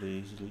relatively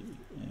easily.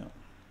 Yeah,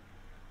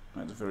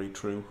 that's very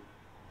true.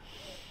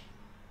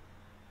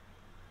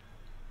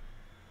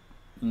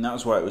 And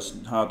that's why it was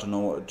hard to know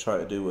what to try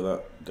to do with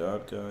that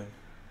guard guy.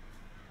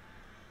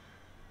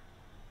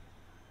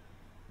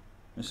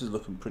 This is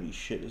looking pretty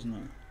shit, isn't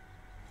it?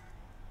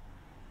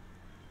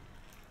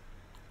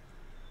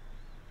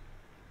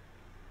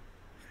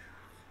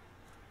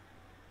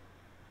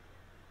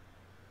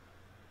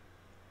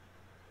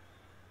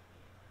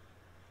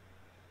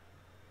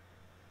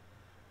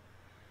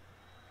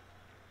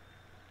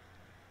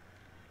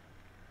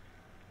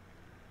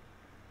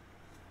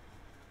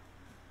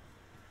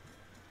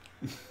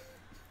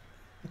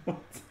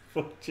 What the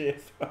fuck,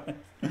 GFI?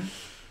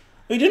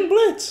 He didn't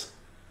blitz!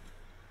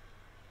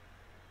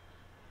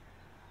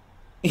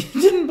 He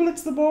didn't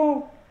blitz the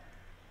ball!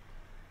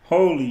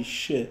 Holy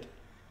shit.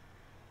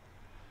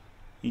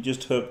 He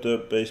just hooked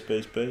up base.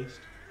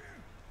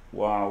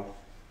 Wow.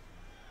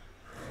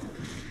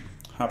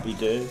 Happy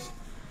days.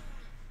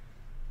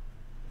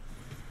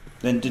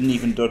 Then didn't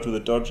even dodge with a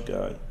dodge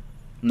guy.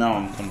 Now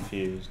I'm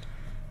confused.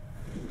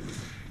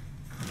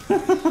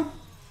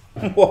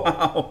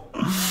 Wow.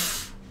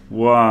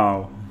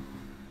 Wow.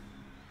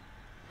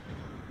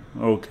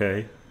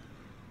 Okay.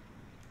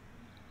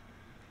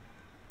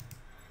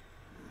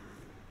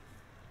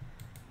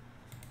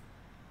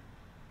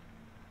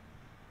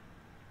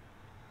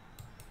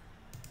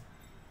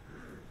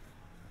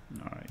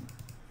 Alright.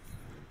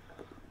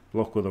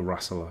 Block with a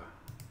wrestler.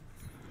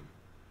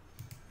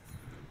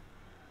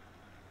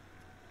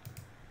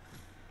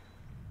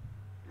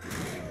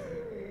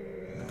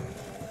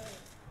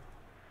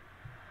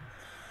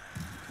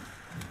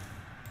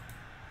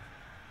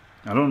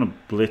 I don't want to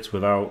blitz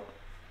without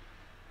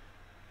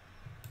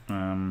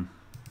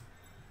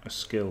a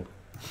skill.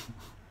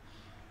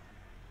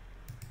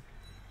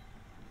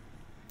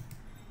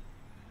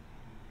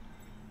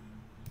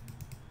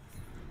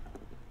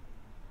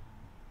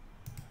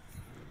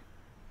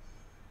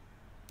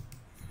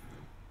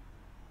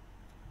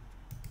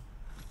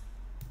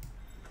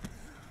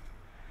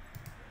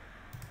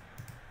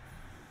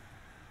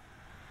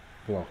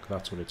 Block,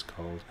 that's what it's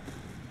called.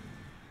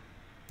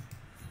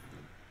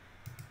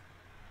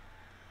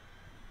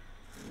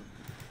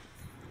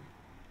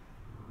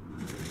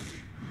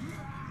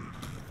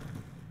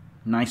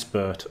 Nice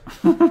Bert.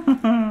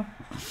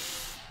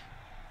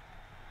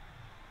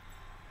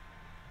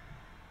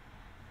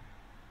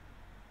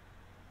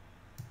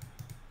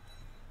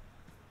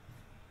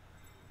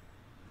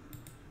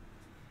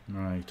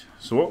 Right.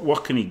 So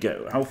what can he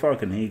get? How far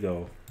can he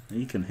go?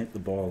 He can hit the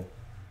ball.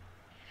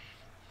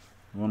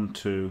 1,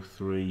 2,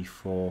 3,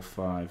 4,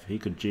 5. He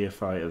could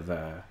GFI it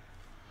there.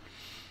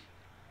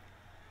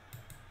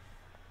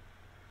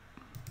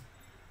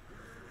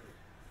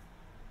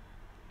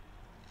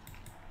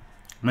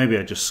 Maybe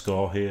I just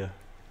score here.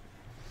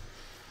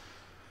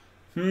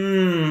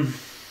 You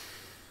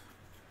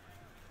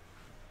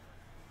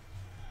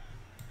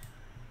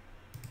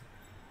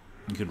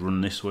could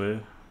run this way.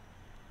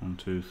 1,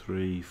 2,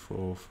 3,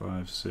 4,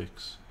 5,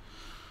 6.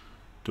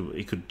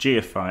 He could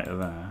GFI to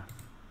there.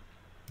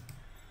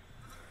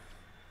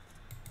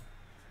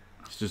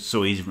 It's just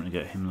so easy for him to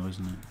get him though,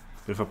 isn't it?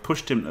 But if I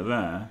pushed him to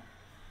there,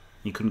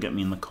 he couldn't get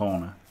me in the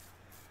corner.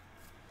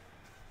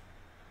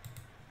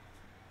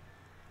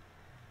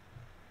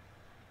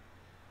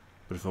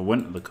 But if I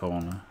went to the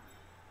corner,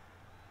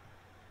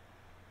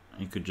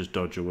 he could just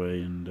dodge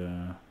away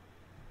and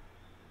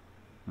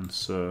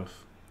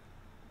surf.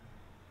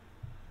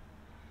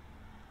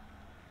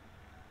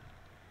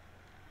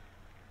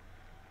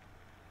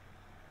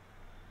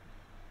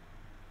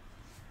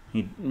 I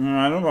don't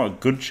know about a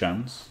good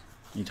chance.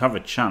 He'd have a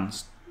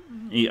chance.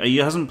 He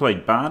hasn't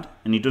played bad,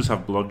 and he does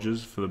have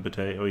blodgers for the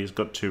potato. He's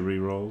got 2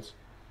 rerolls.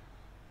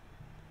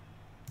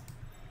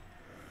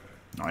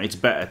 No, it's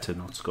better to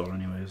not score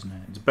anyway, isn't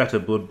it? It's better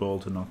Blood Bowl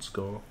to not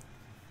score.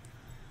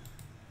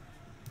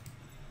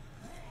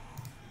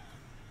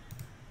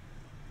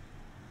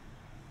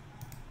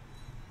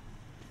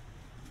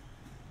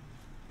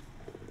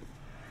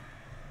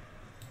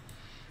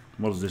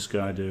 What does this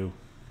guy do?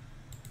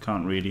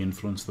 Can't really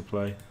influence the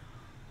play.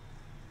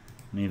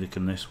 Neither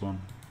can this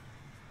one.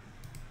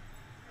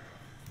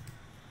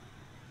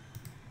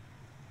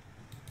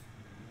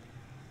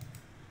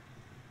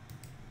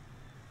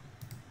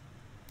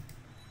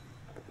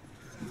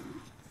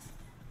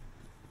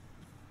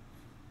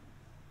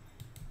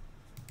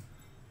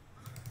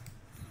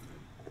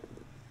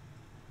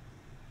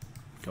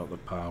 Got the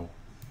pow.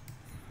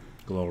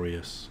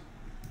 Glorious.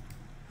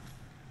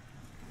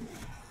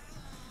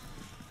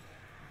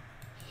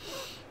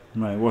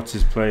 Right, what's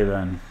his play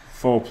then?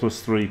 4 plus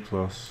 3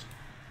 plus.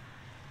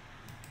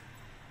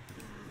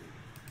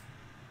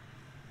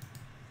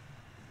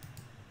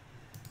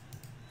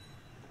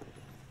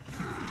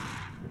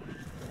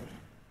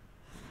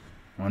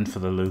 Went for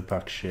the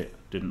Lupac shit,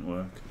 didn't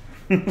work.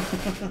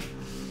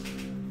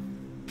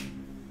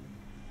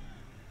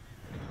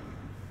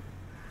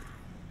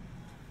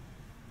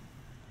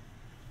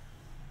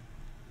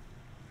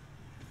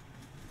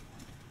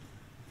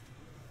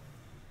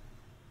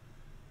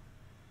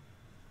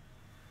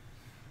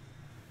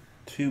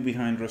 2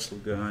 behind wrestle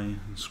guy and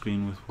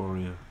screen with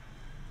warrior.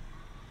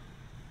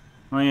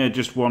 Oh yeah,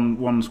 just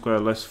one square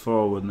less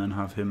forward and then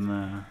have him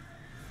there.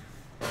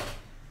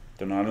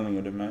 Don't know, I don't think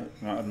it would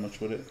have mattered much,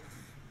 would it?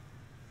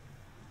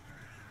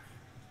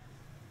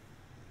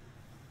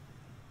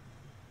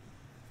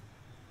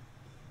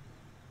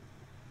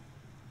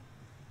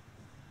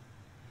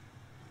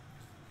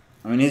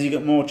 I mean, has he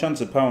got more chance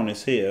of powering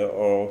us here,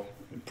 or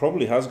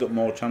probably has got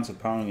more chance of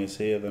powering us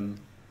here than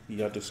he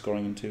had of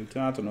scoring in 2 turns?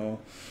 I don't know.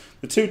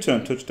 The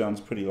 2-turn touchdown's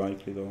pretty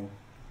likely though.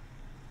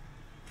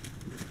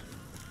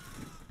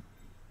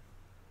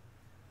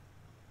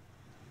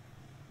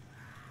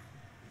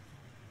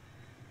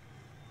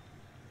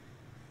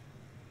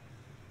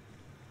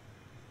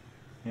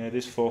 Yeah, it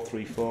is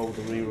 4-3-4 with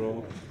a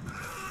reroll.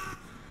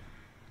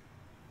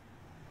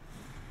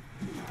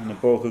 And the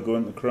ball could go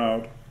in the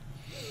crowd.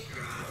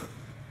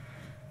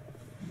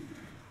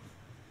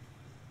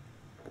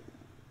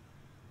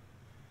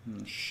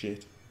 Oh,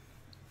 shit.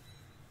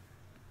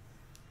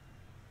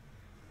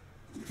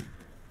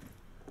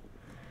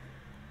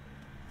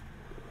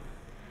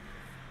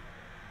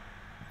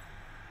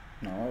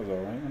 No, that was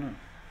alright, wasn't it?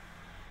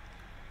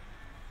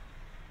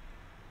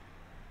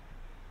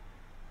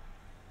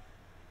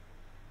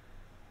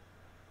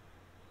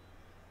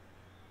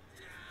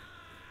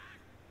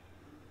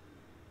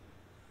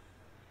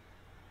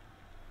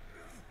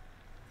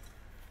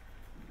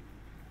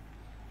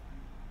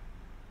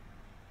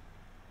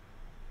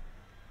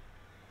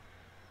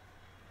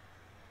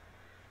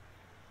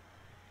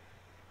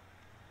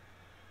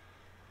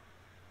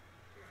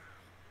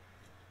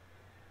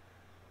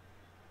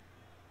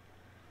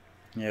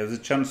 Yeah, there's a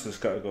chance this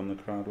guy got in the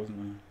crowd,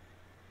 wasn't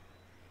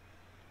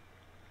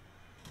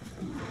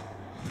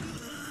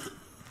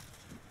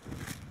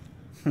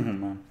there?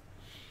 Man.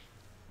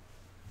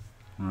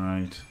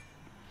 Right.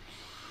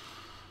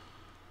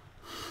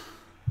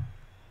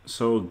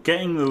 So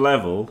getting the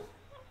level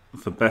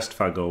for best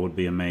Fago would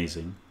be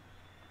amazing.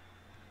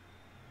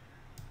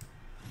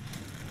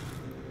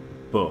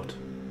 But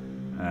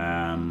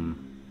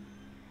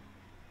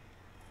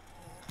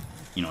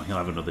you know, he'll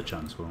have another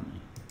chance, won't he?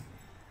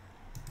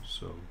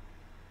 So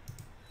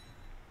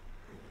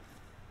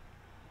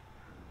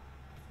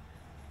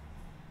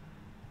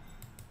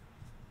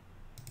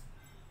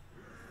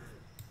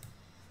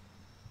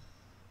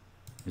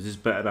is this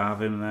better to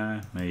have him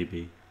there?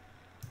 Maybe.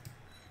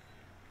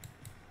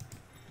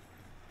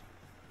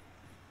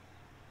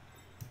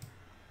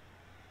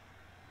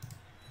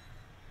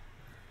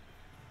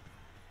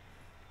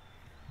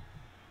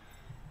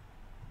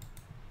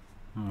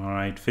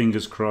 Alright,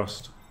 fingers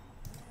crossed.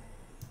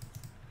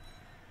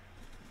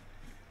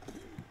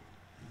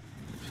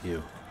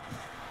 Phew.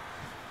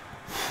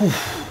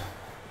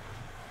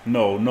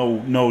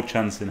 No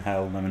chance in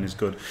hell. I mean, it's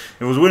good.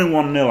 If it was winning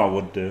 1-0, I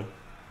would do.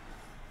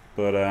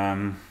 But,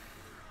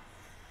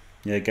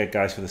 yeah, get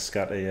guys for the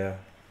scatter, yeah.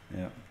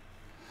 Yeah.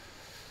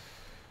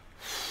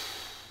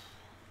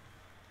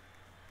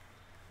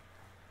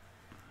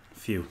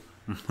 Phew.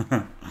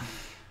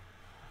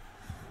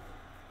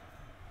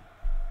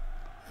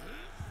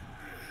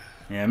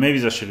 Yeah,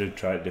 maybe I should have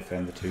tried to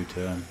defend the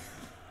 2-turn.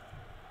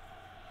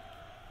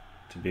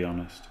 To be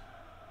honest.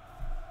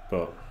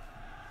 But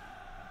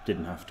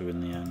didn't have to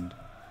in the end.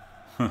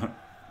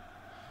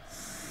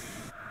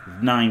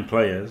 9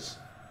 players.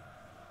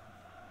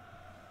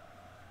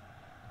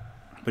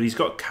 But he's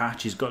got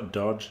catch, he's got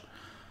dodge.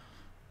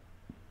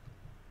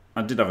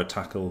 I did have a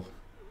tackle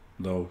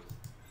though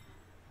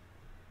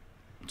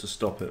to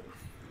stop it.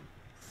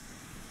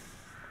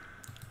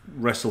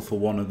 Wrestle for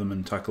one of them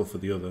and tackle for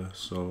the other,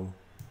 so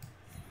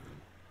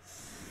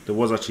there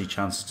was actually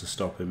chances to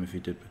stop him if he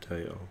did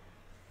potato.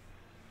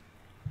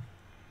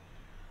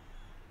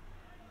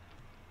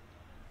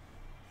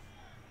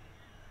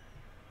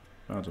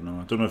 I don't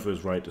know. I don't know if it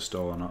was right to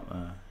stall or not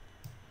there.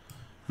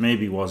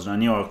 Maybe it wasn't. I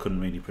knew I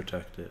couldn't really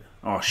protect it.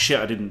 Oh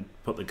shit, I didn't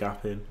put the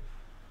gap in.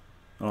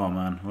 Oh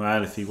man.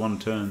 Well, if he won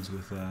turns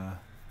with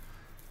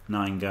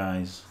 9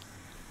 guys,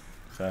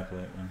 fair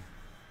play to him.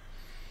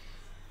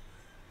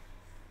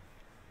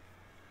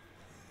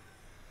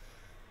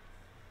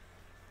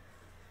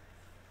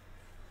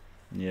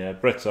 Yeah,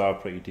 Brits are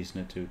pretty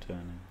decent at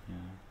 2-turning. Yeah,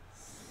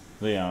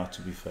 they are,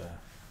 to be fair.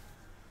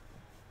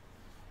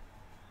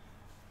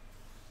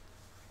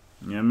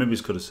 Yeah, maybe he's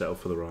could have settled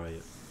for the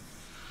riot.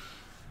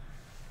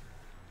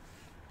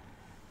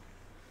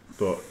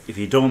 But if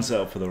you don't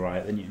settle for the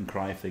riot, then you can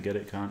cry if they get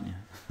it, can't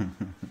you?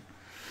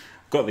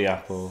 Got the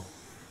apple.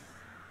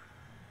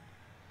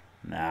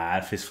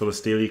 Nah, fistful of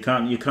steel. You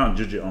can't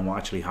judge it on what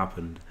actually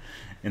happened.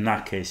 In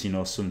that case, you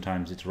know,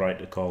 sometimes it's right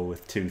to call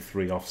with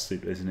 2-3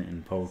 offsuit, isn't it,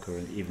 in poker,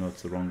 even though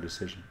it's the wrong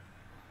decision.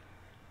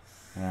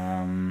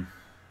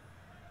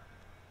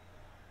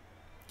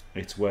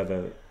 It's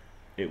whether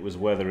it was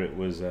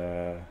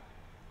the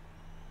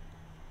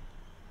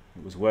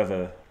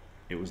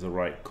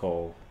right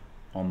call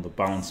on the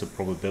balance of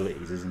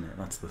probabilities, isn't it?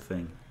 That's the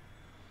thing.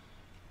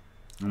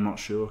 I'm not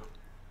sure.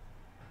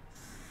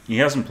 He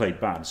hasn't played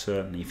bad,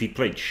 certainly. If he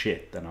played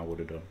shit, then I would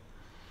have done.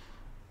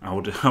 I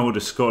would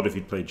have scored if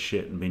he'd played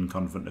shit and been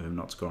confident of him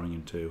not scoring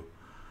in 2.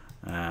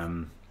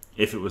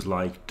 If it was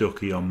like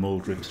Ducky or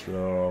Muldrips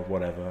or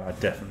whatever, I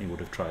definitely would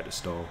have tried to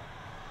stall.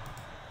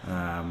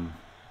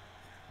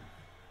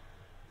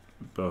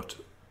 But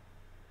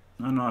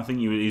no, I think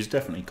he was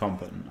definitely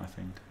competent. I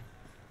think.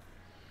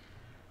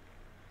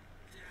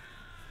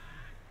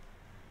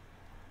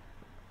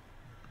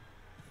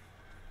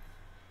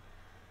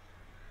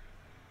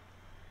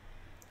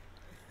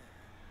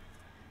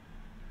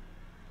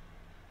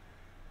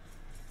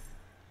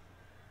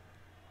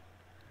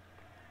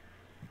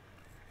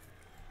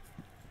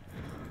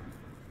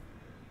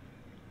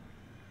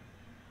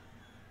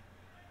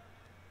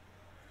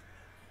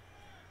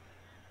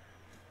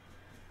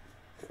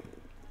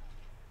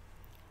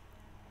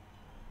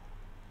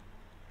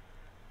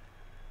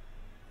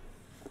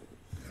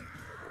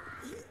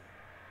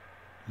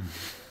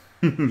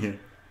 Yeah.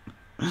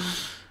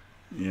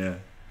 Yeah.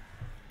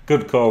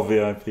 Good call,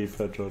 VIP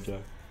Pedro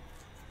Jack.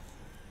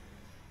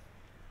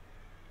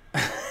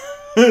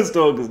 This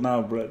dog is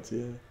now Brett's,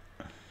 yeah.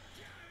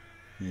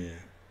 Yeah.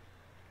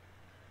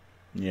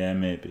 Yeah,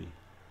 maybe.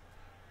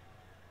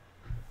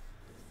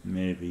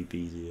 Maybe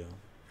BZL.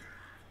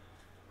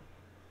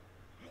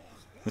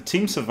 The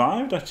team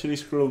survived, actually,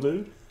 Squirrel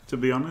Dude, to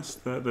be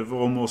honest. They've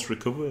almost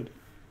recovered.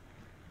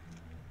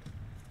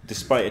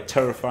 Despite a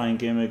terrifying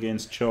game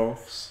against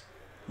Chorfs.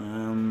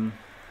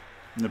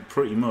 They're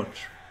pretty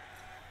much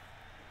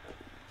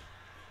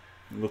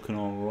looking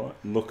all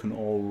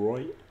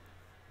right.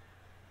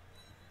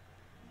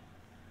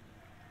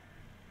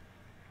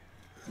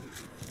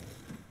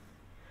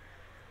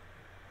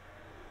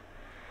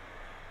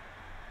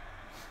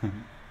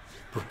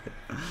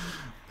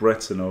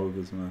 Brett's an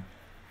ogres, man.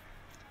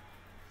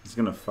 He's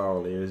gonna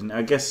foul here, isn't he?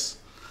 I guess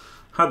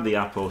had the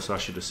Apos, I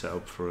should have set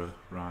up for a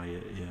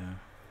riot. Yeah.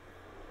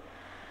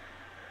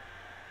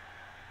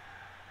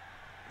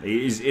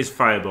 His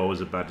fireball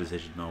was a bad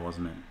decision, though,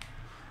 wasn't it?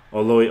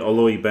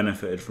 Although he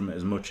benefited from it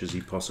as much as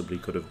he possibly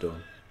could have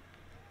done,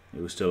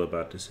 it was still a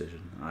bad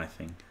decision, I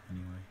think.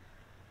 Anyway.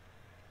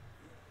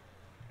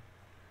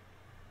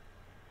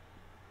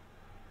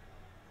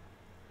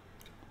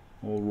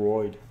 All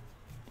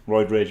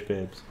Roid Rage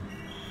babes.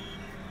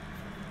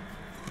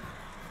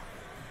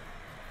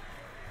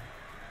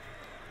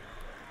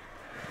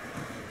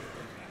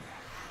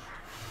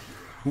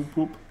 Whoop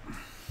whoop.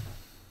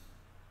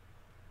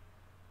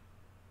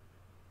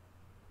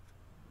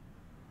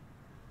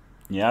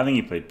 Yeah, I think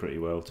he played pretty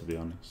well, to be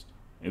honest.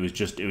 It was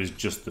just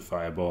the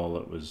fireball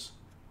that was,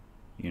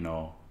 you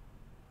know,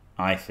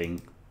 I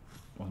think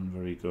wasn't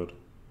very good.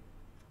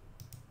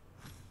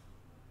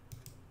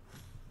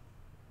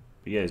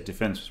 But yeah, his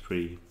defense was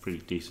pretty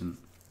decent.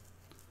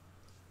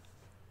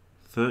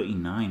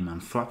 39, man.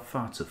 Flat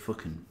Fart's a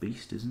fucking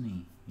beast, isn't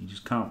he? He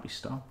just can't be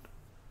stopped.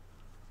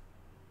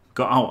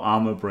 Got out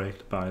armor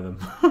braked by them.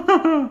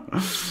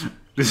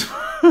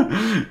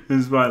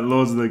 Despite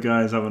loads of the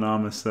guys have an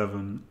armor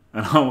 7.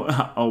 And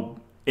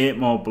I'll 8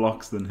 more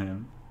blocks than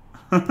him.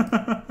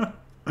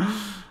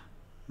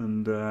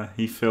 And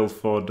he failed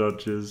 4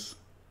 dodges.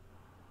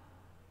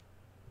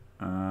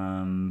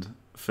 And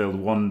failed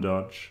 1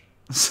 dodge.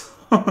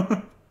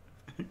 But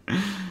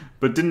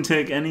didn't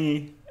take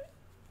any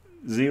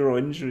 0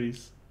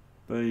 injuries.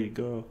 There you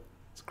go.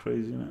 It's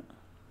crazy, isn't it?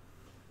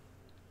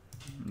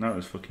 That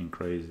was fucking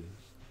crazy.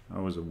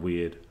 That was a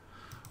weird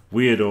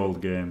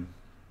old game.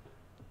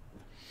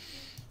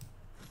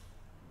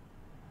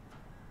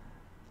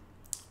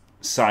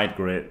 Side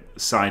grade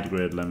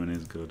lemon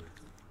is good.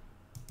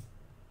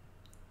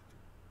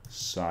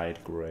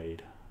 Side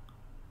grade.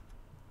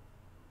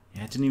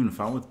 Yeah, it didn't even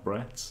foul with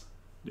Brett's.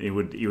 He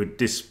would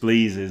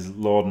displease his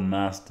Lord and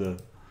Master.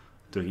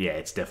 Yeah,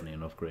 it's definitely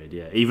an upgrade.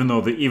 Yeah, even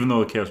though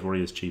the Chaos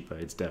Warrior is cheaper,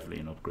 it's definitely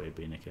an upgrade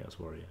being a Chaos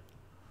Warrior.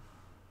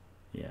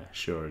 Yeah,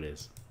 sure it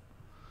is.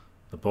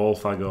 The Ball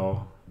Fagor,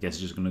 I guess,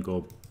 is just gonna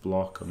go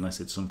block unless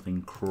it's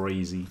something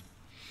crazy.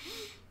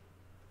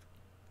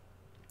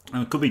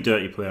 And it could be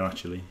Dirty Player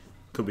actually.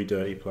 Could be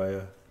Dirty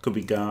Player. Could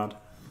be Guard.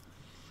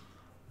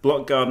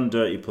 Block, Guard, and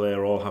Dirty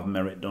Player all have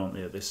merit, don't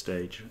they, at this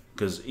stage?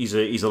 Because he's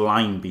a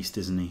line beast,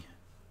 isn't he?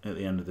 At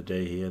the end of the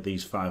day, here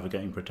these 5 are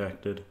getting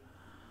protected,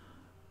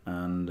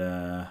 and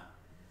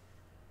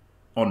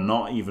or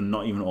not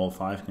even all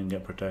 5 can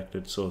get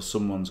protected. So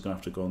someone's gonna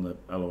have to go on the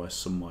LOS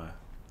somewhere.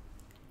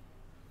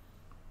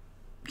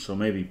 So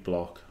maybe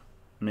Block,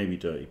 maybe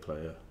Dirty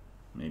Player,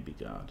 maybe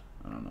Guard.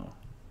 I don't know.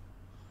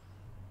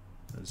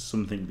 There's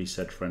something to be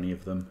said for any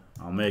of them.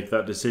 I'll make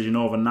that decision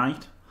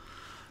overnight.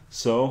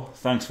 So,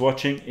 thanks for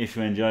watching. If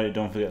you enjoyed it,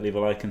 don't forget to leave a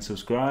like and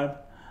subscribe.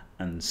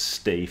 And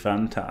stay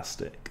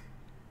fantastic.